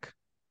track.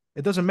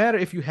 It doesn't matter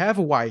if you have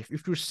a wife,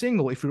 if you're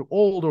single, if you're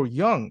old or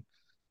young.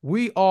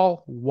 We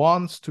all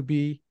want to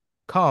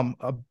become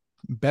a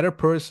better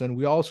person.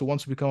 We also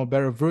want to become a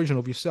better version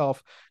of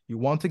yourself. You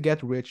want to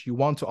get rich. You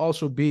want to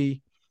also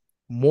be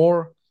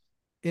more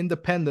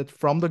independent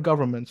from the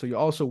government. So you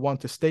also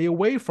want to stay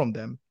away from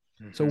them.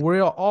 So Hmm.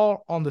 we're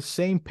all on the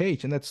same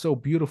page, and that's so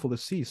beautiful to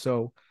see.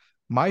 So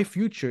my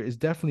future is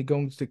definitely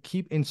going to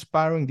keep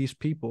inspiring these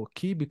people,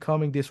 keep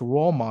becoming this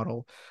role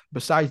model.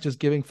 Besides just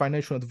giving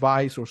financial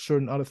advice or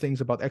certain other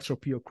things about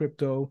XRP or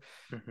crypto,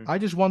 Hmm. I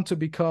just want to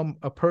become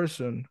a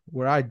person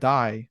where I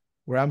die,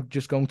 where I'm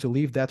just going to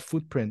leave that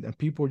footprint, and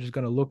people are just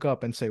going to look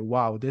up and say,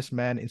 "Wow, this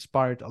man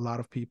inspired a lot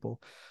of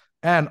people."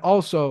 And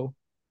also,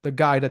 the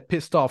guy that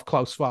pissed off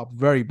Klaus Schwab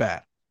very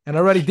bad. And I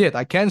already did.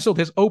 I canceled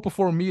his Open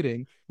Forum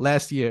meeting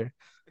last year.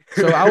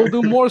 So I will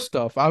do more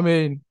stuff. I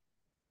mean,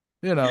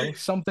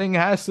 something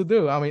has to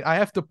do. I mean, I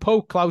have to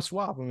poke Klaus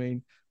Schwab. I mean,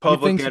 he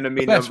Public thinks he's the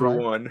enemy best, number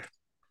right? one.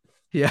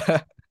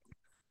 Yeah.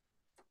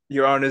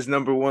 You're on his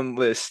number one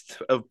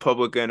list of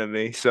public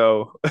enemy.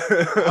 So,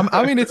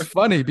 I mean, it's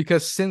funny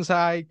because since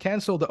I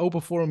canceled the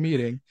Open Forum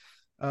meeting,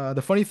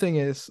 the funny thing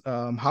is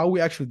how we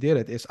actually did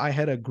it is I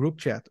had a group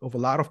chat of a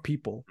lot of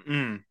people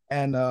mm,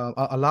 and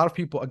a lot of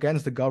people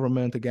against the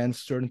government,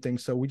 against certain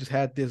things. So we just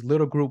had this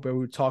little group where we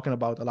were talking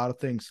about a lot of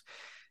things.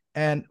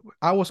 And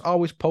I was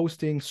always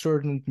posting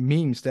certain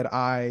memes that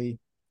I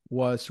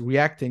was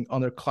reacting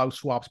under Klaus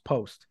Schwab's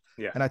post.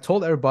 yeah. And I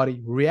told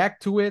everybody,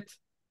 react to it,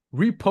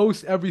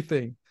 repost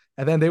everything.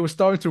 And then they were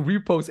starting to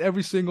repost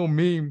every single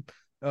meme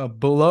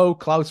below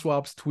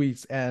CloudSwap's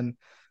tweets. And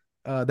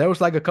there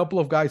was like a couple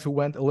of guys who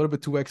went a little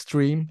bit too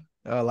extreme,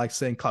 like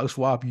saying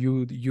CloudSwap,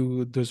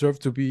 you deserve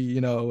to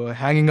be,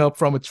 hanging up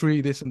from a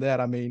tree, this and that.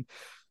 I mean,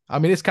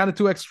 it's kind of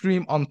too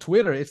extreme on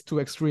Twitter. It's too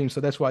extreme,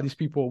 so that's why these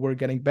people were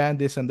getting banned,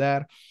 this and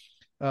that.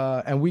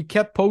 And we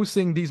kept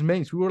posting these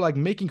memes. We were like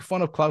making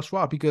fun of Klaus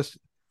Schwab because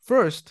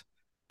first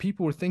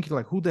people were thinking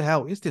like, who the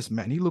hell is this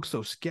man? He looks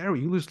so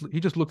scary. He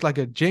just looks like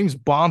a James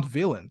Bond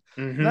villain.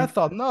 And I Hmm.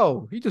 thought,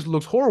 no, he just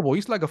looks horrible.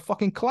 He's like a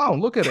fucking clown.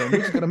 Look at him. We're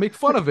just gonna make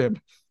fun of him.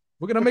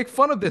 We're gonna make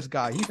fun of this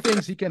guy. He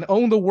thinks he can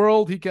own the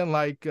world. He can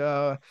like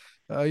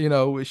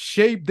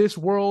shape this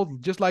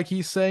world just like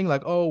he's saying,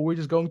 like, oh, we're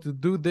just going to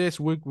do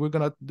this. We're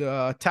gonna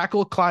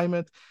tackle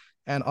climate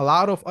and a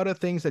lot of other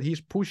things that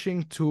he's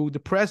pushing to the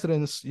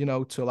presidents,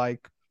 to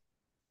like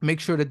make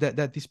sure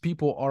that these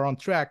people are on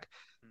track.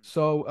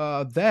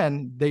 So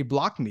then they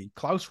blocked me.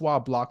 Klaus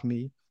Schwab blocked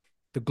me.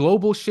 The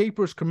global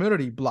shapers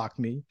community blocked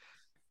me.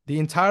 The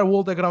entire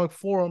World Economic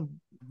Forum,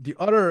 the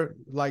other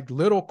like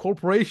little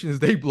corporations,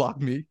 they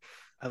blocked me.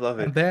 I love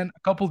it. And then a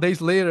couple of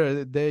days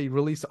later, they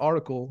released an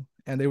article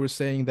and they were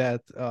saying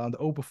that the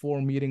Open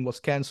Forum meeting was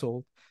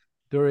canceled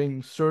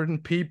during certain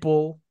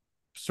people,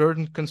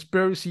 certain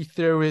conspiracy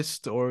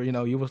theorists, or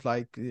he was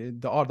like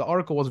the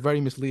article was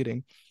very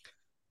misleading.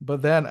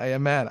 But then,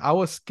 man, I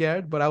was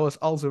scared, but I was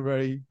also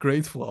very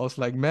grateful. I was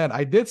like, man,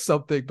 I did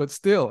something, but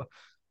still,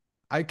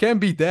 I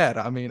can't be dead.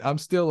 I mean, I'm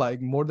still like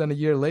more than a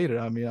year later.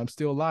 I mean, I'm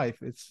still alive.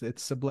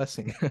 It's a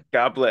blessing.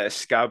 God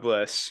bless. God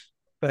bless.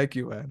 Thank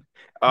you, man.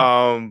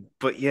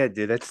 But yeah,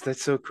 dude,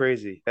 that's so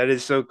crazy. That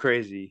is so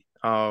crazy.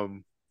 I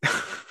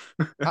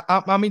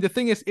mean, the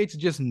thing is, it's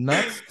just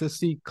nuts to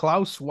see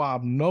Klaus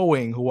Schwab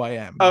knowing who I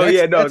am. Oh That's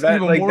yeah, no, that's that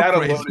even like more that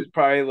alone is crazy.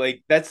 probably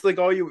like that's like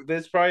all you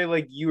that's probably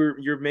like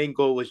your main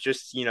goal was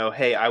just,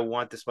 hey, I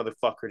want this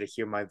motherfucker to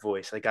hear my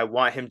voice. Like I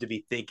want him to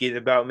be thinking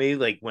about me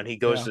like when he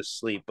goes Yeah, to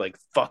sleep, like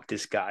fuck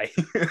this guy.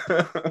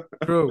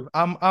 true.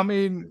 I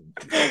mean,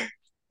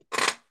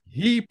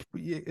 he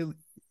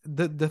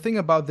the thing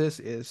about this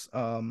is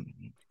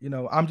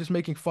I'm just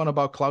making fun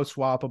about Klaus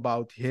Schwab,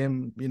 about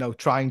him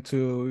trying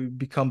to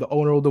become the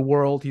owner of the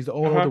world. He's the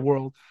owner of the Uh-huh.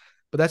 world,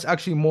 but that's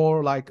actually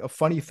more like a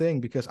funny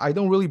thing because I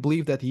don't really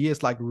believe that he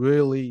is like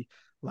really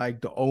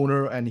like the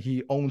owner and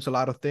he owns a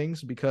lot of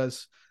things,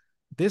 because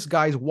this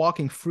guy's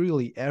walking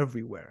freely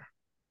everywhere.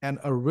 And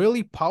a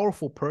really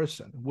powerful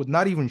person would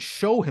not even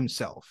show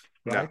himself,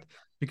 No. right?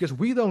 Because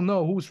we don't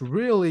know who's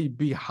really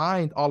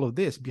behind all of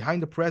this,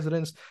 behind the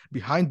presidents,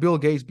 behind Bill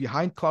Gates,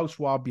 behind Klaus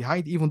Schwab,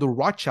 behind even the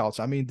Rothschilds.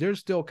 I mean, they're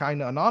still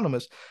kind of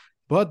anonymous,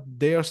 but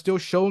they are still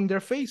showing their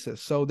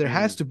faces. So there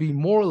has Mm. to be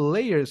more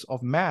layers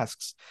of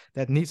masks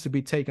that needs to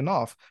be taken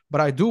off.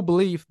 But I do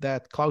believe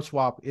that Klaus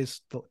Schwab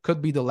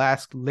could be the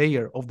last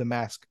layer of the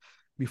mask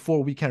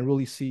before we can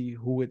really see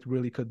who it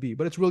really could be.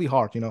 But it's really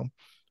hard.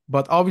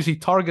 But obviously,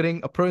 targeting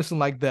a person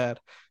like that,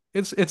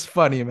 it's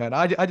funny, man.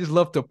 I just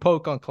love to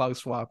poke on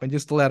Klaus Schwab and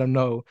just to let him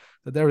know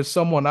that there is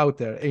someone out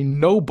there, a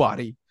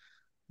nobody,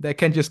 that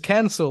can just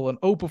cancel an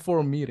open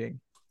forum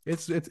meeting.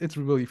 It's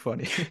really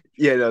funny.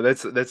 Yeah, no,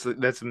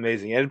 that's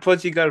amazing. And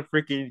plus you got a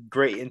freaking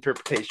great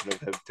interpretation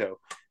of him too.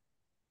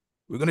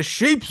 We're gonna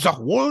shape the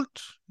world.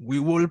 We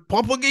will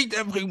propagate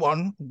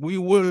everyone. We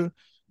will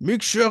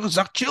make sure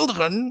that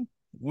children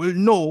will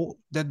know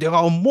that there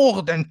are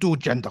more than two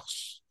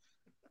genders.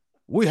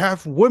 We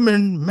have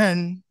women,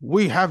 men,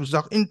 we have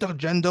the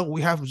intergender,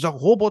 we have the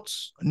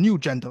robots, new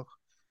gender,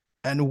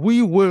 and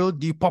we will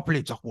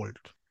depopulate the world.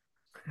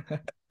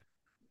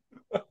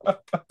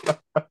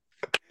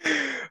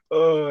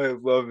 Oh, I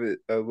love it.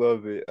 I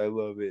love it. I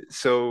love it.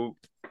 So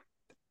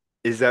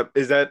is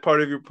that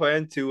part of your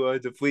plan to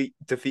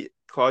defeat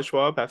Klaus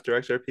Schwab after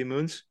XRP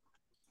moons?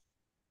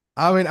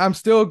 I mean, I'm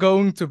still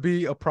going to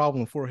be a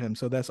problem for him,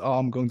 so that's all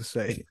I'm going to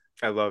say.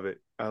 I love it.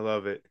 I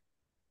love it.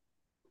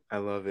 I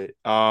love it.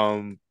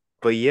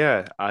 But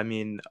yeah, I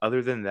mean,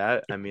 other than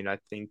that, I mean, I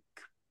think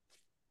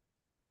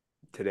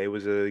today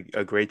was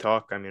a great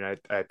talk. I mean, I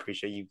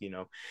appreciate you,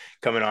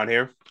 coming on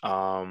here.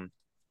 Do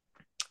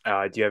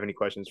you have any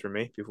questions for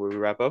me before we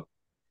wrap up?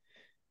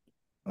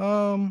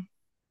 Um,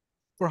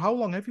 for how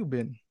long have you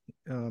been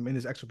in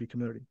this XRP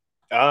community?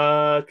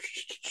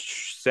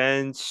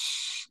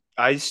 Since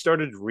I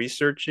started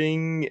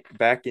researching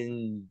back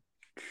in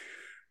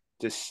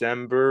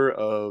December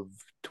of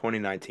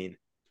 2019.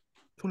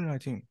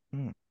 2019.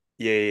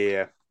 Yeah, yeah,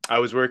 yeah. I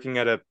was working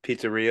at a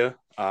pizzeria,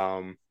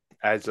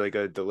 as like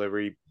a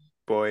delivery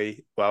boy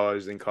while I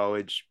was in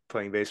college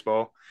playing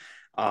baseball.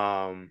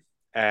 Um,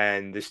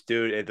 and this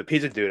dude, the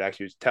pizza dude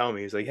actually was telling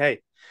me, he's like,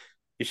 "Hey,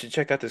 you should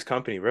check out this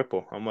company,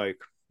 Ripple." I'm like,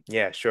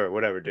 "Yeah, sure,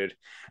 whatever, dude."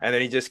 And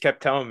then he just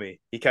kept telling me.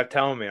 He kept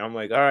telling me. I'm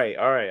like, all right,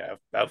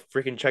 I'll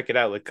freaking check it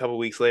out. Like a couple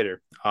weeks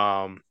later,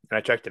 and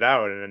I checked it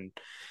out, and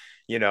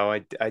then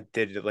I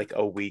did like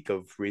a week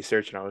of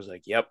research, and I was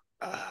like, "Yep,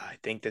 I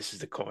think this is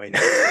the coin."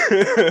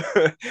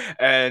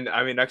 And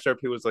I mean,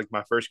 XRP was like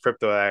my first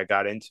crypto that I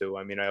got into.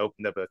 I mean, I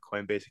opened up a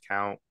Coinbase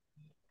account.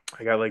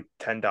 I got like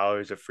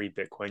 $10 of free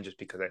Bitcoin just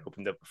because I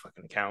opened up a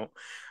fucking account.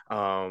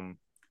 Um,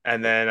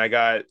 and then I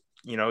got,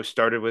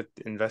 started with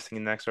investing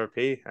in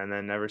XRP, and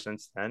then ever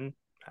since then,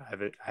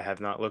 I have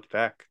not looked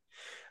back.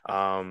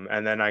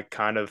 And then I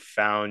kind of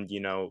found,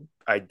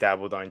 I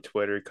dabbled on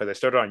Twitter because I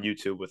started on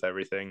YouTube with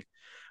everything,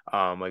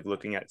 like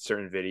looking at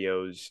certain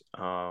videos.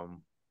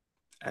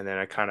 And then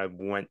I kind of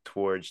went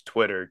towards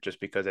Twitter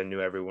just because I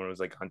knew everyone was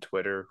like on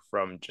Twitter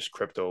from just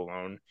crypto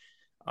alone.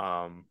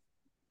 Um,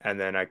 and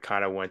then I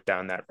kind of went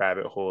down that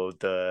rabbit hole of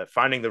the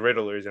finding the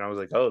riddlers, and I was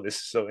like, oh, this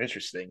is so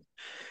interesting.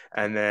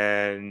 And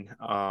then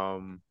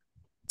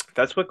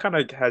that's what kind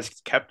of has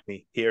kept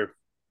me here,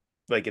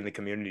 like in the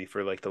community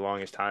for like the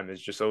longest time.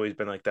 It's just always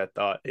been like that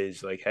thought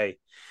is like, hey,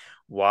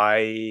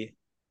 why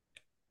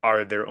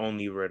are there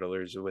only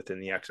riddlers within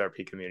the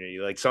XRP community?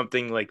 Like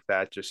something like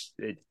that, just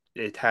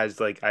it has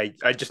like I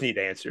just need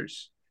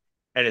answers,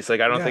 and it's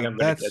like I don't think Yeah, I'm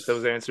gonna get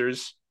those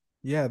answers.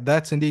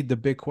 that's indeed the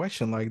big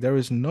question. Like there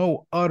is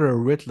no other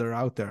Riddler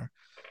out there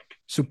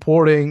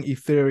supporting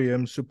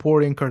Ethereum,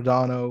 supporting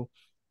Cardano.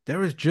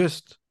 There is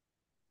just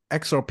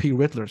XRP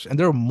Riddlers, and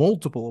there are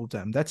multiple of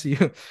them. That's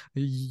you.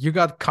 You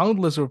got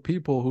countless of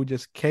people who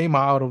just came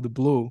out of the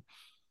blue,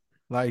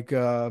 like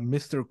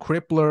Mr.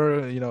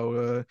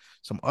 Crippler.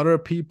 Some other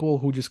people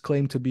who just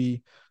claim to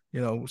be,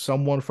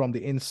 someone from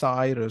the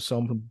inside or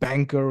some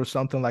banker or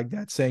something like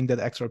that, saying that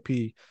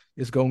XRP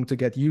is going to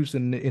get used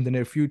in the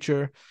near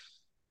future.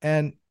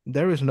 And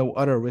there is no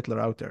other Riddler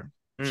out there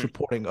Hmm.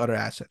 supporting other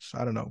assets.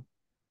 I don't know.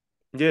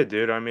 Yeah,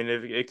 dude. I mean,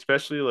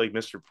 especially like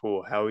Mr.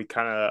 Poole, how he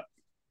kind of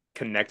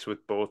connects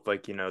with both,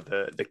 like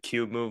the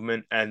Cube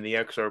movement and the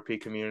XRP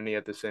community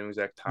at the same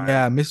exact time.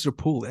 Yeah, Mr.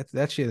 Poole,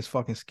 that shit is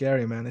fucking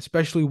scary, man.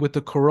 Especially with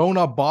the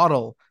Corona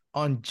bottle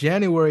on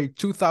January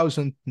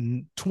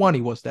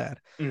 2020 was that.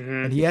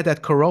 And Hmm. he had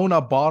that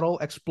Corona bottle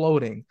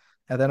exploding.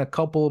 And then a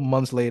couple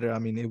months later, I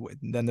mean,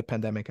 then the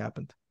pandemic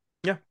happened.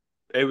 Yeah,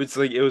 it was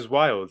like it was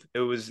wild. It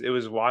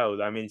was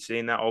wild. I mean,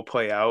 seeing that all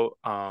play out.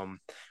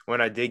 When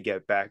I did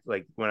get back,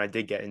 like when I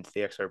did get into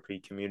the XRP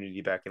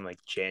community back in like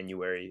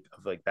January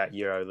of like that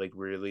year, I like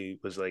really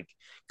was like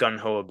gun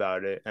ho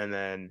about it, and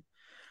then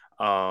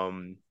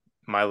um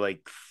my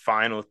like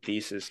final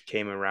thesis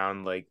came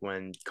around like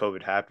when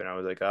COVID happened. I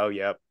was like, oh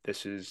yep,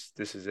 this is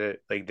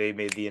it. Like they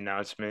made the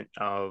announcement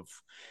of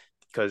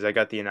because I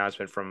got the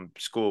announcement from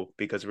school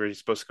because we were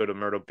supposed to go to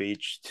Myrtle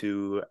Beach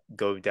to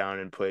go down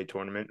and play a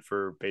tournament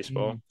for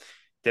baseball. Mm.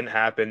 Didn't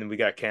happen. We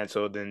got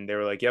canceled, and they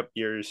were like, "Yep,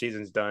 your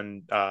season's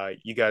done.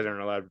 You guys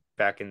aren't allowed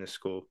back in the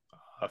school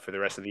for the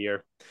rest of the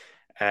year."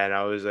 And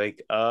I was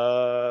like,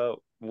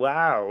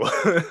 wow.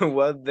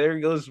 Well, there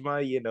goes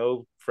my,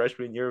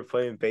 freshman year of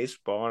playing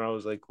baseball. And I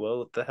was like, well,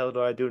 what the hell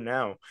do I do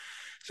now?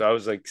 So I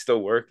was like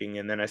still working,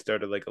 and then I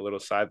started like a little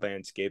side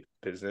landscape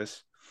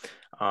business.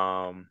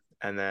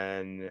 And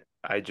then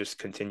I just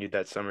continued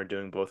that summer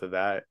doing both of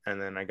that.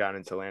 And then I got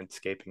into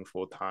landscaping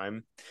full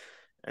time.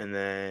 And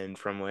then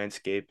from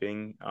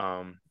landscaping,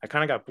 I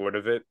kind of got bored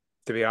of it,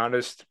 to be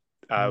honest.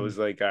 I Mm. was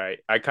like, all right,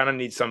 I kind of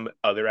need some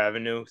other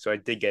avenue. So I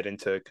did get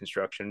into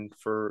construction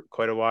for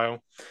quite a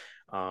while.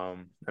 I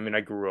mean,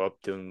 I grew up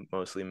doing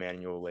mostly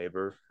manual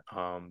labor.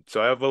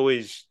 So I've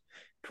always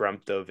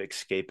dreamt of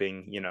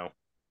escaping,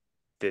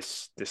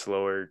 this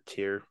lower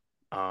tier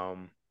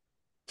um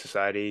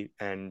society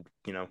and,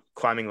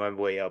 climbing my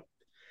way up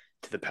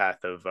to the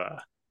path of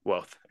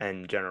wealth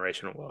and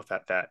generational wealth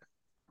at that.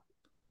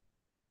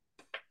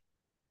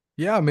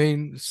 Yeah, I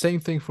mean, same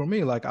thing for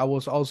me. Like I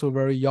was also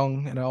very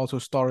young and I also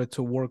started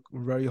to work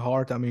very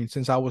hard. I mean,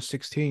 since I was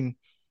 16,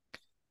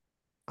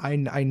 I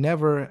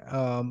never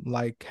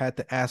like had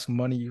to ask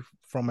money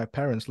from my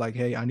parents, like,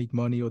 hey, I need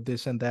money or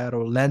this and that,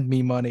 or lend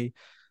me money.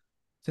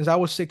 Since I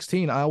was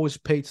 16, I always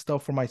paid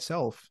stuff for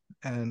myself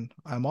and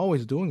I'm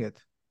always doing it.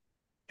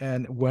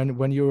 And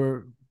when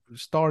you're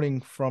starting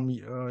from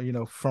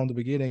from the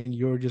beginning,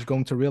 you're just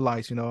going to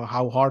realize,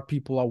 how hard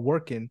people are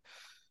working,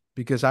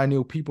 because I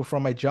knew people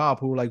from my job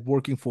who were like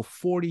working for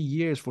 40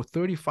 years, for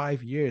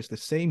 35 years, the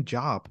same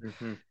job.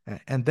 Hmm.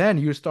 And then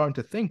you're starting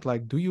to think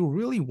like, do you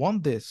really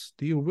want this?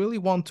 Do you really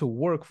want to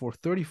work for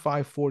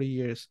 35, 40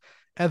 years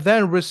and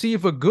then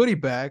receive a goodie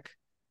bag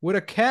with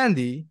a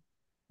candy,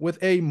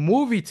 with a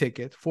movie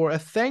ticket for a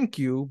thank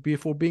you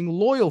for being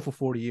loyal for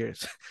 40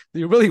 years? Do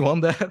you really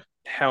want that?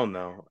 Hell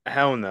no.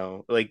 Hell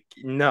no. Like,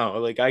 no,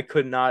 like I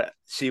could not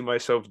see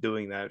myself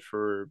doing that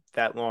for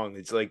that long.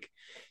 It's like,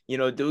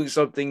 doing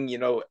something,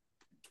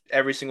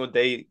 every single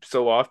day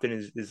so often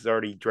is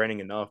already draining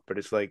enough, but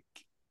it's like,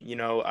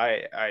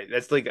 I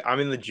that's like I'm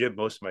in the gym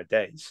most of my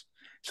days.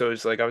 So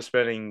it's like I'm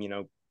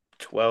spending,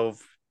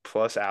 12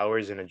 plus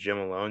hours in a gym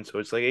alone. So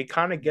it's like it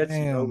kind of gets,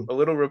 Damn. a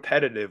little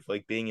repetitive,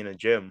 like being in a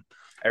gym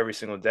every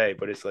single day.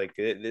 But it's like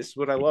this is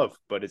what I love.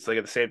 But it's like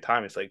at the same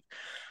time, it's like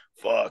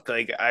fuck,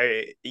 like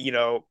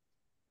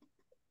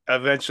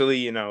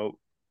eventually,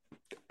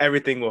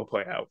 everything will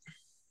play out.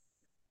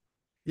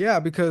 Yeah,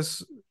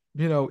 because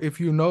if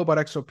you know about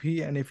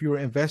XRP and if you're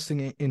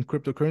investing in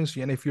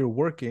cryptocurrency and if you're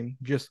working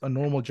just a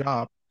normal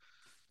job,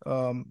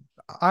 um,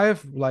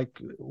 I've like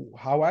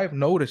how I've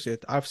noticed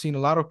it. I've seen a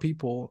lot of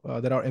people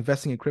that are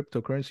investing in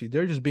cryptocurrency.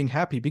 They're just being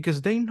happy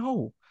because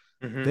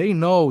Hmm. they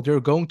know they're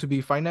going to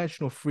be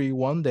financial free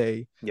one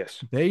day.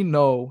 Yes. They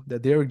know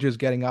that they're just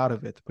getting out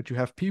of it. But you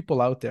have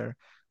people out there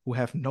who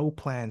have no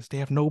plans. They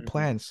have no Hmm.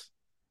 plans.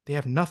 They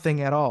have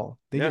nothing at all.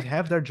 They Yeah. just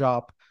have their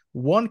job,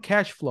 one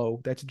cash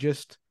flow. That's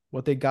just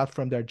what they got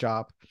from their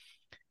job.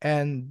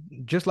 And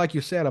just like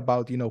you said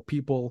about,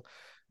 people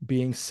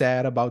being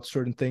sad about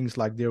certain things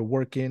like they're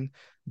working,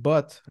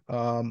 but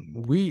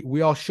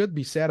we all should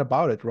be sad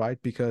about it, right?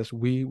 Because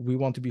we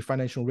want to be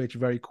financial rich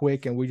very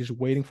quick, and we're just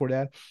waiting for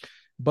that.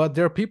 But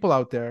there are people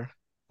out there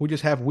who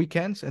just have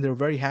weekends and they're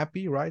very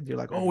happy, right? They're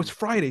like, oh, Hmm. it's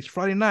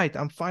Friday night.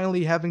 I'm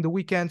finally having the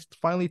weekends,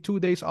 finally 2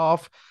 days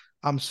off.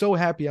 I'm so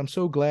happy. I'm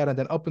so glad. And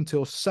then up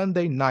until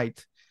Sunday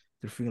night,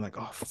 they're feeling like,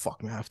 oh,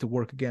 fuck, man, I have to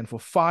work again for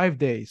 5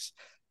 days.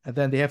 And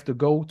then they have to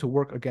go to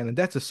work again. And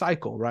that's a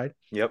cycle, right?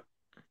 Yep.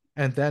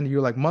 And then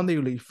you're like Monday,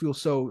 you feel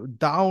so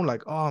down,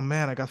 like, oh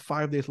man, I got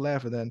 5 days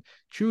left. And then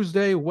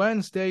Tuesday,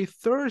 Wednesday,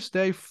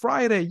 Thursday,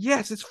 Friday.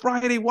 Yes, it's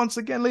Friday once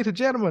again, ladies and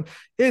gentlemen.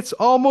 It's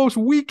almost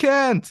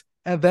weekend.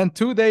 And then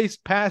 2 days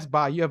pass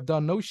by. You have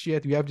done no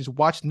shit. You have just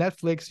watched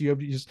Netflix. You have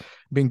just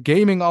been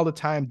gaming all the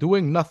time,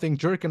 doing nothing,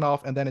 jerking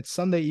off. And then it's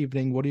Sunday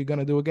evening. What are you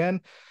gonna do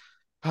again?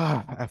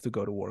 I have to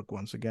go to work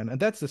once again. And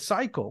that's the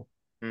cycle.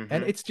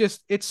 And Hmm.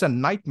 it's a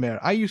nightmare.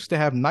 I used to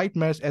have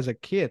nightmares as a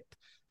kid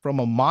from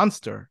a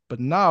monster, but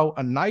now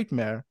a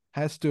nightmare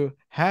has to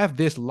have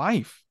this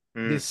life,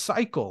 Mm. this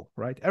cycle,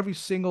 right? Every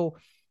single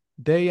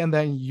day, and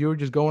then you're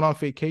just going on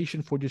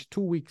vacation for just 2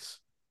 weeks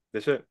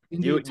That's it.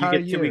 in the You entire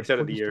get 2 weeks year out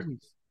of for the just two year.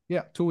 weeks.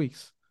 Yeah, 2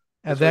 weeks.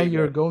 And That's all then you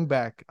you're get. going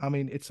back. I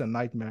mean, it's a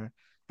nightmare.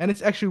 And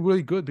it's actually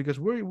really good because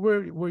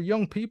we're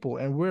young people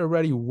and we're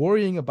already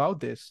worrying about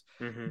this.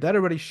 Hmm. That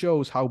already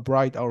shows how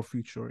bright our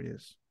future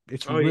is.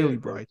 It's Oh yeah, really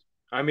it does. bright.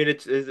 I mean,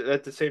 it's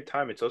at the same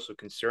time, it's also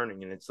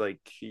concerning, and it's like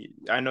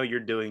I know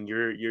you're doing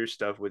your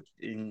stuff with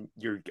in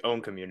your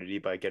own community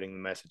by getting the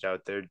message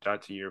out there,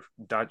 not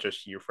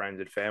just to your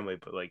friends and family,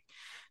 but like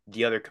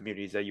the other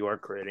communities that you are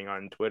creating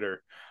on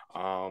Twitter,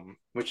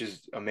 which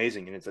is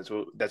amazing, and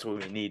that's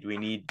what we need. We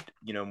need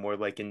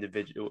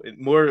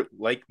more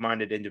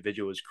like-minded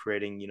individuals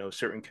creating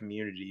certain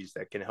communities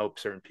that can help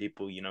certain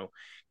people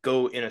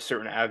go in a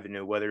certain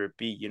avenue, whether it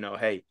be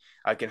hey,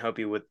 I can help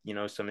you with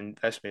some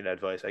investment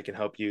advice. I can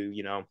help you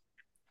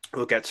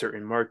look at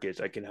certain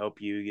markets. I can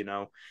help you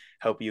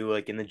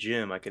like in the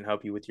gym. I can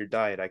help you with your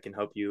diet. I can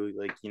help you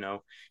like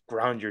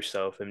ground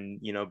yourself and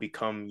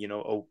become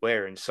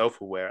aware and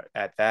self-aware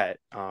at that.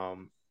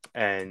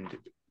 And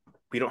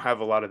we don't have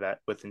a lot of that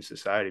within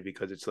society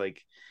because it's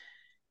like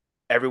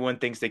everyone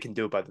thinks they can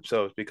do it by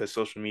themselves because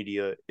social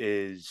media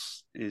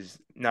is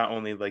not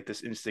only like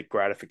this instant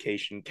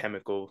gratification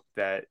chemical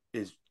that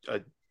is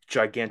a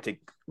gigantic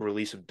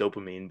release of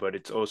dopamine, but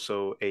it's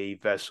also a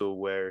vessel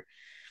where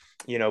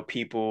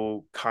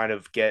people kind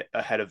of get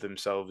ahead of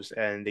themselves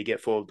and they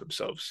get full of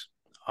themselves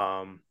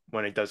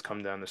when it does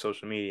come down to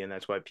social media, and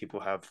that's why people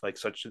have like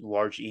such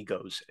large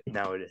egos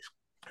nowadays.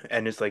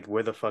 And it's like,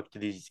 where the fuck do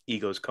these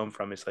egos come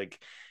from? It's like,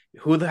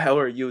 who the hell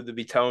are you to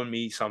be telling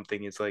me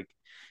something? It's like,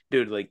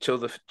 dude, like chill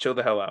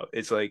the hell out.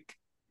 It's like,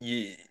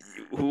 you,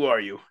 who are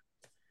you?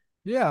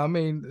 Yeah, I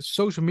mean,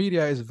 social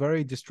media is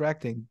very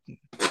distracting.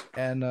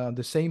 And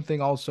the same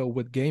thing also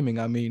with gaming.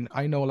 I mean,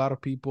 I know a lot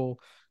of people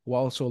who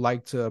also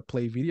like to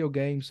play video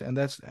games, and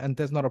that's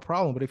not a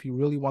problem. But if you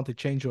really want to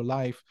change your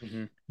life,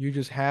 Mm-hmm. you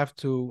just have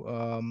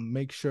to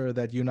make sure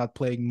that you're not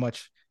playing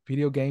much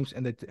video games,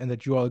 and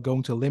that you are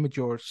going to limit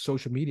your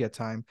social media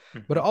time.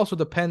 But Mm-hmm. it also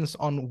depends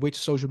on which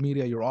social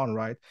media you're on,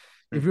 right?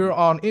 If Mm-hmm. you're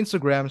on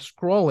Instagram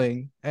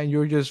scrolling and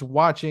you're just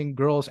watching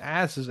girls'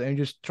 asses and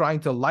you're just trying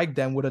to like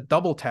them with a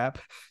double tap,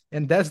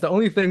 and that's the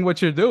only thing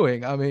what you're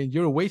doing, I mean,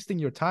 you're wasting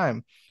your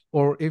time.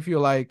 Or if you're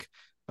like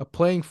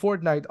playing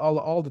Fortnite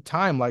all the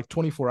time, like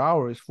 24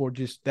 hours for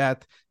just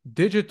that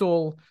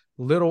digital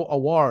little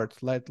award,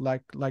 like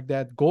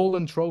that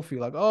golden trophy,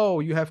 like, oh,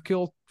 you have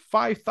killed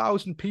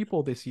 5,000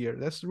 people this year.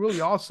 That's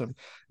really awesome.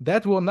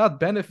 That will not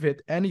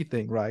benefit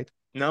anything, right?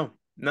 No,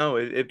 no,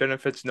 it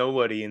benefits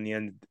nobody in the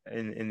end.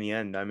 In the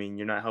end, I mean,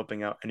 you're not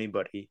helping out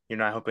anybody. You're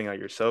not helping out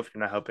yourself.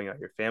 You're not helping out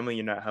your family.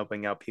 You're not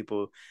helping out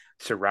people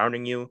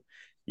surrounding you.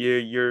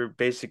 You're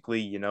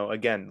basically,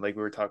 again, like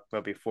we were talking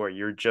about before,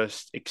 you're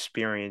just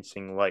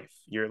experiencing life.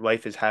 Your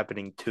life is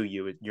happening to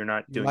you. You're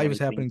not doing Life is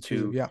anything happening to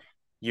you. to Yeah.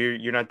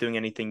 you're not doing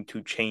anything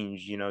to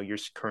change, your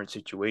current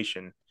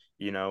situation,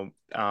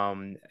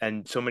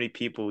 and so many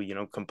people,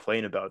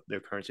 complain about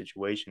their current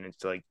situation.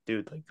 It's like,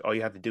 dude, like all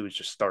you have to do is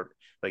just start.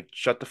 Like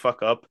shut the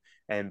fuck up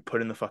and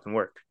put in the fucking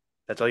work.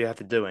 That's all you have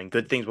to do, and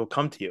good things will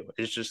come to you.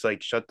 It's just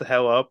like shut the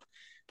hell up,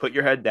 put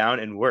your head down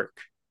and work.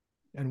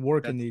 And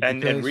work That's indeed, and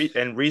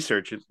because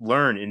research,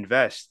 learn,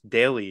 invest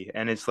daily.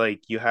 And it's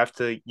like you have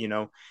to,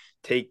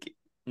 take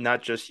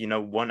not just,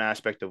 one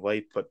aspect of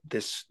life, but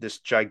this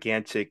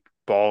gigantic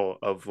ball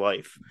of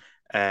life,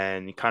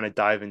 and kind of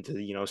dive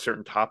into,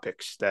 certain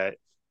topics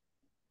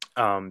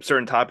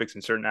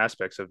and certain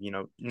aspects of,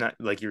 not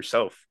like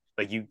yourself.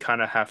 Like you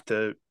kind of have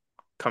to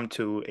come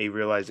to a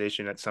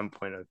realization at some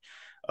point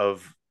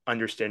of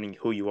understanding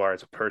who you are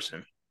as a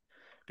person,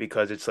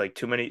 because it's like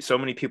so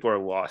many people are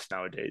lost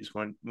nowadays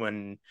when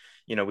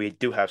we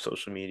do have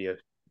social media.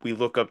 We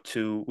look up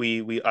to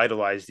we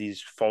idolize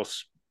these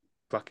false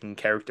fucking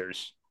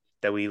characters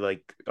that we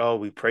like. Oh,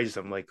 we praise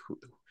them. Like,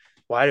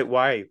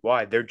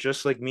 why they're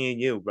just like me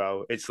and you,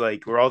 bro. It's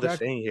like we're all the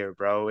Exactly. same here,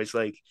 bro. It's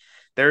like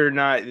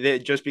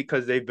just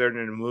because they've been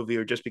in a movie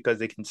or just because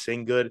they can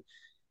sing good,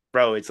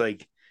 bro. It's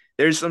like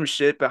there's some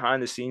shit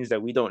behind the scenes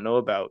that we don't know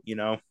about.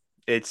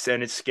 It's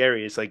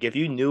scary. It's like if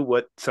you knew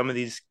what some of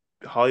these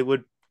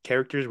Hollywood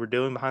characters were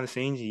doing behind the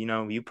scenes,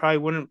 you probably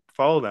wouldn't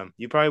follow them.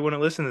 You probably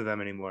wouldn't listen to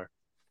them anymore.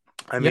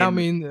 I Yeah, I mean,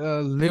 mean,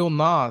 Lil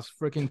Nas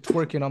freaking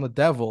twerking on the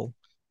devil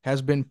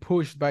has been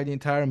pushed by the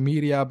entire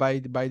media, by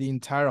the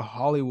entire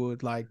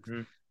Hollywood, like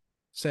mhm,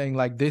 saying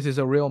like this is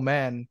a real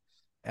man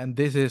and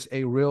this is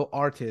a real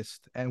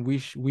artist, and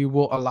we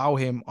will allow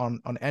him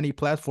on any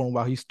platform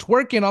while he's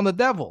twerking on the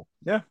devil.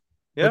 yeah,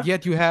 But yeah,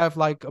 yet you have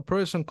like a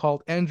person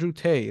called Andrew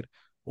Tate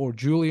or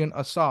Julian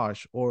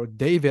Assange or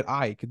David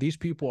Icke. These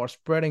people are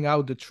spreading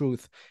out the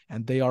truth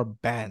and they are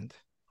banned.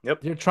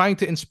 yep, They're trying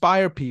to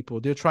inspire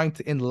people, they're trying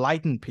to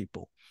enlighten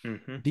people.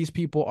 hmm, These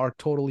people are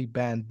totally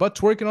banned. But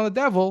twerking on the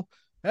devil,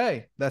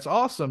 hey, that's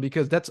awesome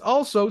because that's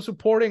also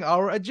supporting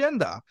our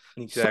agenda.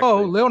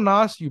 So, exactly. Lil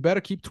Nas, you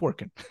better keep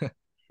twerking.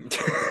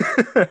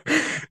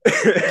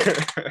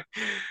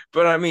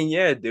 But I mean,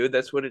 yeah, dude,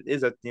 that's what it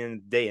is at the end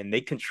of the day, and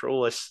they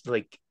control us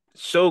like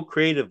so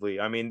creatively.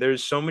 I mean,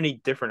 there's so many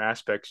different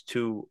aspects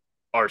to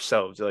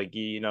ourselves. Like,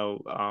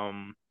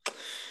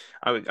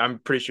 I'm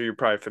pretty sure you're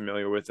probably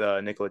familiar with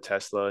Nikola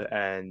Tesla,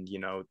 and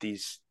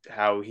these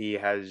how he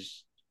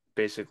has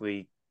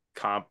basically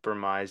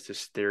compromised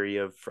this theory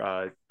of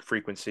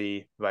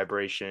frequency,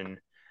 vibration.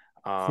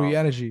 Free Um,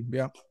 energy.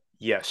 Yeah.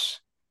 Yes.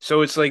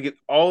 So it's like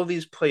all of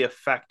these play a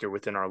factor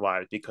within our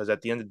lives because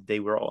at the end of the day,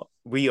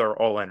 we are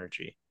all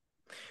energy.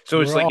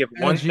 So it's We're like all if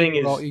one energy, thing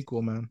we're all is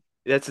equal, man.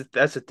 that's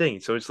the thing.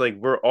 So it's like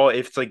we're all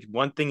if it's like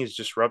one thing is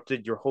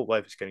disrupted, your whole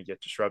life is going to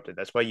get disrupted.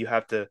 That's why you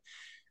have to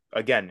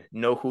again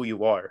know who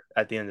you are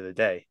at the end of the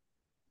day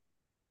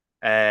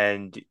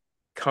and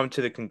come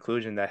to the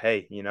conclusion that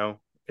hey,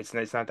 it's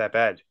not that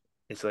bad.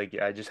 It's like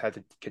I just have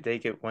to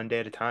take it one day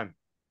at a time.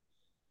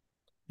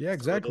 Yeah,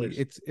 That's all it exactly.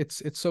 is.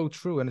 It's so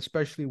true, and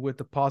especially with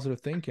the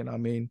positive thinking. I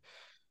mean,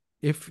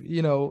 if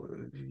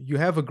you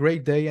have a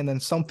great day and then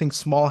something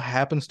small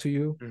happens to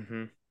you,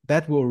 Mm-hmm.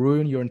 that will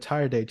ruin your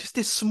entire day. Just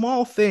this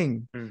small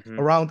thing Mm-hmm.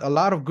 around a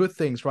lot of good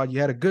things, right? You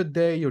had a good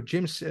day, your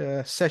gym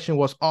session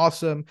was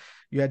awesome,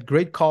 you had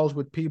great calls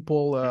with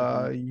people,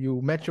 Mm-hmm.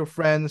 you met your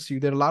friends, you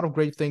did a lot of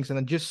great things, and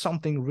then just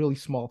something really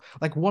small,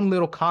 like one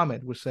little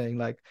comment was saying,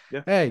 like,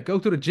 Yeah. "Hey, go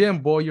to the gym,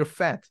 boy, you're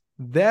fat."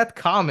 That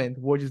comment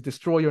will just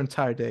destroy your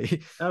entire day.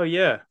 Oh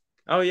yeah.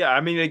 Oh yeah.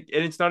 I mean, and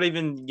it's not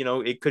even,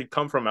 it could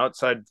come from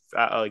outside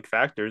like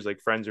factors like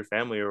friends or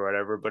family or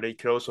whatever, but it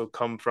could also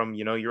come from,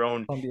 your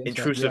own On the inside.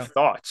 intrusive Yeah.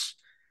 thoughts.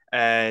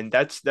 And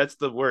that's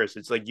the worst.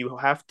 It's like you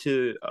have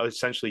to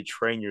essentially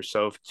train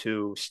yourself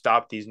to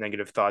stop these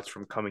negative thoughts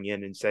from coming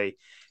in and say,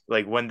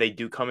 like when they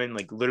do come in,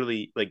 like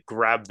literally like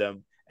grab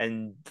them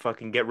and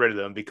fucking get rid of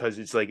them because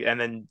it's like, and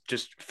then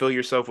just fill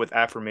yourself with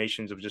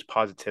affirmations of just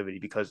positivity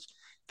because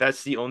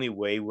that's the only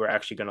way we're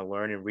actually going to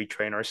learn and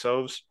retrain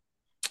ourselves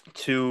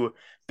to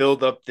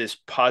build up this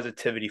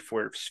positivity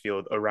force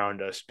field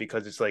around us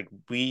because it's like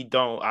we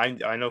don't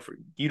I know for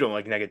you don't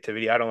like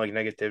negativity, I don't like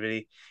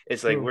negativity.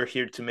 It's like True. we're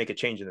here to make a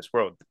change in this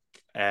world,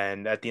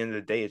 and at the end of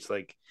the day it's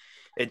like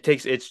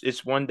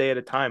it's one day at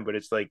a time, but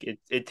it's like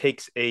it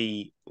takes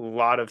a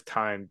lot of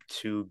time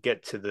to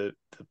get to the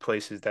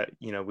places that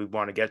we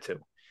want to get to,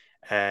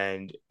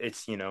 and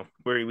it's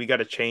we got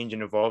to change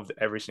and evolve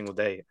every single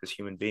day as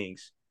human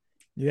beings.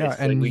 Yeah,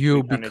 It's like and we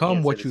you kind of become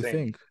can't say what the you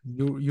same. think.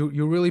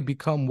 You really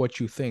become what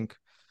you think.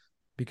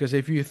 Because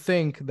if you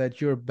think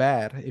that you're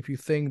bad, if you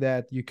think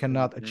that you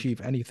cannot Mm-hmm.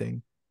 achieve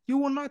anything, you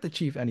will not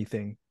achieve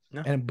anything.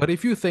 No. And but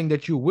if you think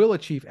that you will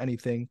achieve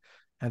anything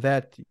and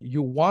that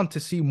you want to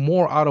see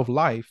more out of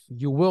life,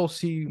 you will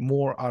see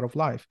more out of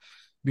life.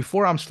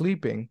 Before I'm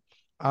sleeping,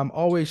 I'm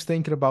always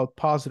thinking about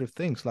positive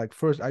things. Like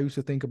first I used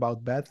to think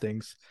about bad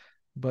things,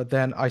 but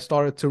then I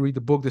started to read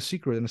the book The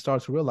Secret and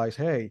started to realize,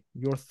 hey,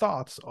 your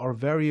thoughts are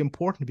very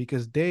important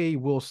because they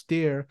will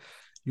steer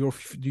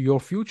your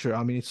future.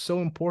 I mean, it's so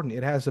important.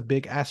 It has a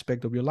big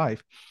aspect of your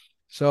life.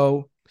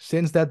 So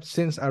since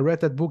I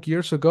read that book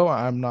years ago,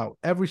 I'm now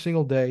every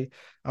single day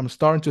I'm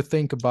starting to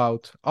think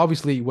about.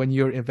 Obviously, when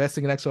you're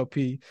investing in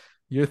XRP,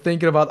 you're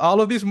thinking about all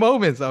of these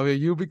moments. I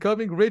mean, you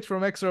becoming rich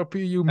from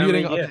XRP, you I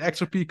meeting mean, on yeah. the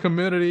XRP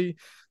community,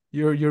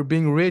 you're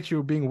being rich,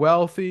 you're being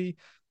wealthy,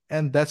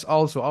 and that's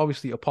also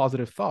obviously a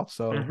positive thought.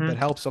 So that Hmm.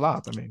 helps a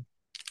lot. I mean,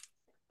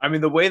 I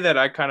mean, the way that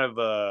I kind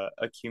of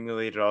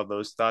accumulated all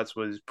those thoughts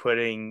was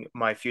putting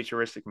my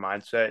futuristic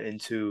mindset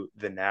into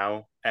the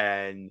now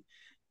and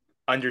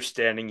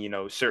understanding,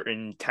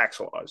 certain tax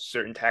laws,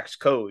 certain tax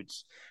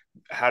codes,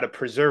 how to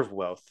preserve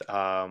wealth,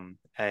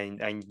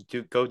 and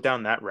do go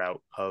down that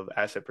route of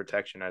asset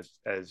protection as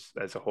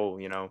a whole,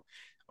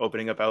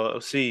 opening up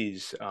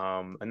LLCs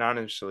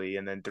anonymously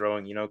and then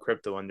throwing,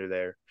 crypto under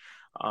there,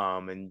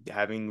 and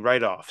having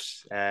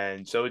write-offs.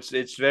 And so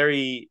it's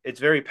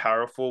very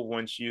powerful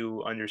once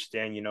you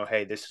understand,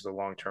 hey, this is a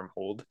long-term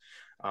hold.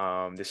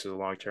 This is a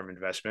long-term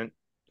investment.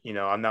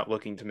 I'm not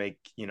looking to make,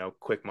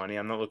 quick money.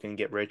 I'm not looking to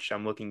get rich.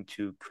 I'm looking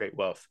to create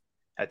wealth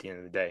at the end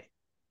of the day.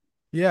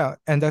 Yeah,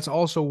 and that's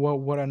also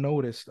what I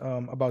noticed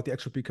about the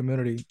XRP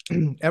community.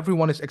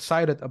 Everyone is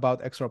excited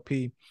about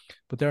XRP,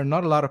 but there are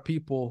not a lot of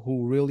people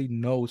who really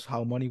knows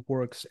how money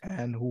works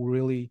and who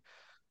really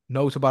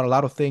knows about a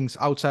lot of things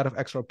outside of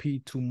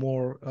XRP to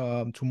more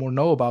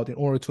know about in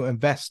order to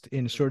invest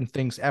in certain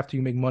things after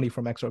you make money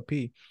from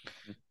XRP.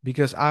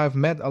 Because I've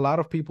met a lot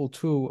of people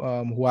too,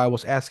 who I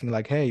was asking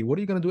like, "Hey, what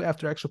are you gonna do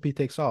after XRP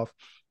takes off?"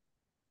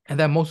 And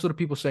then most of the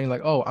people saying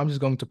like, "Oh, I'm just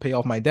going to pay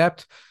off my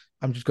debt.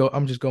 I'm just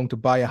going to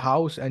buy a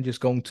house and just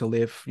going to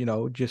live,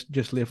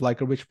 just live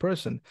like a rich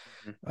person."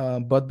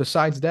 But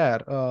besides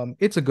that,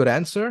 it's a good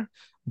answer,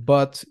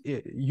 but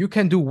you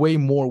can do way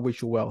more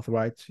with your wealth,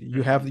 right?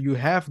 Mm-hmm. You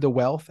have the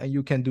wealth, and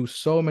you can do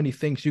so many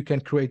things. You can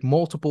create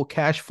multiple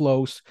cash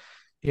flows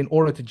in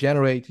order to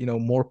generate,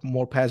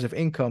 more passive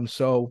income.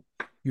 So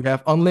you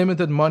have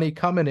unlimited money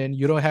coming in.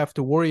 You don't have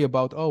to worry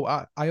about, oh,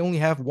 I only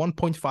have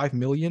 1.5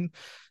 million.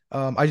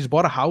 I just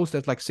bought a house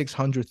that's like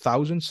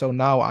 600,000, so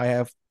now I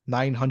have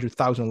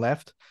 900,000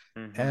 left.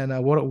 Mm-hmm.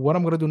 And what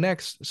I'm gonna do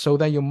next? So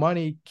then your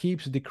money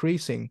keeps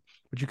decreasing,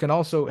 but you can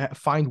also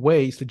find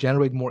ways to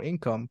generate more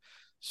income.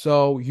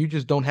 So you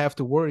just don't have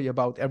to worry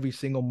about every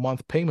single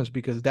month payments,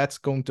 because that's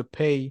going to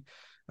pay.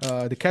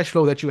 The cash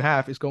flow that you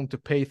have is going to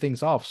pay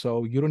things off.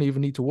 So you don't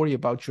even need to worry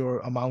about your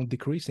amount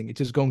decreasing. It's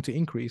just going to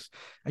increase.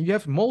 And you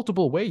have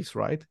multiple ways,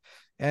 right?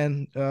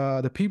 And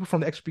the people from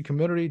the XP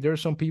community, there are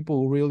some people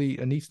who really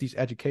needs these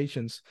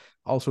educations.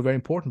 Also very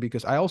important,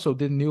 because I also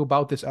didn't knew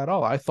about this at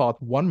all. I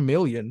thought 1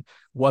 million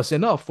was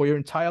enough for your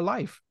entire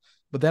life.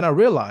 But then I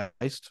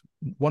realized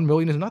 1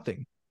 million is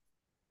nothing.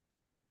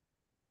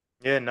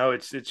 Yeah, no,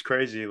 it's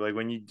crazy. Like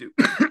when you do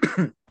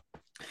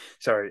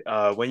sorry,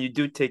 when you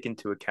do take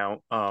into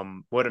account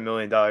what $1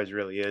 million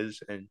really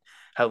is and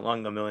how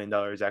long $1 million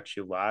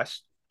actually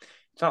lasts,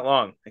 it's not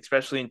long,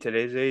 especially in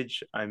today's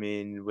age. I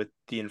mean, with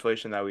the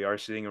inflation that we are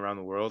seeing around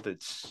the world,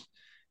 it's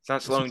not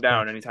It's slowing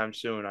down insane. anytime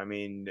soon. I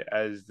mean,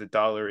 as the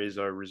dollar is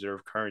our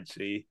reserve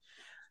currency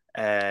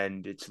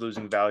and it's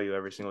losing value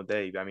every single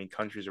day. I mean,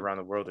 countries around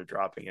the world are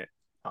dropping it.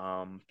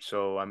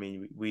 So I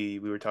mean, we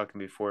were talking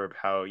before of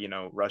how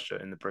Russia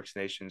and the BRICS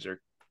nations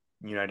are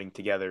uniting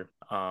together,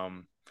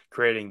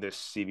 creating this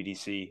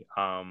CBDC,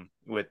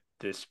 with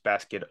this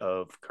basket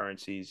of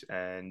currencies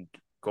and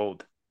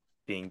gold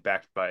being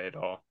backed by it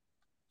all.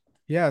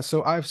 Yeah,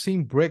 so I've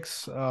seen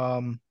BRICS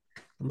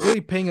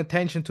really paying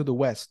attention to the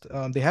West.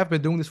 They have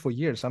been doing this for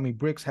years. I mean,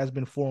 BRICS has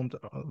been formed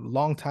a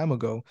long time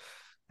ago,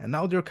 and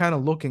now they're kind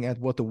of looking at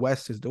what the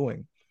West is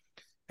doing.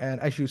 And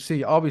as you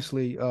see,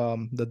 obviously,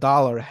 the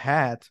dollar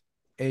had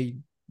a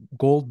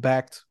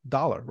gold-backed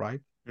dollar, right?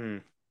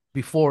 Mm,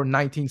 Before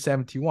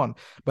 1971.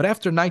 But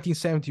after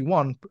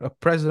 1971,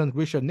 President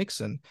Richard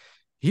Nixon,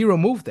 he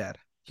removed that.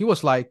 He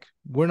was like,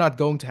 we're not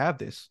going to have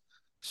this.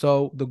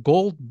 So the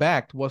gold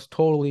backed was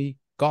totally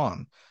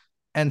gone.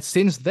 And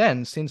since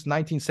then, since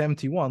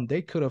 1971,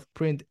 they could have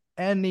printed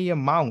any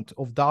amount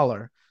of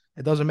dollar.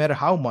 It doesn't matter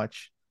how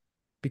much,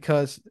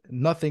 because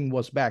nothing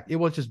was backed. It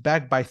was just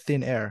backed by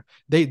thin air.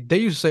 They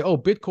used to say, "Oh,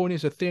 Bitcoin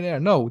is a thin air."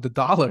 No, the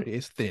dollar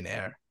is thin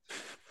air.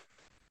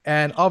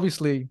 And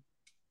obviously,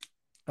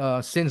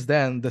 since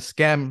then, the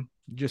scam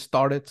just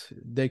started.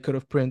 They could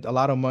have printed a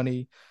lot of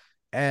money.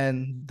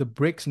 And the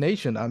BRICS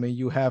nation, I mean,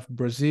 you have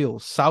Brazil,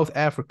 South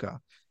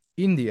Africa,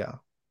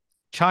 India,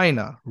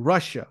 China,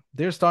 Russia.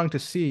 They're starting to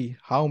see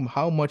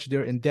how much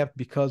they're in debt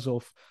because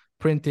of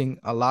printing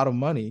a lot of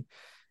money.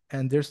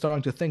 And they're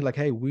starting to think like,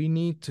 hey, we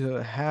need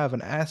to have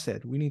an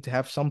asset. We need to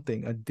have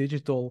something, a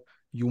digital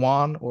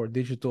yuan or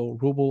digital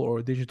ruble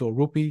or digital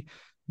rupee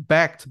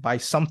backed by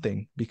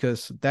something,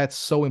 because that's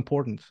so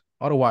important.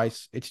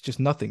 Otherwise, it's just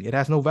nothing. It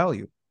has no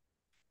value.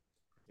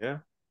 yeah,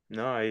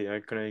 no,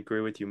 I couldn't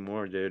agree with you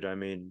more, dude.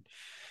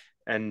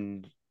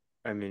 And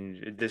I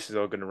mean, this is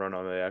all going to run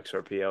on the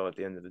XRPL at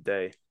the end of the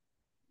day.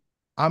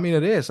 I mean,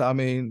 it is. I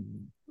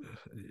mean,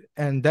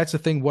 and that's the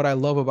thing what I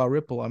love about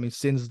Ripple. I mean,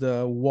 since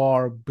the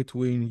war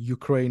between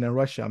Ukraine and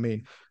Russia, I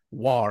mean,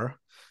 war,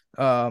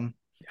 um,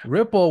 Yeah,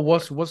 Ripple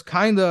war. was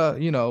kind of,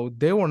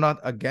 they were not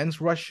against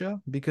Russia,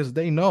 because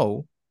they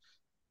know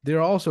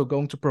they're also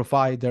going to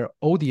provide their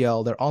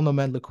ODL, their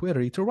on-demand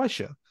liquidity, to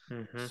Russia.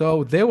 Mm-hmm.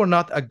 So they were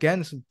not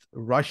against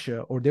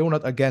Russia, or they were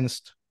not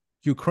against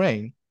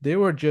Ukraine. They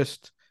were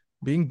just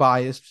being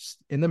biased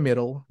in the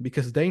middle,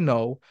 because they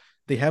know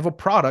they have a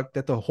product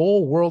that the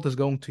whole world is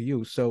going to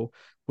use. So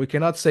we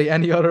cannot say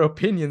any other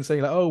opinion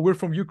saying like, oh, we're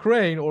from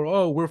Ukraine, or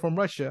oh, we're from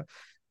Russia,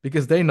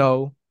 because they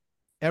know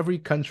every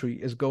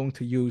country is going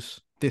to use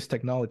this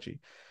technology.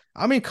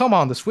 I mean, come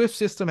on, the Swift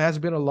system has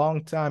been a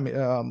long time.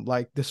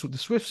 Like this, the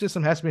Swift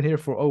system has been here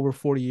for over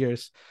 40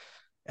 years.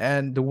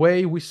 And the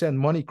way we send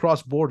money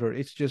cross border,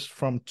 it's just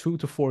from 2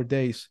 to 4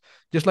 days.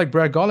 Just like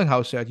Brad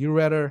Garlinghouse said, you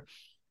rather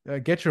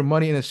get your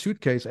money in a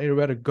suitcase, and you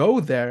rather go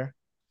there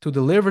to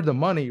deliver the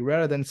money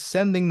rather than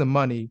sending the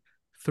money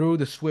through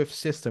the Swift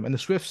system. And the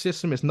Swift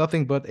system is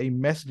nothing but a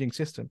messaging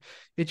system.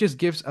 It just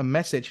gives a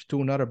message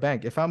to another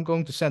bank. If I'm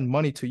going to send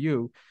money to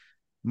you,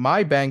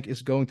 my bank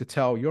is going to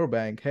tell your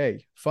bank,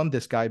 hey, fund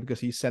this guy because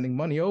he's sending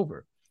money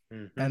over.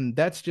 Hmm. And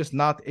that's just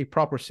not a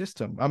proper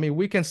system. I mean,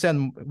 we can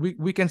send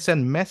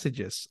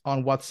messages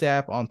on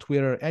WhatsApp, on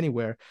Twitter,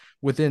 anywhere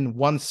within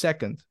 1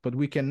 second, but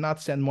we cannot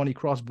send money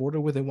cross border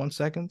within 1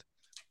 second.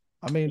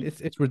 I mean,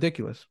 it's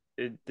ridiculous.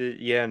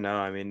 Yeah, no,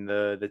 I mean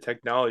the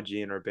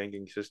technology in our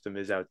banking system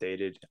is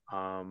outdated.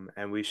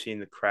 And we've seen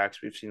the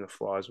cracks, we've seen the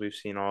flaws, we've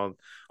seen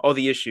all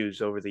the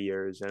issues over the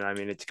years. And I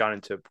mean, it's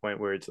gotten to a point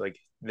where it's like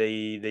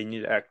they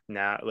need to act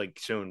now, like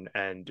soon,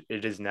 and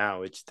it is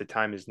now. It's the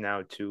time is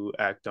now to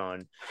act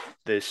on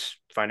this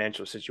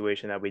financial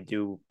situation that we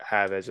do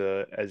have as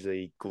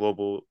a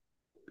global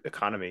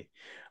economy.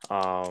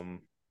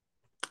 Um,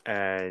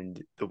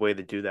 and the way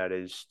to do that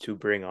is to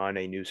bring on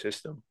a new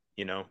system,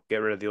 get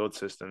rid of the old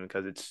system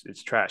because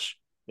it's trash.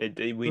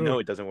 We know True.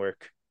 it doesn't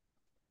work.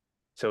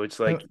 So it's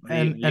And like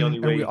and the and, only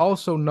and we way.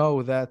 also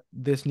know that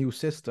this new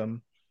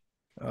system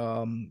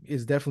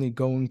is definitely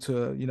going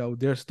to,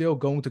 they're still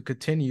going to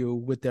continue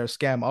with their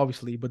scam,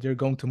 obviously, but they're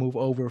going to move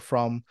over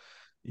from,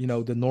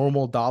 the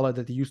normal dollar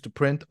that they used to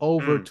print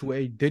over Mm, to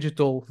a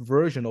digital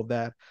version of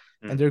that.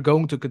 And mm, they're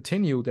going to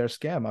continue their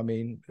scam. I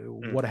mean,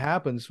 mm. what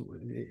happens,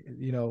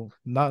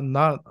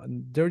 not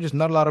there are just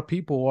not a lot of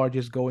people who are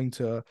just going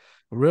to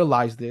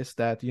realize this,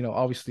 that,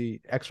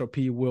 obviously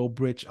XRP will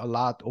bridge a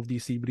lot of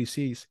these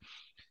CBDCs.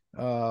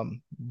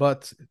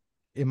 But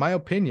in my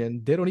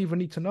opinion, they don't even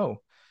need to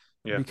know,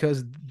 Yeah.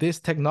 because this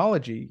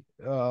technology,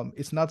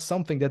 it's not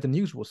something that the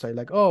news will say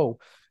like, oh,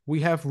 we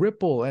have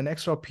Ripple and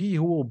XRP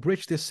who will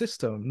bridge this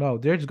system. No,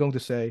 they're just going to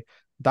say,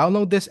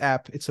 download this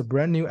app. It's a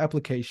brand new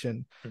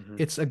application. Hmm.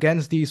 It's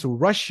against these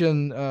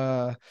Russian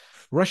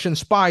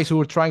spies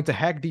who are trying to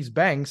hack these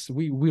banks.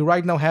 We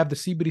right now have the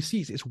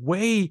CBDCs. It's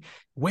way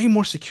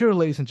more secure,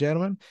 ladies and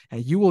gentlemen,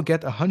 and you will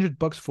get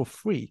 $100 for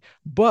free.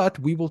 But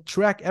we will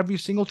track every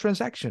single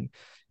transaction.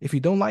 If you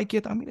don't like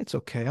it, I mean, it's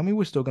okay. I mean,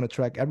 we're still gonna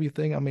track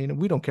everything. I mean,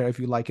 we don't care if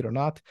you like it or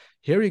not.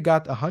 Here you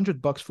got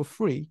 $100 for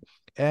free,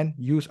 and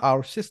use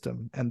our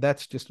system. And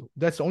that's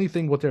the only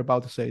thing what they're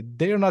about to say.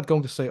 They are not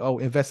going to say, oh,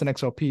 invest in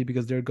XRP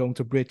because they're going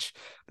to bridge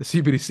the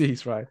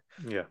CBDCs, right?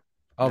 Yeah. No,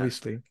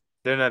 Obviously.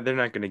 they're not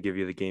going to give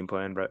you the game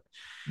plan, but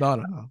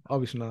No,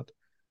 obviously not.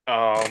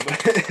 um,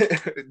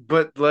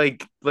 but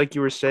like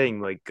you were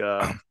saying,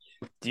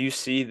 do you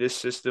see this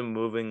system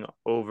moving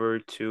over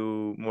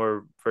to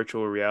more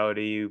virtual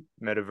reality,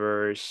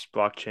 metaverse,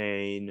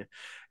 blockchain,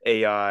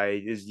 AI?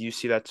 Do you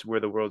see that's where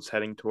the world's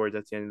heading towards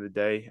at the end of the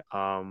day?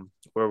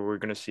 Where we're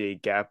going to see a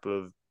gap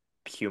of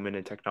human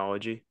and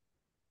technology?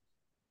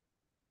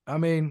 I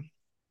mean,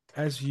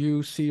 as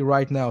you see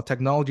right now,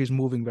 technology is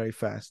moving very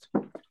fast.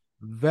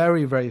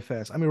 Very, very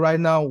fast. I mean, right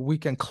now we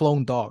can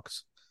clone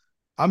dogs.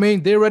 I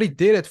mean, they already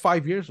did it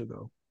 5 years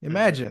ago. Hmm.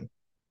 Imagine.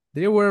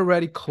 They were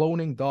already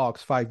cloning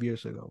dogs 5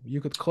 years ago. You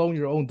could clone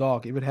your own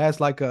dog. If it has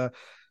like a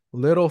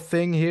little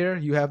thing here,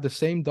 you have the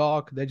same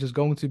dog. They're just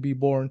going to be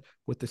born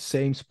with the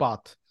same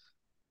spot.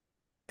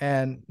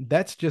 And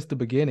that's just the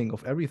beginning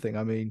of everything.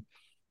 I mean,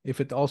 if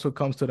it also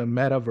comes to the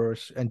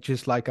metaverse, and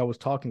just like I was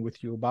talking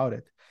with you about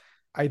it,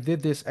 I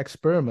did this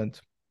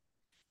experiment,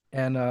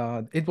 and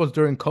it was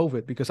during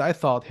COVID, because I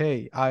thought,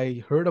 hey,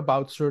 I heard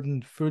about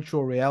certain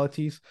virtual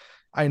realities.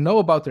 I know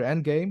about their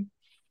end game,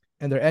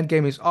 and their end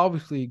game is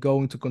obviously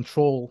going to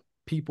control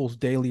people's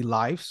daily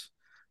lives,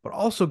 but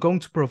also going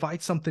to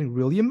provide something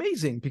really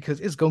amazing, because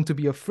it's going to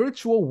be a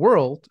virtual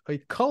world, a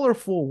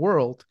colorful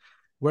world,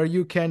 where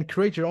you can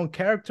create your own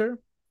character.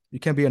 You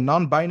can be a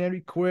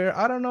non-binary, queer,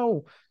 I don't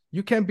know.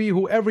 You can be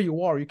whoever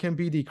you are. You can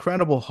be the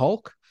Incredible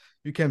Hulk.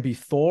 You can be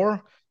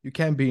Thor. You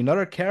can be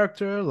another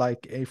character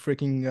like a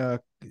freaking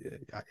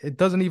it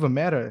doesn't even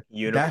matter.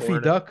 Daffy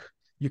Unicorn. Duck.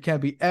 You can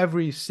be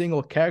every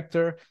single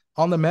character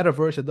on the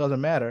metaverse. It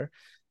doesn't matter,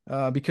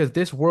 because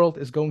this world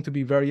is going to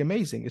be very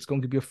amazing. It's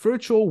going to be a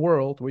virtual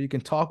world where you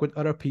can talk with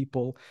other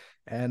people,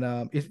 and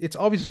it's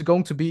obviously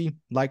going to be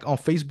like on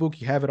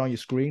Facebook. You have it on your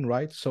screen,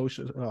 right?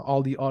 Social,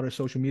 all the other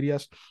social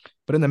medias,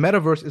 but in the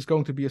metaverse, it's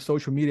going to be a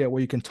social media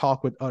where you can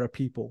talk with other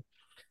people,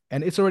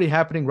 and it's already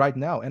happening right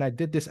now. And I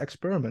did this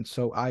experiment,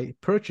 so I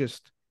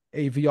purchased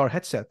a VR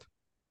headset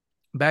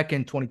back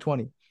in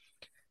 2020,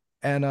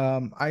 and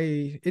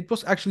I it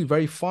was actually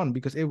very fun,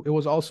 because it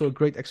was also a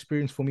great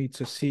experience for me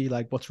to see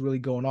like what's really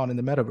going on in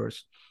the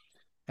metaverse.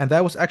 And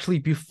that was actually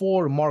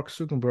before Mark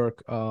Zuckerberg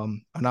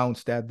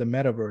announced that the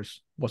metaverse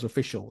was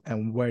official,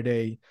 and where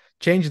they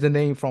changed the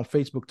name from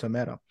Facebook to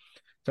Meta.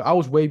 So I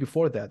was way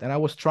before that, and I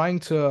was trying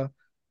to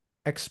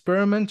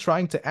experiment,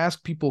 trying to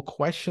ask people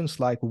questions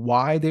like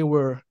why they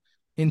were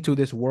into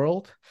this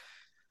world.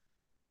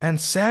 And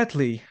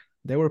sadly,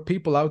 there were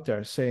people out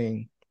there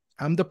saying,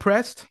 I'm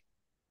depressed,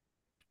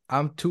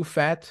 I'm too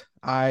fat,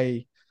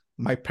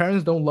 my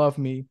parents don't love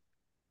me,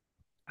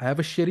 I have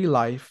a shitty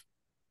life,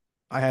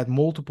 I had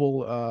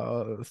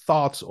multiple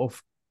thoughts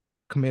of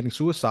committing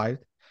suicide.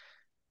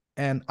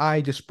 And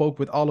I just spoke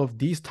with all of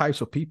these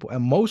types of people,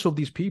 and most of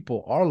these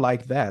people are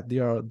like that. They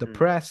are Mm.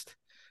 depressed.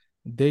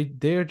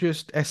 They're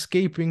just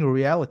escaping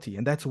reality,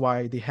 and that's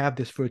why they have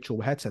this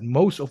virtual headset.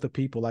 Most of the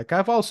people, like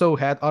I've also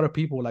had other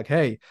people like,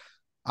 hey,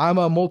 I'm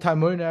a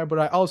multimillionaire, but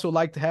I also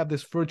like to have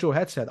this virtual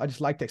headset. I just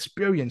like the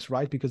experience,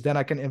 right? Because then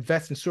I can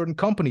invest in certain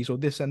companies or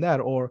this and that,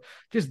 or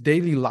just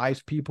daily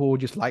lives. People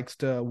just likes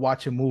to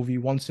watch a movie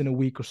once in a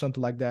week or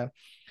something like that.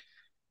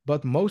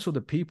 But most of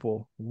the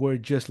people were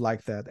just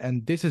like that.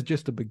 And this is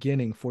just the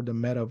beginning for the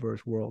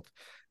metaverse world.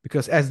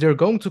 Because as they're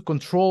going to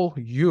control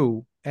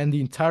you and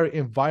the entire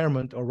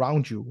environment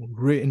around you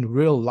in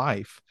real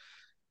life,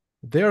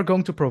 they are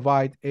going to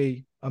provide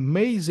a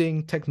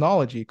amazing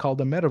technology called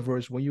the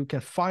metaverse where you can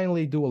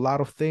finally do a lot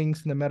of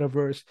things in the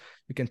metaverse.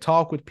 You can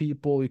talk with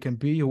people, you can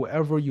be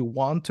whoever you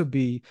want to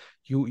be.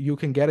 You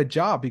can get a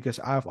job, because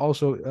I've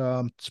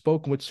also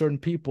spoken with certain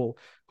people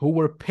who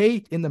were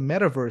paid in the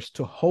metaverse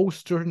to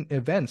host certain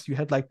events. You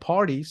had like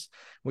parties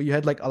where you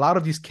had like a lot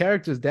of these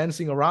characters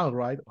dancing around,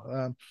 right?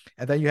 And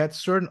then you had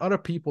certain other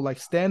people like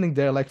standing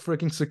there like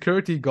freaking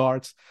security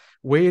guards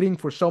waiting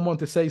for someone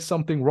to say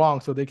something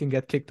wrong so they can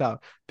get kicked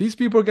out. These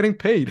people are getting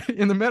paid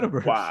in the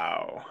metaverse.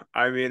 Wow.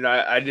 I mean,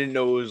 I didn't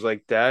know it was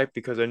like that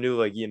because I knew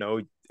like,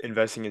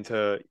 investing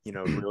into,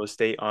 real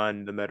estate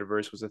on the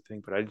metaverse was a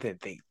thing, but I didn't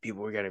think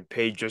people were getting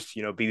paid just,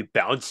 be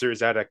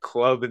bouncers at a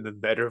club in the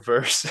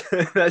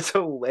metaverse. That's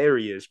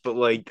hilarious, but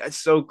like that's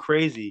so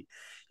crazy.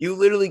 You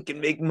literally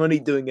can make money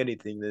doing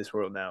anything in this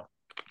world now.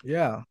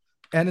 Yeah.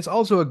 And it's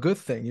also a good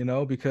thing,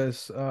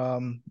 because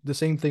the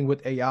same thing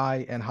with AI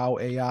and how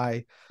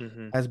AI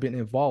Hmm. has been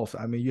involved.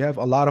 I mean, you have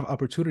a lot of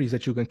opportunities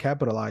that you can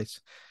capitalize.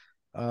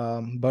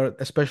 But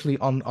especially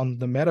on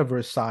the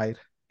metaverse side,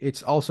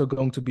 it's also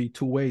going to be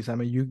two ways. I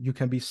mean, you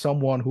can be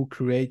someone who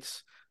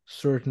creates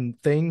certain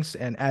things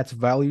and adds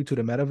value to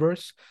the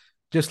metaverse,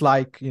 just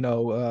like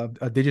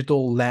a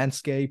digital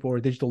landscape or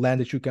a digital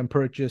land that you can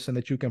purchase and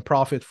that you can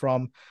profit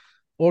from,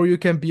 or you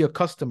can be a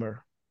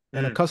customer.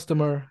 And a Mm.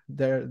 customer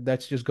there,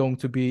 that's just going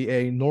to be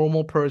a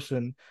normal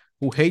person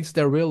who hates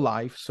their real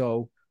life,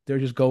 so they're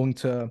just going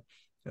to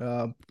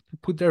uh,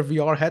 put their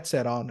VR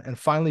headset on and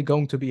finally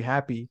going to be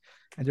happy,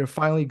 and they're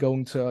finally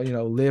going to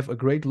live a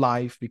great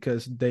life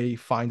because they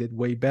find it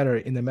way better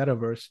in the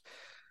metaverse.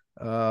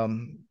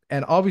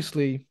 And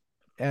obviously,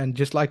 and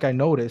just like I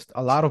noticed,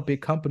 a lot of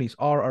big companies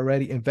are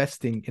already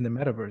investing in the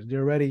metaverse.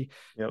 They're already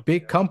Yep.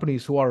 big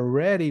companies who are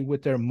ready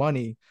with their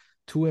money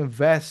to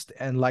invest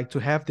and like to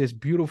have this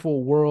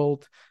beautiful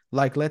world.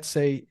 Like, let's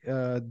say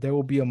there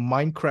will be a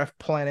Minecraft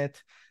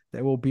planet.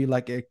 There will be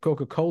like a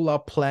Coca-Cola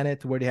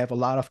planet where they have a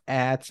lot of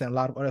ads and a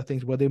lot of other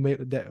things where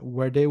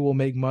they will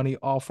make money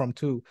all from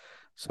too.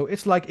 So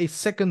it's like a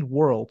second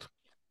world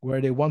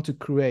where they want to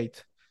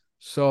create.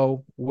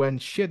 So when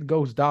shit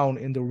goes down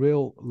in the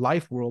real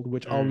life world,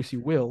 which Mm. obviously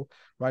will,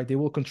 right? They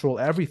will control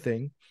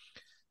everything.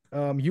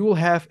 You will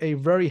have a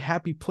very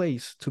happy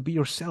place to be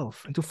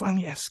yourself and to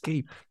finally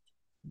escape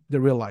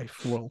the real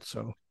life world.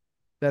 So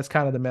that's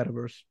kind of the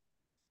metaverse.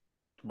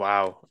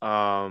 Wow.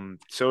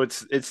 So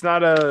it's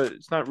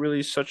not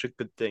really such a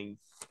good thing,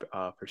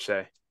 per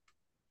se.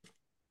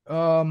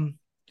 Um,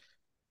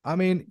 I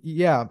mean,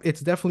 yeah, it's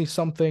definitely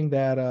something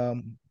that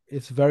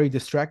it's very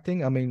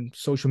distracting. I mean,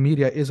 social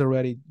media is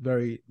already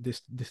very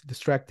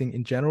distracting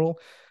in general,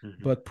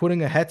 Hmm. but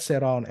putting a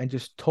headset on and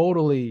just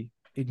totally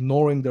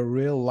ignoring the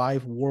real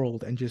life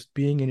world and just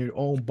being in your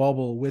own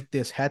bubble with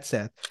this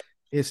headset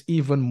is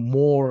even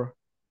more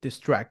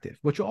distractive.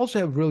 But you also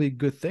have really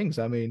good things.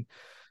 I mean,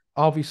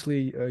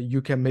 obviously,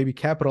 you can maybe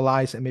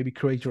capitalize and maybe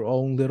create your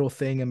own little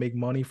thing and make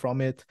money from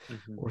it,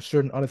 Hmm. or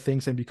certain other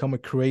things and become a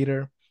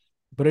creator.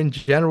 But in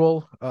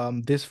general,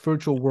 this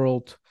virtual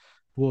world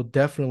will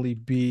definitely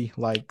be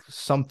like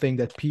something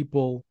that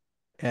people,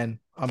 and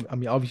I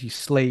mean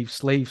obviously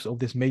slaves of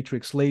this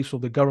matrix, slaves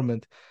of the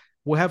government,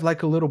 will have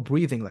like a little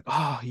breathing, like,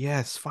 oh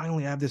yes,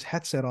 finally I have this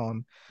headset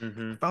on.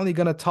 Hmm. Finally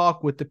gonna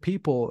talk with the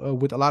people,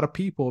 with a lot of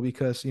people,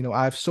 because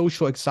I have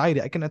social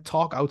anxiety. I cannot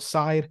talk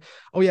outside.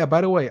 Oh yeah,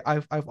 by the way,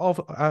 I've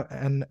also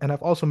and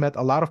I've also met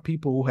a lot of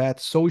people who had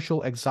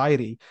social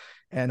anxiety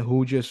and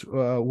who just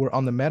were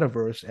on the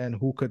metaverse and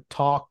who could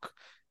talk,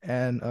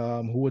 and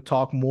who would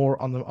talk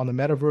more on the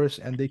metaverse,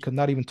 and they could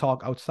not even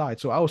talk outside.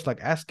 So I was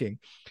like asking,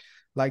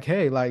 like,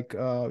 hey, like,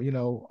 are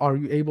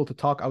you able to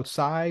talk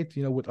outside,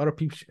 with other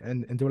people?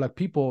 And there were like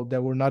people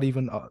that were not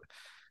even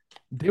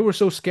they were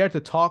so scared to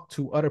talk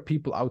to other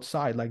people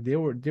outside. Like they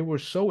were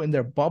so in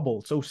their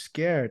bubble, so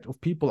scared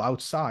of people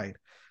outside.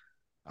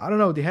 I don't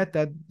know, they had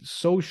that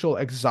social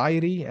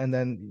anxiety, and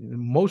then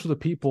most of the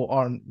people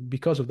are,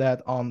 because of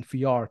that, on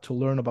VR to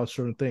learn about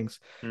certain things.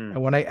 Mm.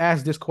 And when I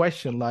asked this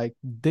question, like,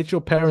 did your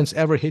parents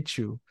ever hit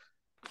you,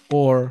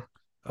 or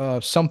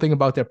something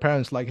about their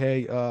parents, like,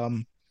 hey,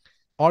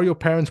 are your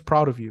parents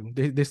proud of you?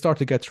 They start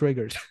to get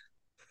triggered.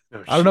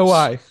 Oh, I don't know jeez.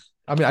 why.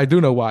 I mean, I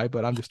do know why,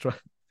 but I'm just trying.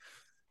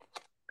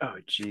 Oh,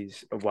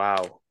 jeez.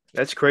 Wow.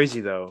 That's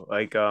crazy though.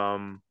 Like,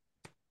 and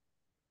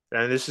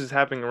this is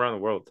happening around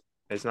the world.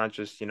 It's not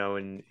just,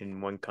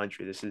 in one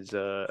country. This is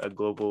a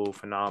global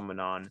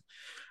phenomenon.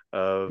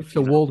 of, It's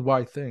a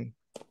worldwide thing.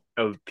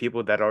 of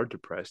people that are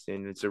depressed,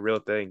 and it's a real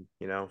thing,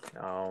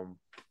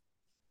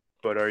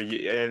 but are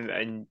you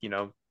and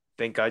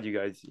thank God you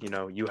guys,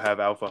 you have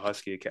Alpha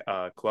Husky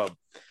Club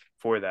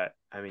for that.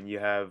 I mean, you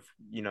have,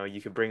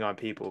 you can bring on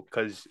people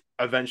because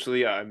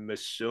eventually I'm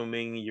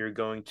assuming you're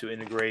going to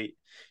integrate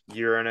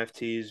your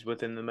NFTs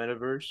within the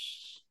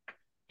metaverse.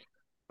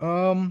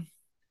 Um,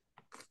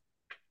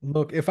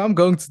 Look, if I'm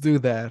going to do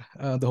that,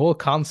 the whole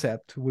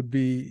concept would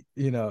be,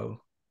 Kind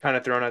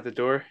of thrown out the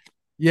door.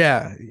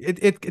 yeah,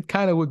 it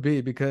kind of would be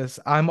because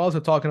I'm also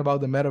talking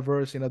about the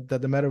metaverse,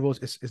 that the metaverse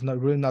is not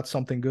really not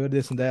something good,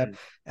 this and that. Mhm.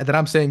 And then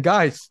I'm saying,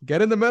 guys,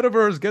 get in the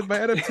metaverse, get my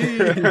NFT.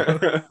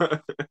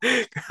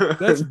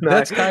 Not,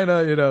 That's kind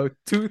of,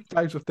 two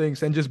types of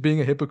things, and just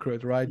being a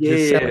hypocrite, right?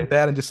 Just selling yeah.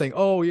 that and just saying,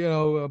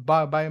 oh,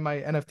 buy my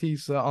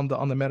NFTs on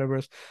the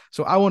metaverse.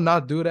 So I will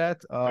not do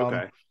that.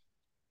 Okay.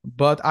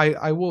 But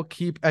I will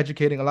keep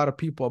educating a lot of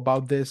people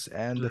about this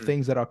and the Mhm.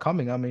 things that are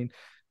coming. I mean,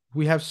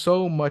 we have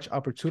so much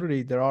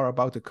opportunity that are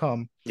about to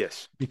come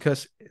Yes.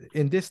 because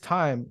in this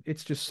time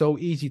it's just so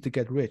easy to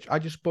get rich. I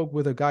just spoke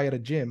with a guy at a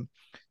gym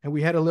and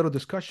we had a little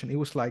discussion. He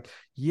was like,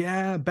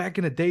 yeah, back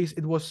in the days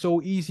it was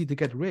so easy to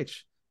get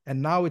rich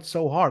and now it's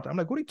so hard. I'm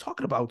like, what are you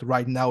talking about?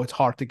 Right now it's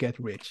hard to get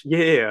rich.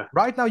 Yeah.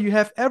 Right now, you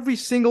have every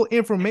single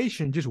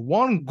information just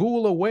one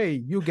Google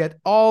away. You get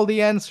all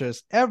the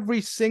answers. Every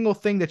single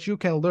thing that you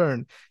can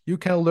learn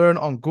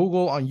on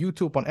Google, on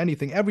YouTube, on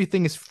anything.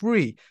 Everything is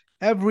free.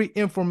 Every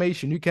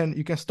information you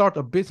can start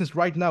a business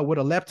right now with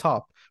a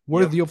laptop Yep.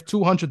 worthy of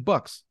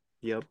 $200.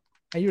 Yep.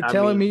 And you're I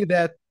telling mean, me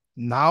that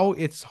now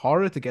it's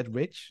harder to get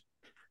rich?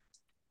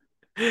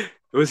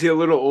 was he a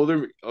little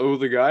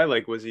older guy?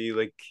 Like, was he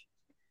like,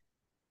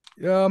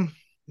 Um,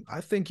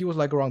 I think he was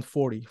like around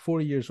 40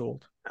 years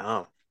old.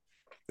 oh,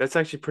 that's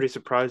actually pretty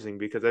surprising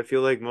because I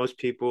feel like most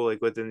people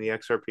like within the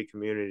XRP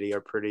community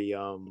are pretty,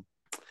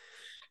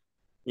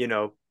 you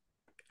know,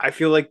 I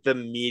feel like the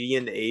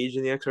median age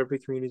in the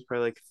XRP community is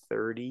probably like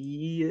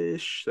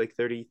 30-ish, like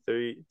 30,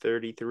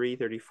 33,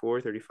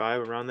 34,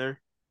 35 around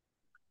there.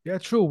 Yeah,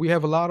 true. We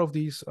have a lot of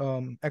these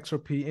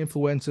XRP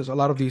influencers, a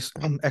lot of these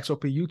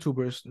XRP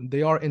YouTubers.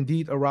 They are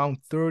indeed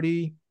around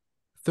 30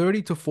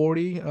 to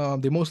 40.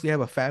 They mostly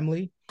have a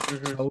family.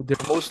 Hmm. So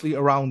they're mostly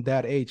around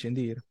that age,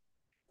 indeed.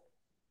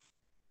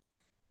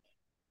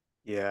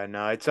 Yeah,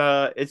 no,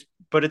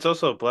 but it's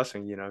also a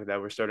blessing, that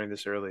we're starting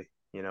this early,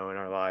 in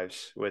our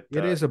lives with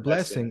It is a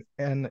investing.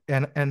 blessing.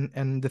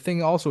 And the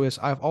thing also is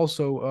I've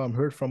also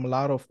heard from a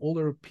lot of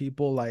older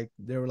people, like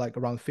they're like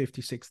around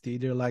 50, 60.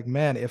 They're like,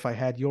 man, if I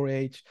had your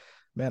age,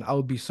 man, I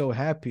would be so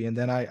happy. And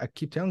then I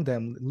keep telling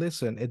them,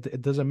 listen,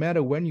 it doesn't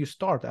matter when you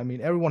start. I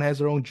mean, everyone has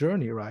their own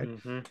journey, right?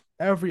 Hmm.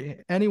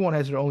 Anyone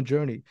has their own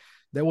journey.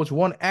 There was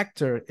one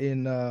actor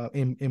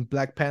in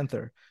Black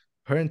Panther.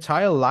 Her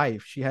entire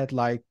life, she had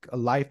like a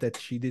life that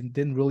she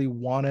didn't really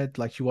want it,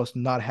 like she was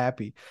not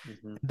happy.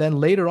 Hmm. Then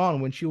later on,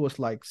 when she was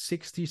like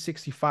 60,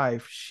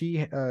 65,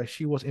 she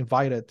was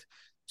invited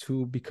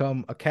to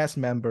become a cast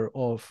member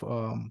of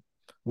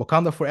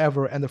Wakanda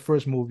Forever and the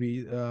first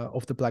movie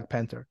of the Black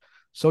Panther.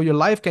 So your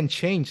life can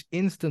change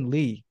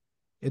instantly.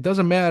 It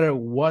doesn't matter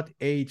what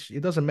age,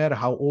 it doesn't matter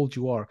how old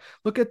you are.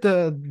 Look at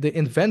the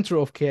inventor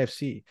of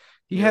KFC.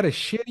 He had Yep. a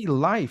shitty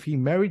life. He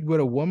married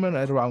with a woman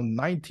at around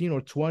 19 or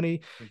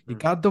 20. He Hmm.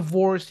 got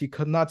divorced. He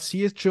could not see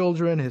his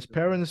children. His Hmm.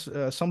 parents,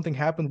 something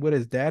happened with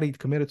his dad. He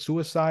committed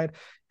suicide,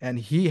 and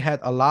he had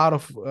a lot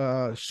of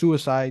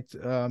suicide.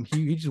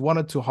 He just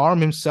wanted to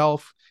harm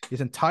himself his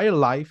entire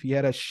life. He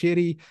had a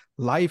shitty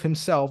life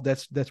himself.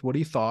 That's what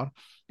he thought,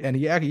 and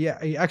he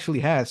actually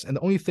has. And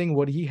the only thing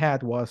what he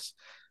had was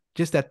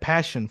just that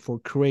passion for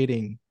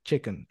creating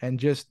chicken, and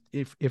just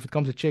if it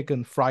comes to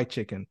chicken, fried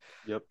chicken.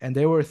 Yep. And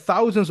there were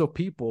thousands of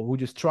people who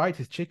just tried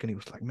his chicken. He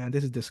was like, man,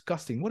 this is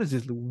disgusting. What is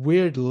this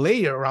weird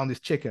layer around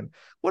this chicken?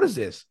 What is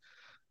this?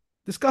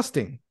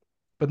 Disgusting.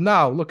 But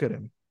now look at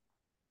him.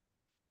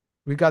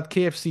 We got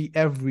KFC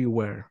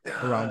everywhere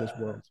around this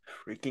world.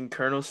 Freaking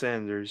Colonel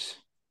Sanders.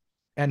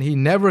 And he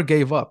never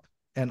gave up.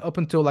 And up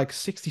until like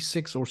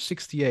 66 or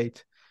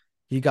 68,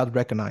 he got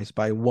recognized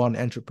by one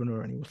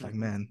entrepreneur. And he was like, Hmm.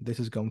 man, this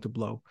is going to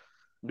blow.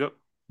 Yep.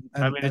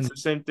 I And mean, it's and the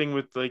same thing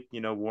with like,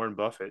 Warren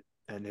Buffett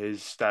and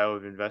his style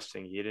of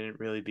investing. He didn't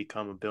really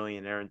become a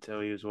billionaire until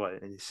he was what,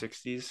 in his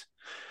 60s?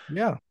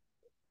 yeah,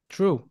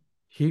 true.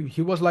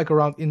 He was like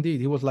around,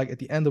 indeed, he was like at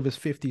the end of his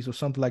 50s or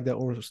something like that,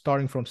 or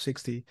starting from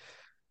 60.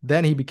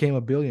 Then he became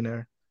a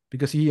billionaire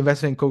because he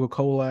invested in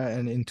Coca-Cola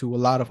and into a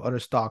lot of other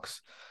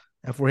stocks.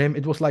 And for him,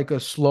 it was like a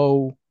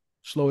slow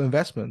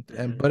investment.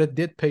 And Hmm. but it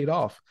did pay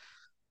off.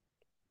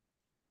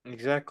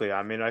 Exactly.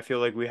 I mean, I feel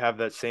like we have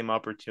that same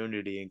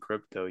opportunity in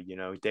crypto,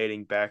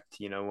 dating back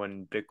to,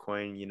 when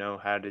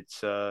Bitcoin, had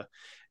its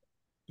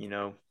you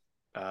know,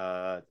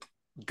 uh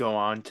go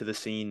on to the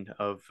scene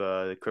of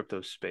the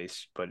crypto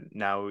space. But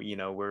now,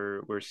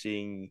 we're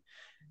seeing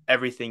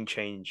everything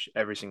change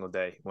every single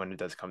day when it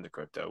does come to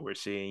crypto. We're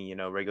seeing,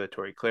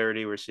 regulatory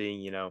clarity. We're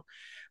seeing,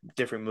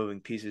 different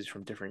moving pieces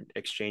from different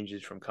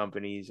exchanges from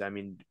companies. I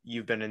mean,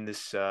 you've been in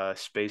this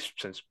space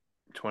since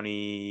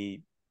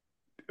 20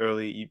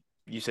 early.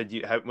 You said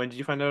when did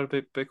you find out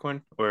about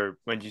Bitcoin, or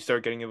when did you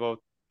start getting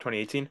involved?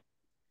 2018,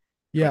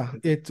 Yeah,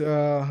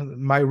 2017? it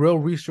my real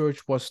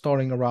research was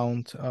starting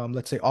around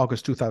let's say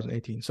August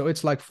 2018. So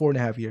it's like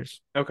 4.5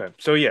 years. Okay,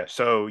 so yeah,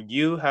 so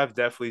you have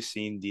definitely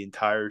seen the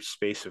entire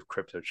space of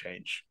crypto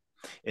change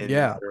in the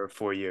Yeah, matter of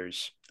 4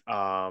 years. it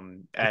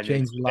And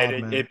changed a lot,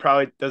 man. it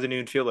probably doesn't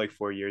even feel like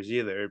 4 years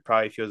either. It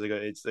probably feels like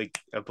it's like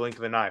a blink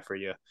of an eye for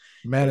you.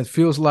 Man, It, it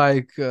feels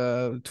like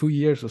 2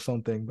 years or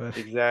something, but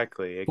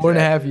exactly, four and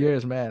a half exactly.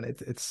 years, man,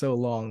 it's so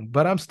long.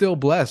 But I'm still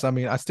blessed. I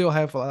mean, I still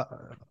have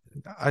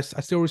I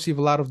still receive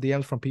a lot of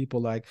DMs from people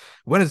like,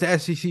 when is the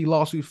SEC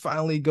lawsuit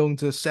finally going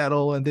to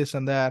settle and this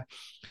and that?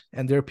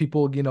 And there are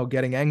people,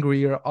 getting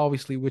angrier,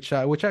 obviously, which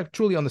I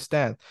truly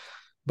understand.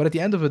 But at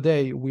the end of the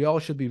day, we all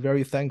should be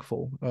very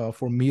thankful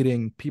for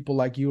meeting people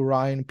like you,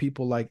 Ryan,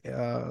 people like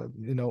a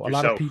lot of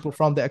Yourself, people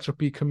from the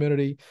XRP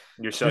community,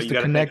 yourself. just You to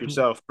got to thank connect.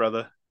 yourself,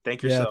 brother.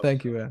 Thank Yeah, yourself.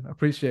 thank you, man. I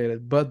appreciate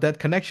it. But that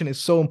connection is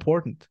so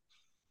important.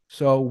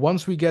 So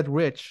once we get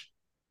rich,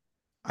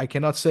 I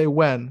cannot say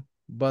when,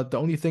 but the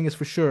only thing is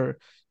for sure,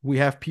 we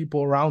have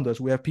people around us.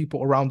 We have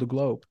people around the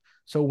globe.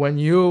 So when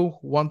you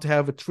want to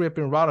have a trip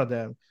in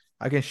Rotterdam,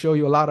 I can show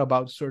you a lot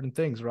about certain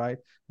things, right?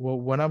 Well,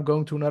 when I'm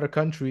going to another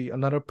country,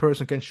 another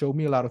person can show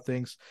me a lot of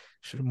things,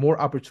 more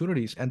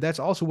opportunities. And that's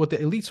also what the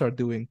elites are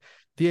doing.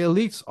 The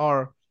elites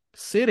are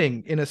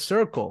sitting in a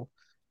circle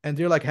and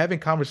they're like having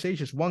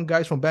conversations. One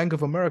guy's from Bank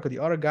of America, the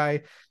other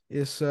guy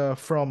is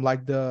from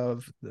like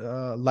the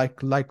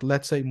like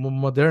let's say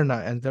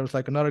Moderna, and there's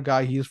like another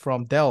guy, he's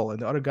from Dell, and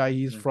the other guy,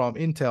 he's from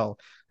Hmm. Intel,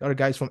 the other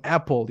guy is from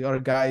Apple, the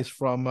other guy is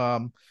from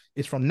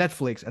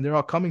Netflix, and they're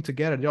all coming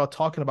together, they're all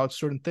talking about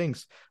certain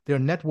things, they're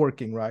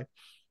networking, right?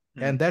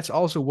 And Hmm. that's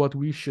also what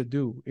we should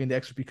do in the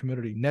XP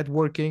community,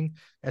 networking,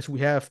 as we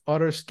have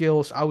other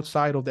skills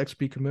outside of the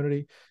XP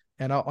community,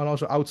 and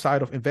also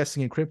outside of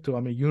investing in crypto. I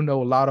mean, you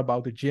know a lot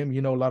about the gym,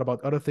 you know a lot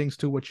about other things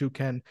too, what you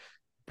can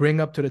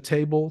bring up to the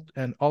table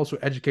and also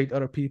educate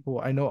other people.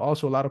 I know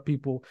also a lot of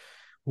people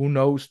who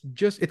knows,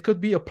 just it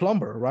could be a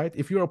plumber, right?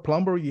 If you're a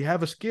plumber, you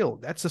have a skill.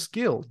 That's a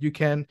skill. You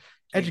can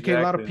educate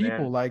a lot of Exactly,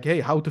 people man. like, hey,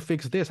 how to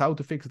fix this, how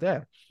to fix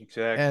that.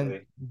 And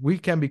Exactly. we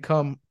can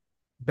become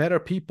better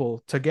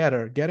people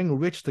together, getting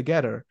rich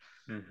together,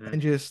 Hmm.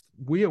 and just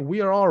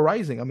we are all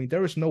rising. I mean,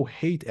 there is no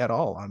hate at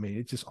all. I mean,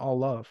 it's just all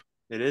love.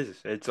 It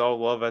is. It's all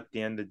love at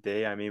the end of the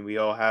day. I mean, we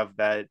all have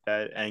that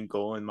end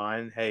goal in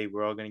mind. Hey,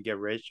 we're all gonna get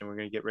rich and we're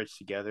gonna get rich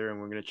together and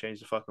we're gonna change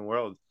the fucking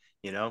world,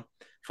 you know?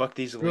 Fuck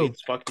these True. elites,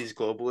 fuck these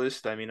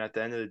globalists. I mean, at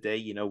the end of the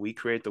day, we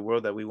create the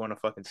world that we want to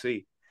fucking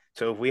see.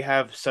 So if we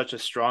have such a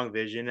strong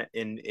vision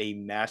in a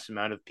mass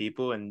amount of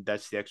people, and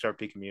that's the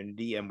XRP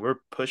community, and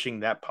we're pushing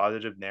that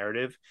positive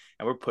narrative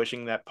and we're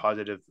pushing that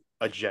positive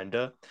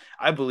agenda,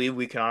 I believe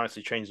we can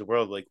honestly change the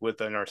world like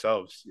within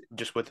ourselves,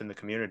 just within the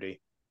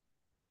community.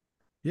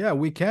 Yeah,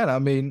 we can. I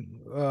mean,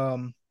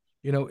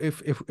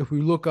 if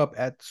we look up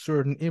at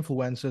certain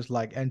influencers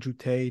like Andrew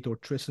Tate or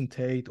Tristan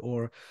Tate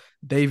or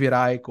David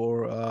Icke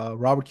or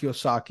Robert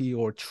Kiyosaki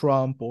or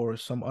Trump or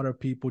some other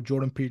people,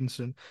 Jordan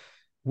Peterson,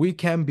 we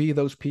can be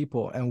those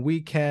people, and we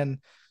can,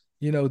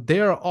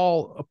 they're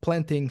all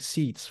planting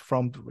seeds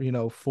from,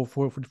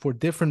 for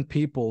different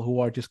people who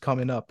are just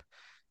coming up,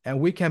 and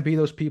we can be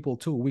those people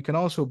too. We can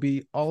also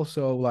be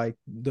also like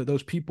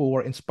those people who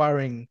are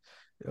inspiring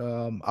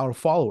our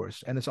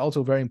followers, and it's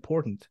also very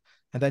important.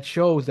 And that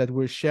shows that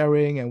we're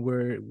sharing and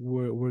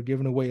we're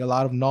giving away a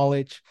lot of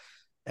knowledge,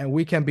 and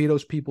we can be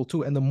those people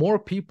too. And the more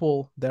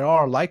people there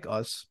are like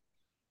us,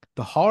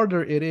 the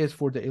harder it is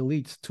for the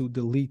elites to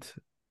delete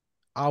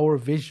our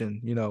vision.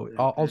 Hmm.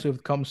 Also if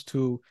it comes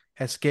to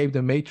escape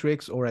the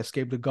matrix or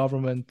escape the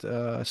government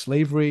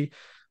slavery,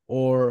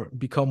 or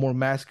become more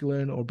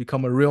masculine or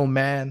become a real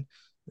man,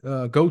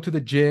 go to the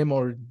gym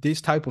or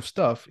this type of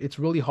stuff, it's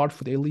really hard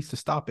for the elites to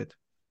stop it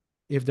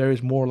if there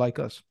is more like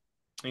us.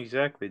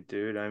 Exactly,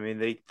 dude. I mean,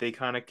 they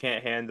kind of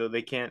can't handle.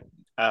 They can't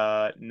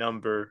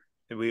number.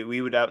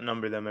 We would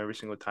outnumber them every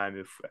single time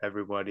if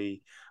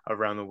everybody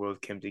around the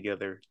world came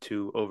together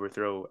to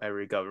overthrow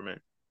every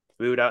government.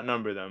 We would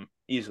outnumber them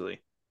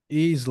easily.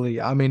 Easily.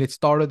 I mean, it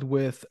started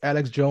with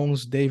Alex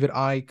Jones, David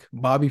Icke,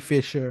 Bobby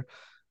Fischer,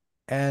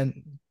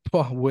 and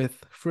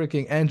with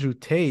freaking Andrew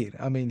Tate.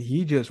 I mean,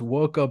 he just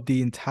woke up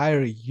the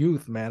entire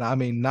youth, man. I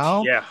mean,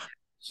 now Yeah,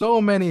 so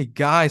many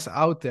guys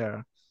out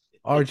there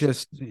are it's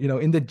just,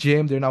 in the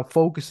gym, they're now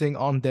focusing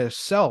on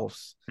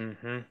themselves,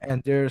 mm-hmm.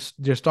 and they're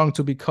starting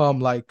to become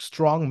like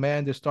strong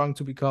men. They're starting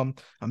to become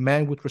a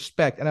man with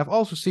respect. And I've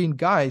also seen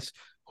guys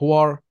who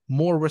are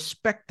more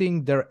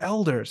respecting their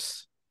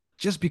elders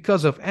just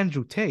because of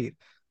Andrew Tate.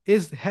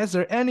 Is has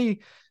there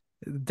any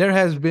There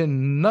has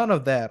been none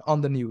of that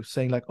on the news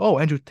saying like, oh,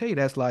 Andrew Tate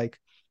has like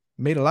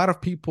made a lot of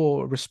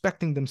people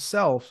respecting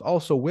themselves,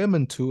 also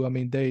women too. I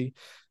mean,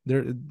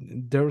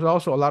 there's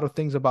also a lot of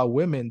things about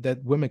women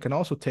that women can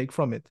also take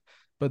from it,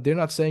 but they're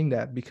not saying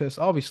that because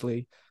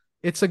obviously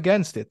it's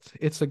against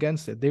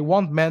it. They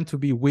want men to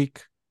be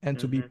weak and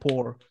to be Mm-hmm.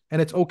 poor,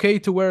 and it's okay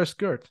to wear a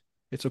skirt.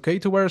 It's okay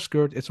to wear a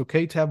skirt. It's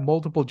okay to have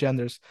multiple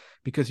genders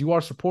because you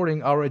are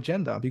supporting our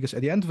agenda. Because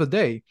at the end of the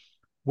day,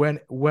 when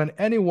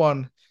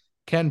anyone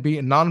can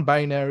be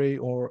non-binary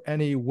or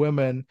any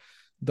women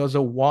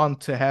doesn't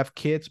want to have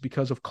kids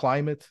because of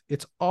climate,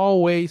 it's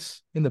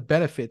always in the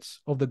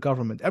benefits of the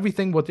government.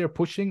 Everything what they're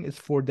pushing is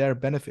for their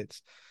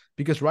benefits.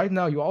 Because right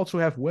now you also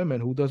have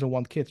women who doesn't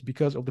want kids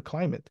because of the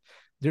climate.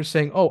 They're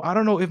saying, "Oh, I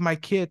don't know if my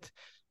kid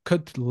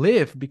could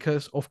live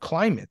because of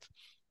climate."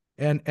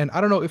 And I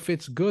don't know if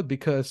it's good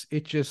because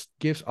it just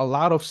gives a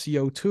lot of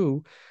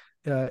CO2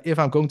 if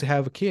I'm going to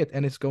have a kid,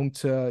 and it's going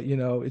to,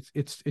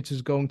 it's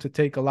just going to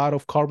take a lot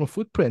of carbon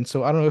footprint.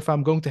 So I don't know if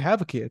I'm going to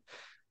have a kid.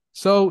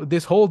 So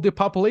this whole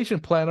depopulation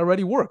plan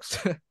already works.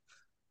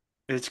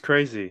 It's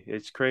crazy.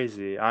 It's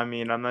crazy. I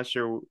mean, I'm not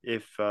sure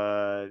if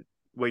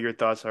what your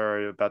thoughts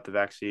are about the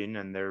vaccine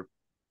and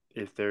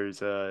if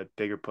there's a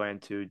bigger plan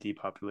to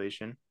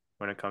depopulation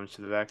when it comes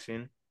to the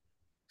vaccine.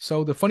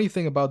 So the funny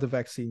thing about the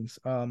vaccines,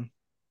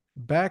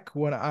 back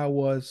when I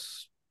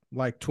was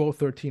like 12,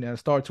 13, and I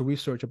started to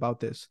research about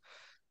this,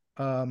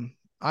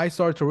 I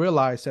started to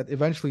realize that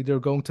eventually they're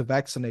going to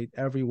vaccinate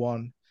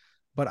everyone.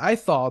 But I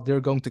thought they're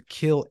going to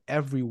kill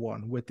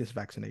everyone with this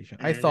vaccination.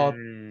 I thought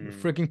the Mm.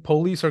 freaking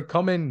police are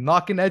coming,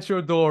 knocking at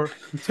your door.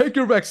 Take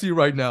your vaccine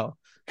right now.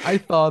 I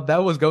thought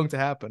that was going to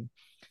happen.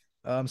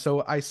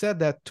 So I said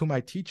that to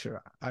my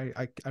teacher.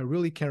 I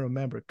really can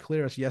remember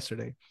clear as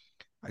yesterday.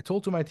 I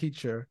told to my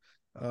teacher,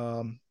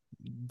 um,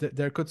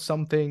 there could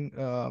something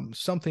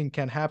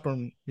can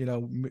happen,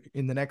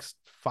 in the next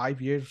 5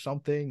 years or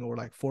something, or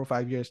like 4 or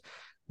 5 years,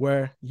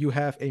 where you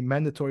have a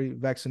mandatory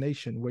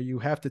vaccination where you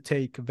have to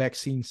take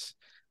vaccines.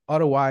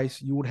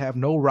 Otherwise, you would have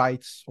no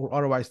rights, or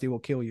otherwise they will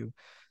kill you.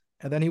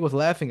 And then he was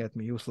laughing at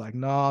me. He was like,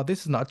 "No,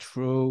 this is not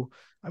true.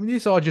 I mean,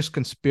 these are just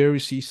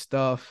conspiracy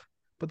stuff."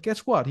 But guess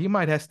what? He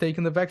might have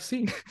taken the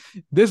vaccine.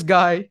 This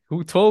guy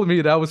who told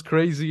me that I was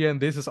crazy and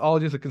this is all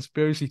just a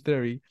conspiracy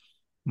theory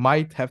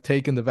might have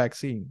taken the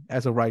vaccine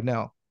as of right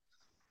now.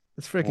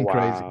 It's freaking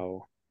crazy.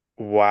 Wow.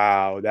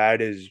 Wow,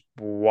 that is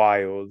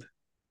wild.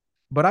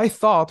 But I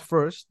thought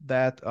first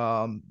that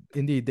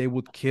indeed they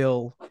would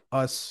kill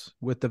us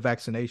with the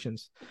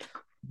vaccinations.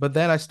 But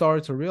then I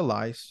started to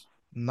realize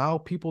now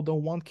people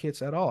don't want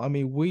kids at all. I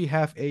mean, we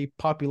have a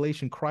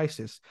population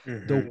crisis.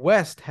 The Hmm.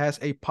 West has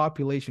a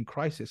population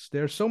crisis.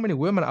 There are so many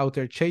women out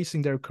there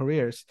chasing their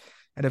careers.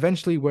 And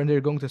eventually, when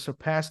they're going to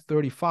surpass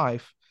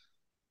 35,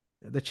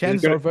 the It's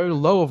chances gonna are very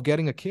low of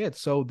getting a kid.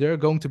 So they're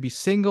going to be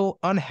single,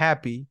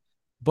 unhappy,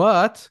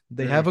 but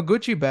they have mm, a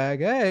Gucci bag.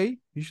 Hey,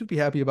 you should be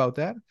happy about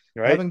that.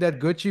 right? Having that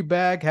Gucci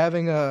bag,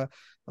 having a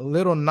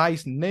little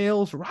nice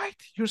nails, right?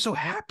 You're so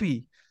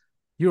happy.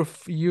 You're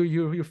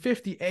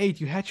 58.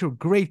 You had your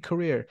great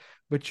career,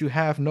 but you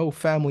have no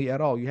family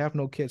at all. You have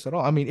no kids at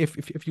all. I mean,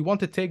 if you want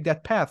to take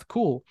that path,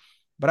 cool.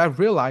 But I've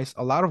realized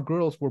a lot of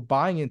girls were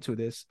buying into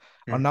this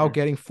are now Hmm.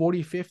 getting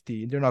 40,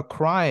 50. They're now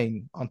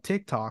crying on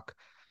TikTok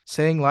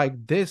saying like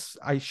this,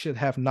 I should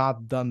have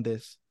not done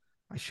this.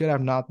 I should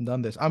have not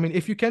done this. I mean,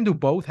 if you can do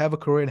both, have a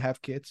career and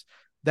have kids,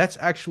 that's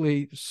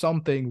actually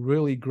something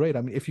really great.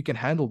 I mean, if you can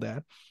handle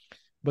that.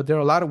 But there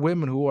are a lot of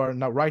women who are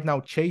now right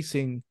now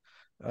chasing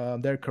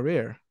their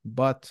career.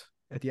 But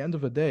at the end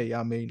of the day,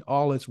 I mean,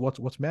 all is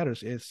what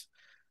matters is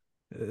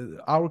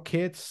our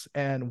kids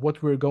and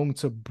what we're going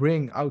to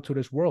bring out to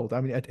this world.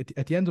 I mean,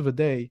 at the end of the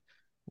day,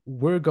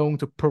 we're going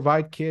to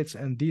provide kids,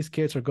 and these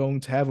kids are going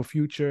to have a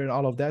future and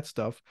all of that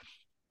stuff.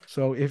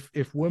 So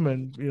if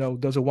women,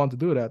 doesn't want to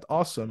do that,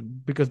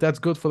 awesome, because that's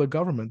good for the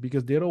government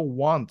because they don't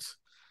want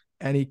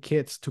any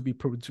kids to be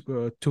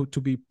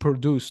to be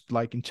produced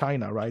like in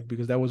China, right?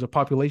 Because there was a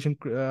population,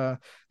 there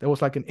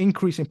was like an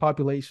increase in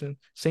population.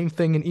 Same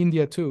thing in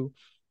India too,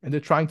 and they're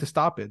trying to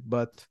stop it.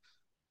 But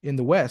in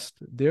the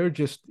West,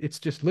 it's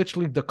just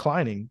literally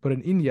declining. But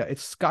in India,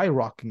 it's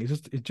skyrocketing.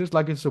 It's just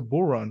like it's a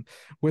bull run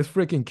with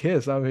freaking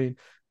kids. I mean,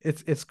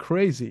 it's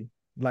crazy.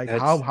 Like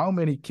That's how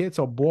many kids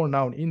are born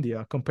now in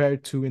India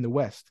compared to in the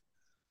West?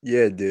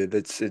 Yeah, dude.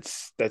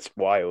 That's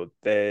wild.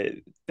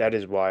 That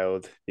is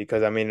wild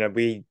because I mean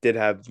we did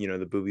have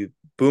the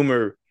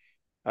boomer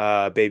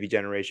baby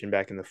generation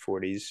back in the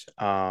 40s.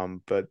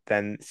 But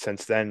then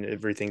since then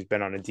everything's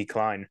been on a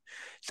decline.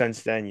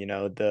 Since then,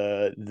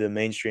 the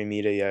mainstream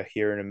media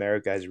here in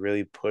America has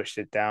really pushed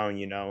it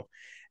down,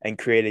 and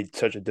created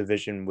such a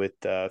division with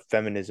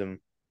feminism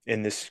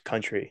in this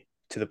country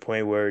to the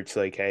point where it's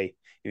like, hey,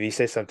 if you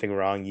say something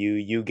wrong,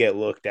 you get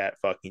looked at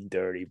fucking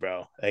dirty,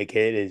 bro. Like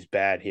it is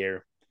bad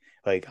here.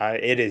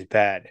 It is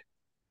bad.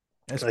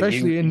 Like you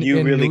Especially in you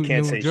in really New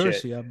can't New say shit.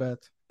 Jersey, I bet.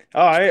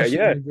 Oh, Especially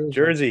in yeah, New Jersey.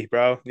 Jersey,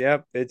 bro.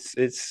 Yep, it's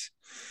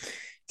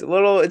a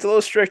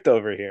little strict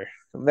over here.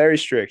 Very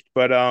strict.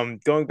 But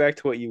going back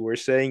to what you were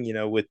saying,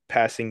 with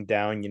passing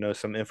down,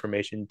 some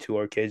information to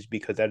our kids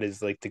because that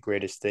is like the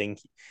greatest thing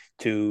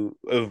to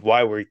of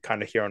why we're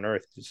kind of here on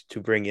earth is to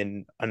bring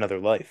in another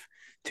life,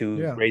 to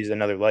Yeah. raise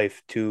another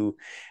life,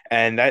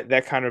 and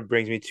that kind of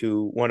brings me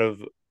to one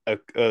of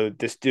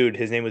this dude.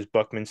 His name was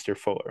Buckminster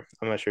Fuller.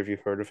 I'm not sure if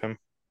you've heard of him.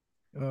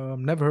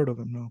 Never heard of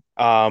him. No.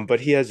 But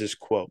he has this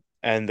quote.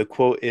 And the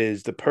quote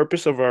is, "The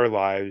purpose of our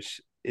lives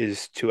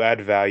is to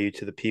add value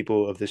to the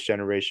people of this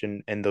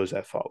generation and those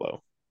that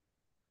follow."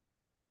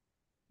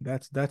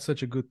 That's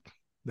such a good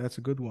that's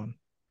a good one.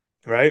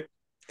 Right?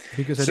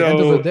 Because at the end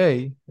of the So,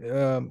 day,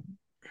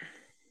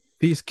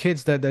 these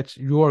kids that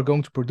you are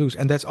going to produce,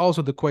 and that's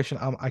also the question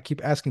I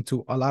keep asking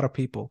to a lot of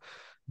people.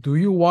 Do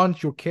you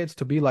want your kids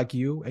to be like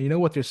you? And you know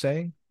what they're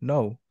saying?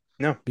 No,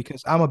 no.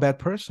 because I'm a bad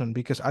person,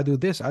 because I do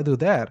this, I do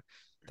that.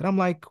 Then I'm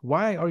like,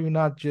 why are you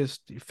not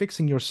just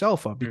fixing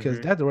yourself up? Because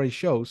Hmm. that already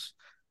shows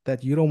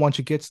that you don't want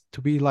your kids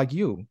to be like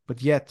you,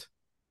 but yet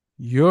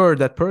you're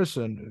that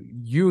person.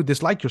 You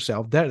dislike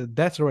yourself.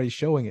 That's already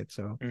showing it.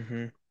 So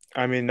Hmm.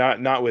 I mean,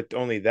 not with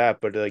only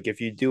that, but like if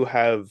you do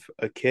have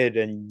a kid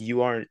and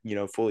you aren't,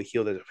 fully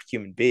healed as a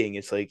human being,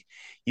 it's like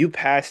you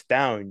pass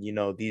down,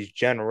 these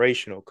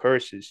generational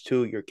curses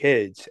to your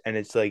kids, and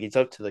it's like it's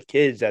up to the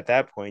kids at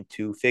that point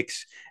to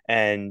fix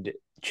and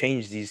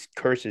change these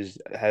curses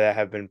that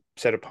have been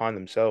set upon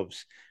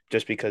themselves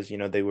just because,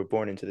 they were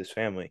born into this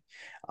family.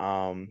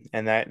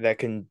 And that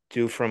can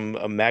do from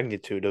a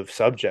magnitude of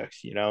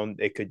subjects,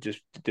 it could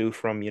just do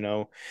from,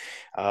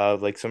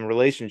 like some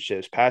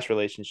relationships, past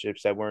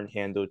relationships that weren't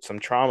handled, some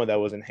trauma that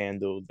wasn't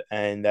handled,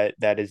 and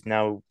that is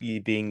now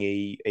being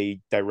a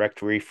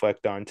direct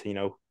reflect onto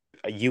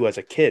you as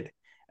a kid,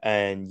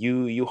 and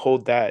you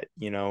hold that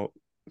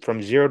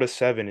from 0 to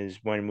 7 is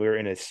when we're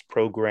in a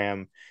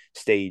program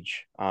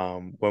stage,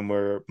 when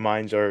our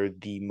minds are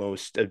the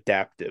most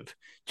adaptive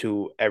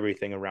to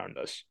everything around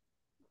us,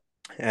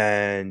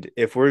 and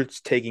if we're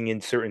taking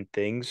in certain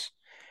things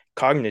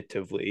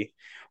cognitively,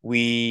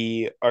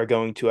 we are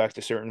going to act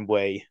a certain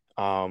way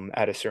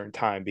at a certain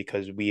time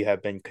because we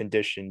have been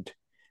conditioned,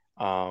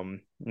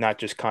 not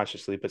just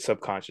consciously but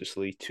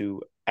subconsciously,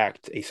 to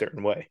act a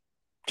certain way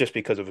just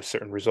because of a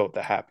certain result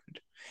that happened.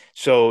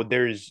 So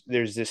there's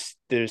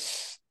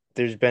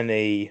been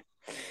a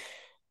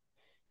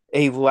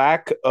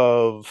lack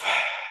of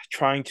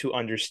trying to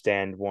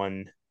understand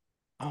one,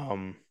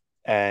 um,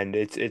 and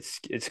it's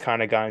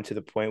kind of gotten to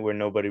the point where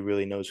nobody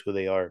really knows who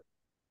they are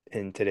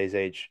in today's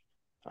age.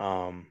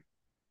 Um,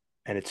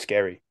 and it's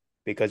scary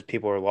because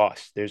people are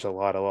lost. There's a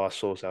lot of lost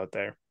souls out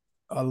there.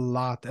 a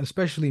lot, and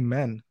especially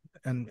men,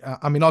 and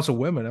I mean also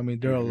women. I mean,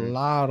 there are a Hmm.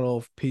 lot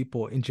of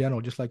people in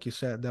general, just like you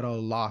said, that are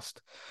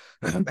lost,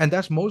 and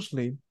that's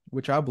mostly,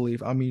 which I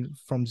believe. I mean,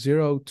 from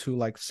 0 to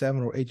like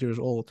 7 or 8 years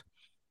old,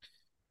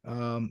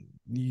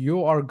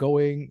 you are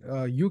going.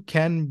 You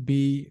can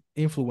be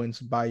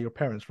influenced by your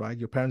parents, right?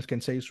 Your parents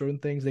can say certain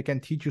things, they can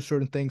teach you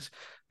certain things,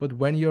 but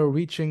when you're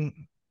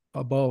reaching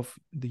above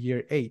the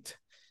year 8,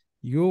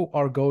 you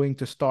are going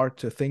to start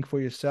to think for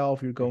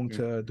yourself. You're going Hmm.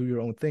 to do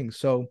your own thing.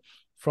 So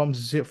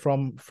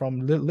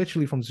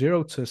literally from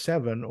 0 to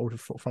 7, or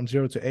from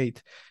 0 to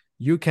 8,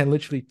 you can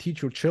literally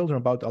teach your children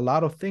about a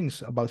lot of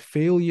things, about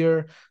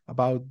failure,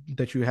 about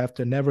that you have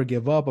to never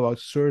give up, about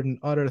certain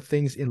other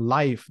things in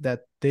life that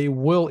they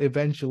will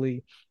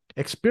eventually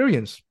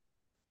experience.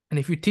 And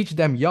if you teach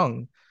them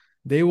young,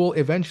 they will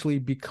eventually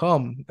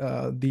become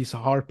these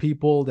hard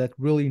people that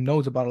really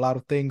knows about a lot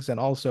of things, and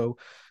also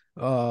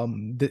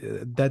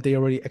that they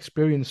already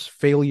experience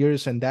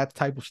failures and that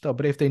type of stuff.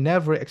 But if they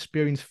never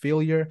experience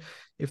failure,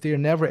 if they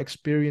never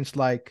experience,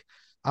 like,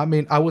 I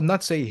mean, I would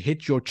not say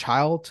hit your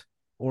child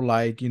or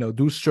like,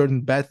 do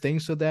certain bad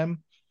things to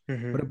them,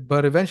 Hmm.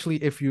 but eventually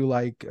if you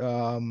like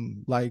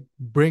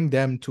bring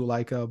them to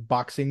like a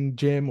boxing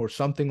gym or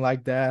something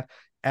like that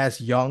as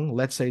young,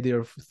 let's say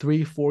they're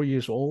 3 4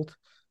 years old,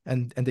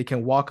 and they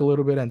can walk a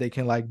little bit, and they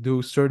can like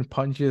do certain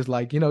punches,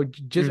 like,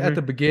 just at Hmm.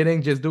 the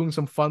beginning, just doing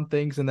some fun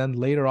things, and then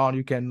later on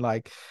you can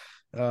like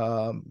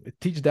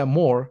teach them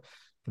more.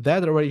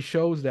 That already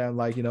shows them,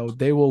 like,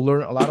 they will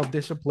learn a lot of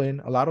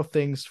discipline, a lot of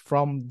things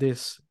from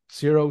this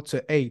 0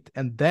 to 8,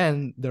 and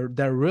then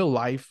their real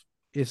life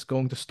is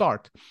going to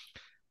start.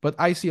 But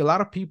I see a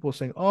lot of people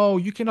saying, "Oh,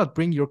 you cannot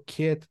bring your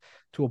kid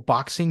to a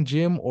boxing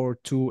gym or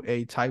to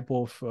a type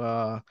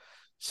of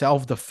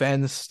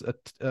self-defense,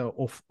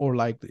 or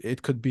like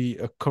it could be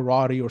a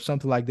karate or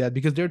something like that,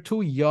 because they're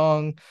too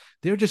young.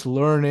 They're just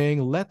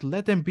learning.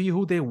 Let them be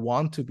who they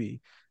want to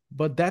be."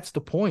 But that's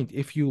the point.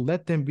 If you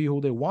let them be who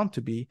they want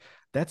to be,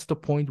 that's the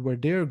point where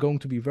they're going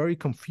to be very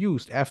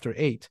confused after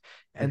 8,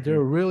 and Hmm.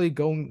 they're really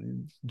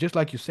going, just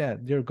like you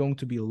said, they're going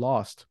to be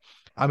lost.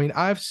 I mean,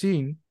 I've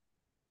seen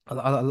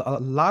a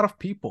lot of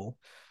people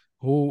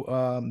who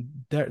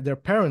their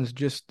parents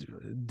just,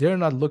 they're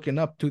not looking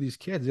up to these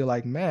kids. They're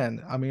like,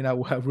 man, I mean, I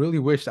really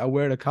wish I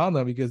wear the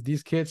condom, because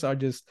these kids are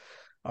just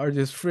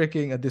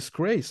freaking a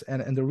disgrace.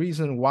 And the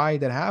reason why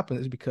that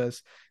happens is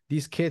because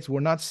these kids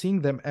were not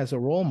seeing them as a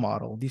role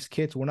model. These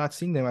kids were not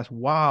seeing them as,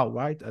 wow,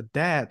 right, a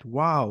dad,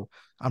 wow,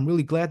 I'm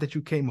really glad that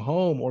you came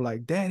home, or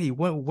like, daddy,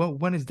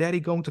 when is daddy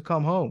going to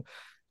come home?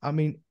 I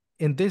mean,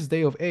 in this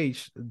day of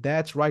age,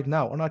 that's right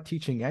now, are not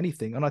teaching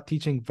anything, are not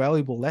teaching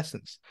valuable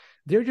lessons.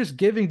 They're just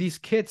giving these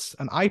kids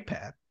an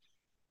iPad,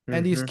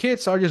 and these Hmm.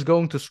 kids are just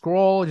going to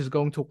scroll, just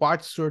going to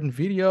watch certain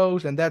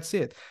videos, and that's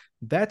it.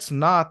 That's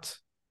not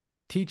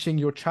teaching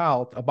your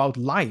child about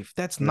life.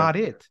 That's No. not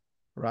it.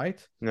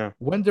 right? No.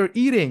 When they're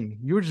eating,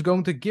 you're just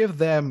going to give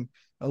them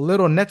a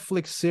little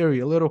Netflix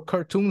series, a little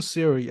cartoon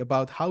series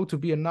about how to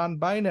be a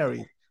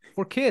non-binary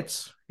for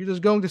kids. You're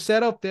just going to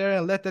set up there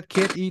and let that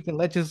kid eat and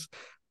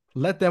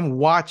let them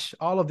watch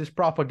all of this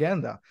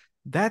propaganda.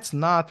 That's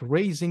not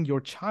raising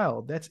your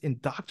child. That's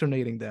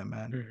indoctrinating them,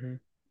 man. Hmm.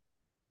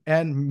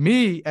 And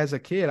me as a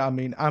kid, I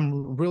mean,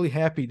 I'm really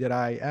happy that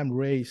I am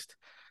raised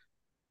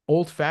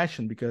old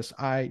fashioned because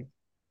I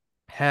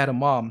had a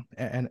mom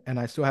and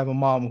I still have a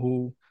mom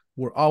who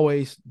were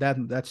always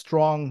that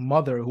strong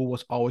mother who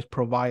was always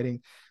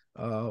providing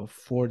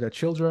for their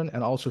children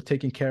and also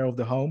taking care of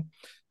the home.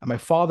 And my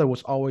father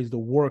was always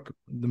the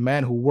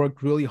man who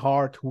worked really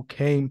hard, who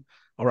came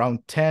around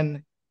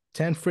 10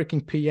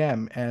 freaking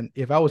p.m. And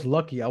if I was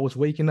lucky, I was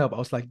waking up. I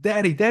was like,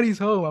 Daddy's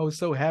home. I was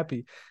so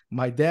happy.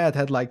 My dad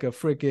had like a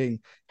freaking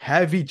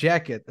heavy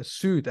jacket, a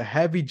suit, a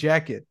heavy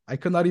jacket. I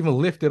could not even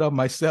lift it up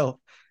myself.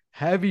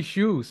 Heavy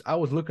shoes. I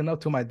was looking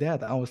up to my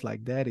dad. I was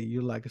like, Daddy,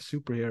 you're like a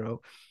superhero.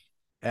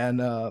 And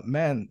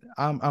man,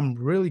 I'm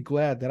really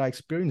glad that I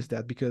experienced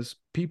that because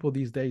people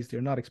these days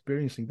they're not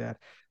experiencing that.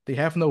 They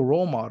have no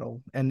role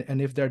model. And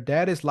if their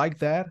dad is like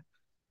that,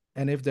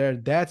 and if their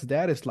dad's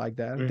dad is like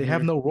that, they have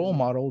Hmm. no role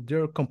model.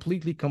 They're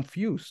completely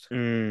confused I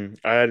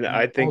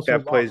and think also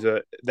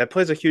lost. that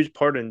plays a huge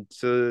part in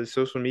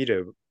social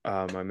media,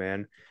 my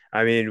man.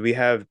 I mean, we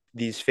have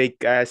these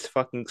fake ass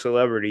fucking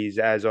celebrities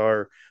as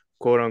our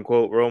quote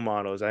unquote role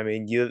models. I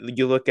mean, you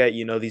look at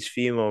these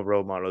female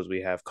role models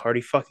we have.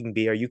 Cardi fucking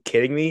B, are you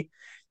kidding me?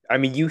 I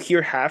mean, you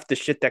hear half the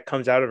shit that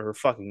comes out of her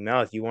fucking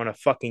mouth. You want to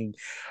fucking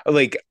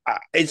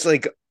it's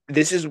like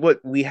this is what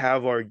we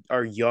have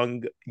our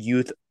young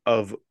youth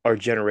of our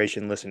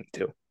generation listening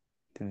to.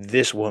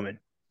 This woman.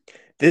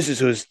 This is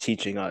who's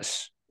teaching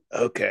us.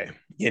 Okay,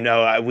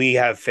 we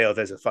have failed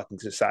as a fucking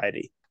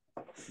society.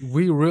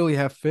 We really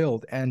have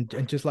failed.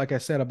 And just like I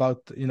said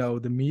about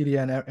the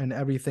media and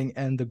everything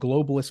and the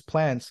globalist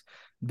plans,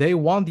 they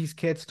want these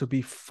kids to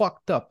be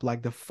fucked up,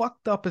 like the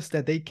fucked uppest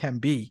that they can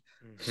be.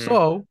 Hmm.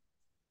 So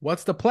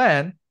what's the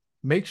plan?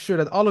 Make sure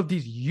that all of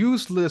these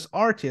useless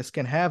artists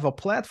can have a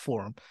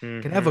platform,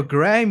 can have Hmm. a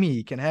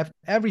Grammy, can have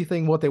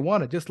everything what they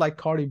wanted, just like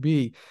Cardi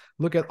B.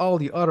 Look at all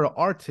the other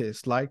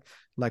artists like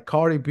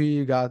Cardi B,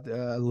 you got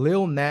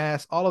Lil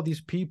Nas, all of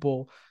these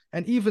people,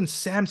 and even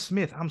Sam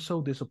Smith. I'm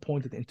so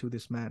disappointed into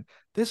this man.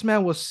 This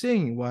man was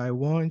singing, "Why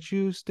won't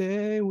you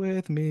stay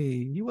with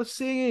me?" He was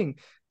singing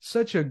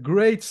such a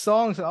great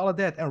songs and all of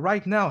that. And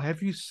right now,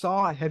 have you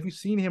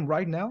seen him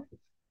right now?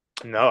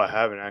 No, I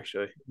haven't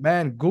actually.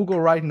 Man,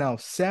 Google right now,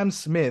 Sam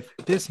Smith.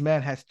 This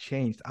man has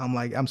changed.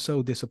 I'm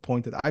so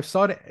disappointed. I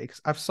saw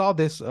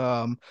this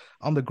on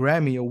the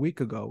Grammy a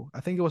week ago.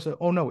 I think it was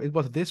oh no, it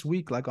was this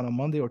week, like on a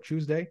Monday or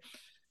Tuesday.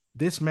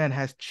 This man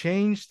has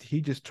changed.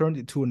 He just turned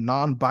into a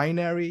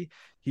non-binary.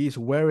 He's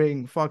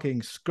wearing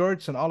fucking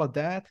skirts and all of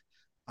that.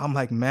 I'm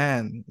like,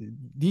 man,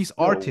 these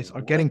Yo, artists are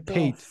what getting the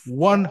paid fuck?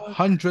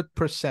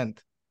 100%.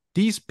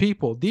 These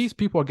people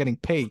are getting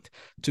paid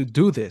to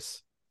do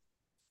this.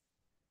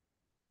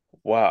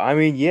 Wow. I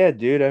mean, yeah,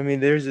 dude. I mean,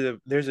 there's an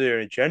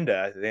agenda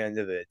at the end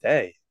of the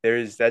day.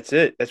 That's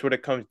it. That's what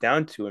it comes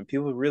down to. And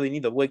people really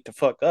need to wake the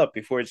fuck up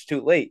before it's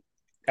too late.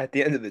 At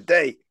the end of the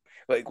day,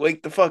 like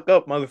wake the fuck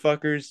up,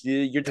 motherfuckers.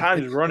 Your time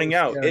is It's so running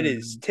out. It scary,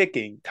 is man.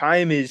 ticking.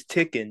 Time is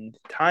ticking.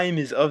 Time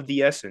is of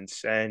the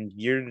essence, and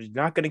you're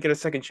not gonna get a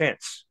second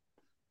chance.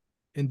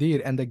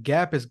 Indeed, and the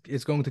gap is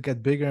going to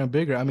get bigger and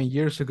bigger. I mean,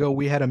 years ago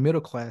we had a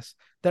middle class.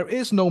 There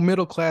is no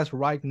middle class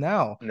right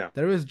now. No.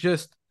 There is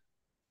just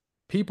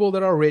people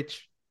that are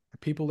rich,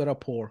 people that are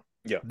poor.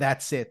 Yeah.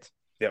 That's it.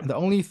 Yep. And the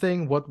only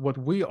thing what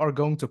we are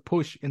going to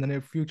push in the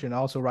near future and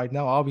also right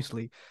now,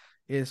 obviously,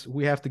 is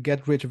we have to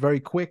get rich very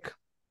quick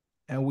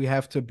and we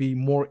have to be Hmm.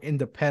 more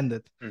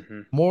independent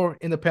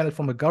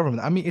from the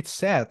government. I mean, it's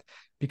sad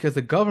because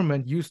the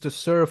government used to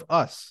serve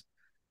us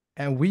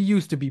and we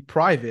used to be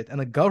private and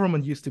the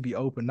government used to be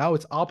open. Now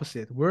it's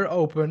opposite. We're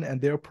open and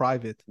they're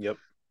private. Yep.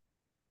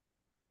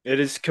 It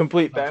is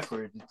complete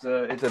backwards.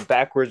 It's a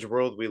backwards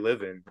world we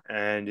live in,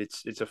 and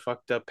it's a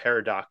fucked up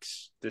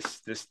paradox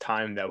this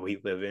time that we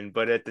live in.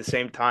 But at the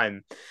same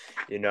time,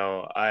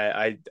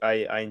 I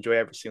enjoy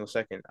every single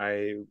second.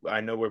 I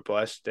know we're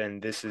blessed,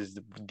 and this is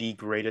the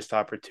greatest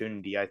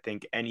opportunity I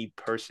think any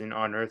person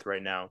on earth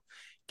right now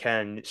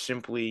can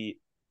simply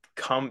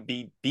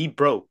be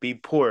broke, be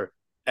poor,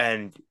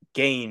 and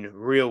gain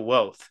real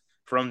wealth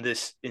from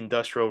this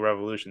industrial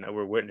revolution that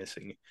we're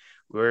witnessing.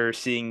 We're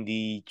seeing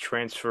the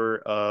transfer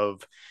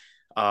of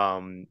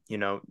of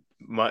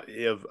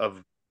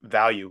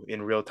value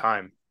in real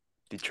time,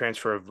 the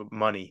transfer of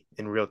money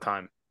in real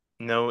time.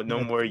 No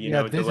Yeah, more,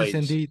 yeah, delays.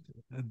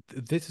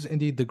 this is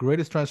indeed the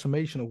greatest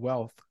transformation of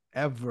wealth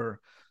ever.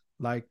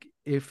 Like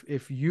if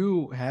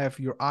you have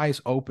your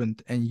eyes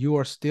opened and you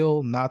are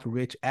still not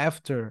rich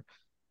after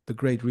the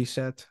Great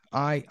Reset,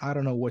 I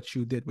don't know what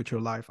you did with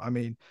your life. I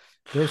mean,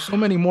 there's so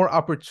many more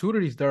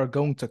opportunities that are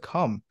going to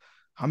come.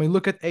 I mean,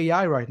 look at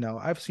AI right now.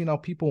 I've seen how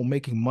people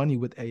making money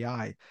with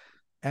AI,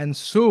 and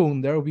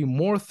soon there will be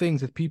more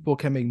things that people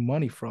can make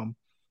money from.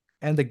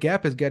 and the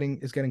gap is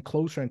getting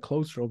closer and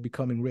closer of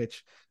becoming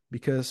rich,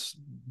 because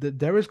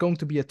there is going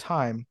to be a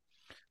time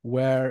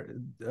where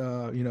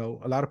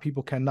a lot of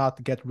people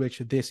cannot get rich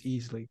this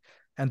easily,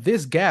 and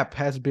this gap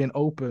has been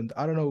opened,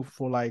 I don't know,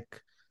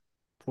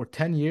 for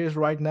 10 years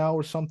right now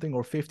or something,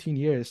 or 15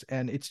 years,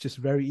 and it's just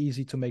very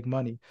easy to make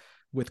money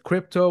with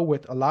crypto,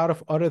 with a lot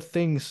of other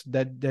things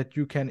that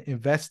you can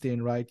invest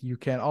in, right? You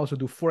can also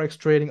do forex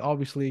trading,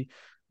 obviously,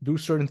 do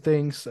certain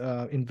things,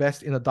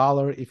 invest in a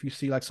dollar if you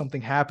see like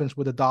something happens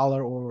with a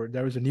dollar, or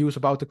there is a news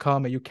about to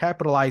come and you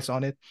capitalize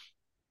on it.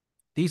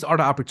 These are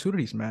the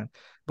opportunities, man.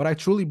 But I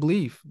truly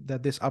believe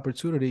that this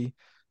opportunity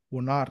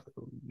will not.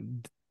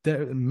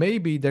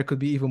 Maybe there could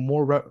be even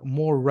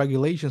more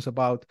regulations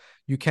about,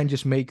 you can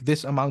just make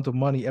this amount of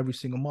money every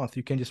single month.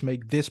 You can just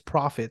make this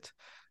profit,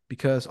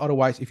 because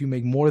otherwise, if you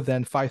make more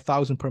than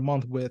 5,000 per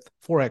month with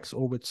forex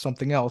or with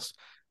something else,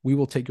 we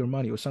will take your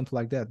money or something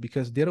like that,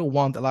 because they don't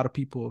want a lot of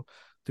people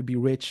to be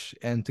rich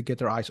and to get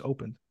their eyes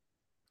opened.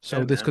 Yeah,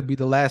 So this man. could be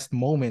the last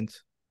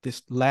moment,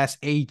 this last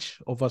age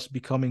of us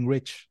becoming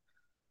rich.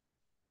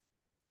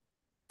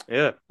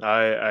 Yeah,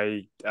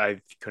 I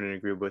couldn't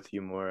agree with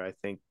you more. I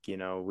think,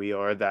 we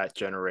are that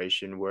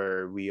generation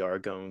where we are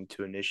going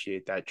to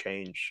initiate that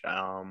change.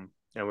 And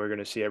we're going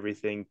to see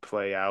everything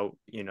play out,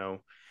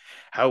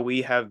 how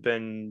we have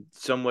been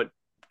somewhat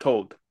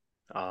told,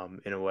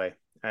 in a way.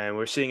 And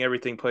we're seeing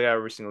everything play out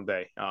every single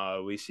day.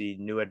 We see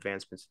new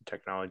advancements in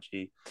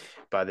technology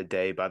by the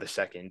day, by the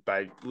second,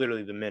 by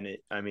literally the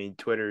minute. I mean,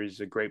 Twitter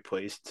is a great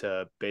place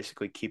to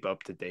basically keep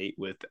up to date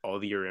with all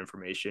of your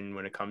information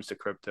when it comes to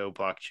crypto,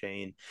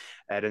 blockchain,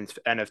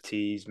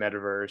 NFTs,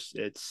 metaverse.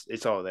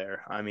 It's all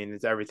there. I mean,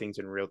 everything's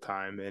in real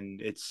time,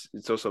 and it's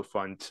also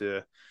fun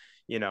to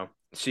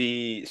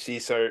see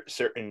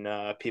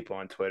certain people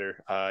on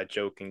Twitter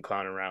joke and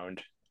clown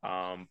around.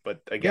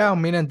 But Yeah, again, I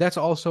mean, and that's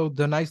also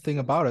the nice thing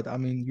about it. I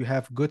mean, you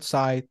have a good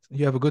side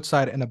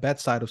and a bad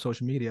side of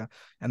social media.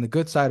 And the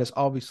good side is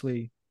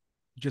obviously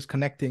just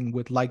connecting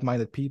with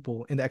like-minded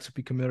people in the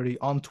XRP community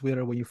on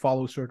Twitter, where you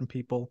follow certain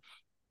people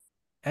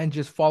and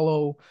just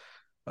follow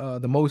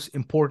the most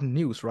important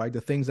news, right? The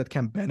things that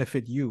can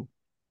benefit you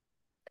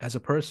as a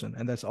person.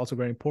 And that's also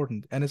very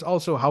important. And it's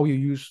also how you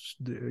use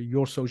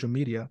your social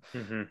media,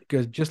 mm-hmm,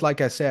 because just like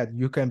I said,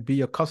 you can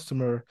be a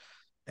customer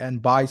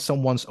and buy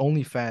someone's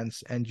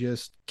OnlyFans and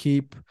just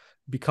keep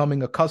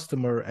becoming a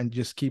customer and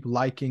just keep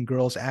liking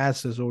girls'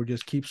 asses, or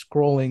just keep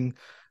scrolling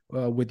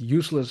with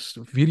useless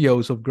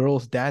videos of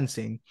girls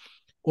dancing.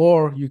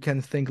 Or you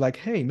can think like,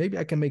 hey, maybe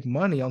I can make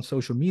money on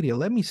social media.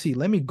 Let me see,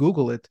 let me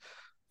Google it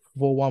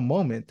for one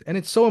moment. And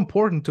it's so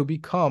important to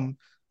become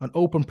an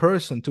open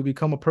person, to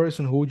become a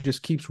person who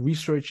just keeps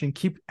researching,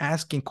 keep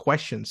asking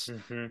questions,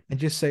 mm-hmm, and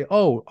just say,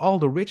 oh, all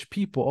the rich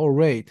people, all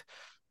right,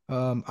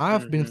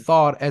 I've been mm-hmm,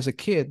 thought as a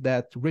kid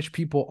that rich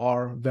people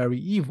are very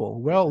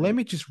evil. Well, mm-hmm, let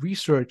me just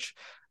research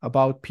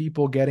about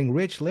people getting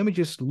rich. Let me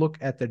just look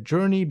at the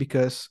journey,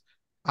 because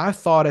I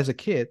thought as a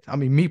kid, I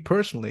mean, me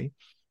personally,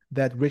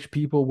 that rich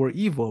people were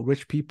evil.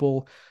 Rich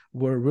people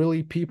were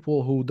really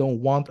people who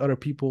don't want other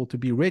people to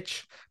be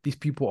rich. These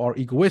people are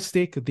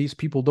egoistic. These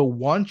people don't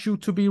want you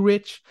to be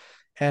rich.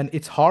 And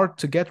it's hard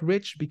to get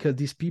rich because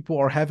these people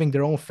are having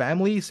their own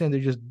families, and they're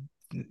just,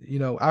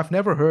 I've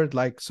never heard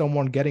like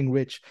someone getting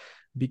rich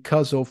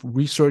because of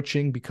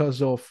researching,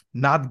 because of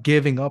not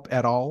giving up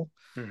at all,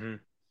 mm-hmm.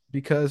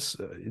 because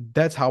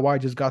that's how I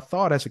just got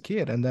thought as a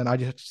kid. And then I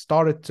just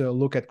started to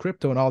look at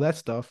crypto and all that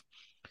stuff,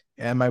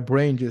 and my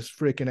brain just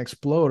freaking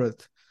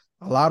exploded.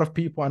 A lot of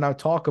people I now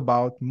talk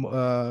about,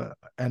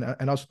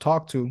 and also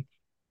talk to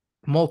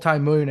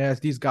multi-millionaires.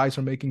 These guys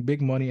are making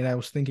big money, and I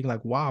was thinking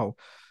like, wow,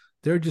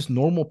 they're just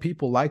normal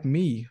people like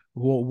me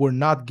who were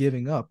not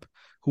giving up,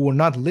 who were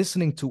not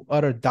listening to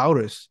other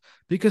doubters,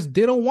 because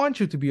they don't want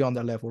you to be on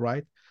that level,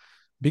 right?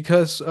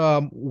 Because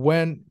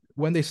when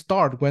they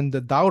start, when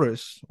the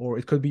doubters, or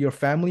it could be your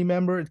family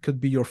member, it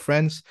could be your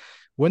friends,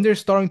 when they're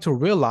starting to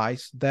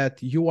realize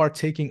that you are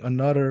taking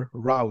another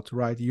route,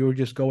 right? You're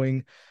just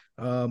going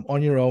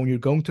on your own, you're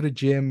going to the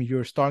gym,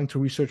 you're starting to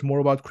research more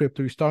about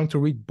crypto, you're starting to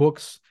read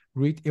books,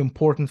 read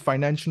important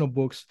financial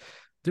books.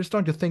 They're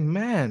starting to think,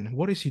 man,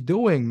 what is he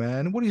doing,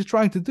 man? What is he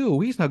trying to do?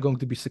 He's not going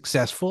to be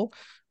successful.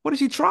 What is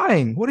he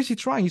trying? What is he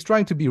trying? He's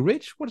trying to be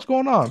rich. What is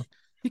going on?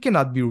 He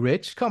cannot be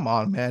rich. Come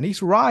on, man.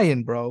 He's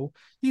Ryan, bro.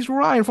 He's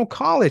Ryan from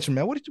college,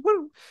 man. What?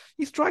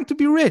 He's trying to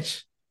be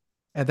rich.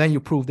 And then you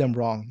prove them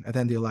wrong. And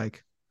then they're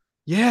like,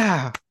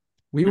 yeah,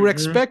 we were Mm-hmm.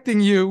 expecting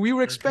you. We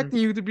were Mm-hmm. expecting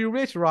you to be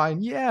rich,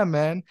 Ryan. Yeah,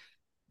 man.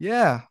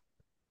 Yeah.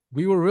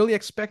 We were really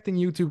expecting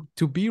you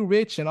to be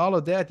rich and all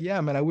of that.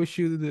 Yeah, man. I wish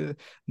you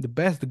the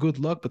best, the good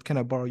luck, but can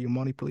I borrow your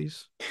money,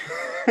 please?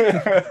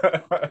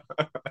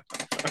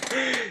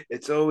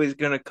 It's always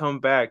gonna come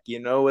back. You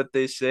know what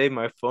they say?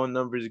 My phone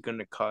number is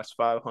gonna cost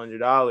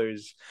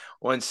 $500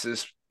 once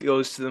this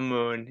goes to the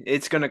moon.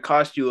 It's gonna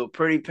cost you a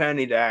pretty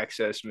penny to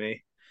access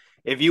me.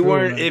 If you True,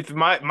 weren't, man. if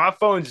my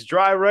phone's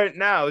dry right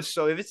now,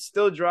 so if it's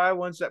still dry,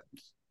 once that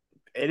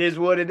it is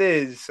what it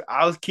is,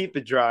 I'll keep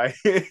it dry.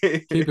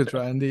 Keep it,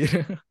 Randy.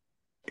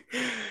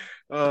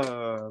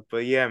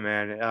 But yeah,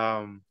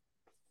 man.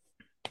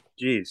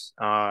 Geez,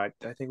 I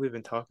think we've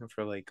been talking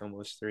for like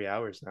almost 3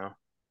 hours now.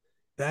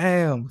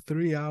 Damn,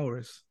 3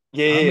 hours.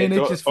 Yeah, I yeah, mean,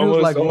 it yeah, just feels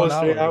almost like one almost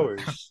three hour,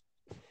 but hours.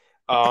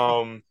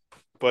 Um,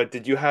 but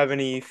did you have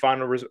any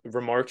final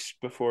remarks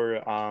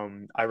before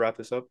I wrap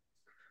this up?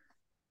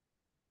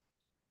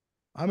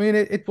 I mean,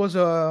 it was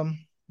a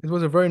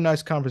very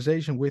nice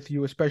conversation with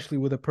you, especially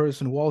with a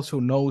person who also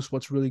knows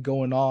what's really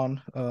going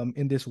on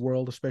in this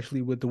world,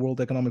 especially with the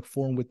World Economic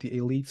Forum, with the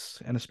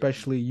elites, and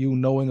especially you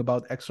knowing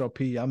about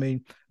XRP. I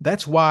mean,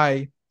 that's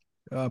why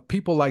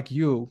people like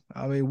you.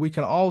 I mean, we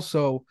can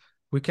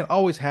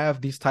always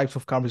have these types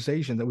of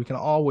conversations that we can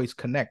always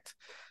connect,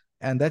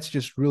 and that's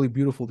just really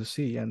beautiful to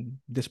see. And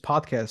this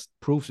podcast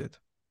proves it.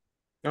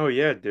 Oh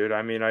yeah, dude.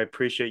 I mean, I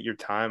appreciate your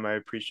time. I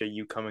appreciate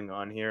you coming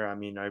on here. I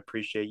mean, I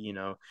appreciate,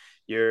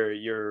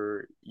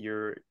 your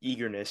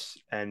eagerness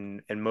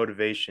and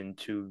motivation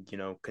to,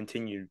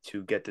 continue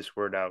to get this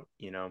word out,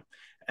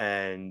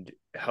 and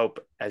help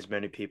as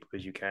many people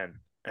as you can.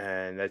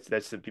 And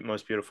that's the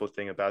most beautiful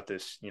thing about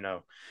this,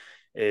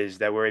 is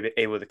that we're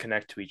able to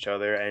connect to each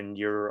other, and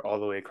you're all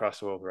the way across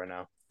the world right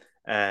now.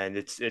 And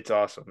it's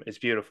awesome. It's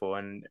beautiful.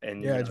 And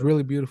Yeah, it's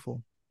really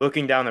beautiful.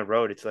 looking down the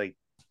road, it's like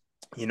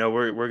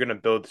we're gonna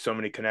build so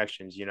many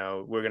connections.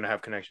 We're gonna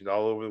have connections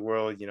all over the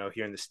world.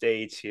 Here in the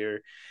States,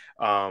 here,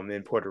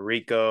 in Puerto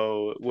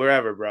Rico,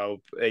 wherever, bro.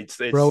 It's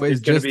Bro, it's it's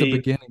it's gonna just the be.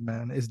 beginning,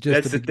 man. It's just the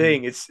That's the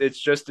beginning. thing. It's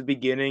just the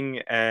beginning,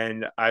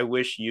 and I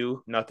wish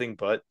you nothing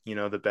but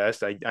the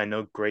best. I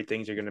know great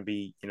things are gonna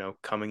be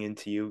coming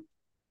into you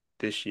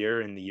this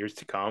year and the years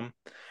to come.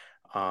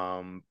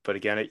 But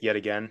again, yet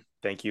again,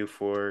 thank you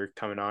for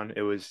coming on.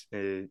 It was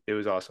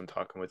awesome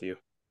talking with you.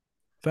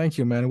 Thank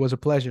you, man. It was a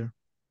pleasure.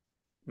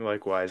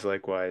 Likewise,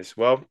 likewise.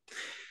 Well,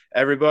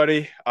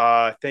 everybody,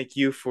 thank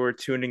you for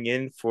tuning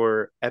in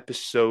for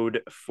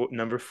episode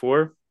number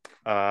 4.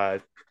 Uh,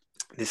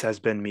 this has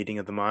been Meeting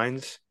of the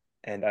Minds,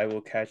 and I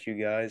will catch you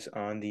guys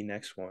on the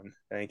next one.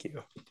 Thank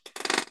you.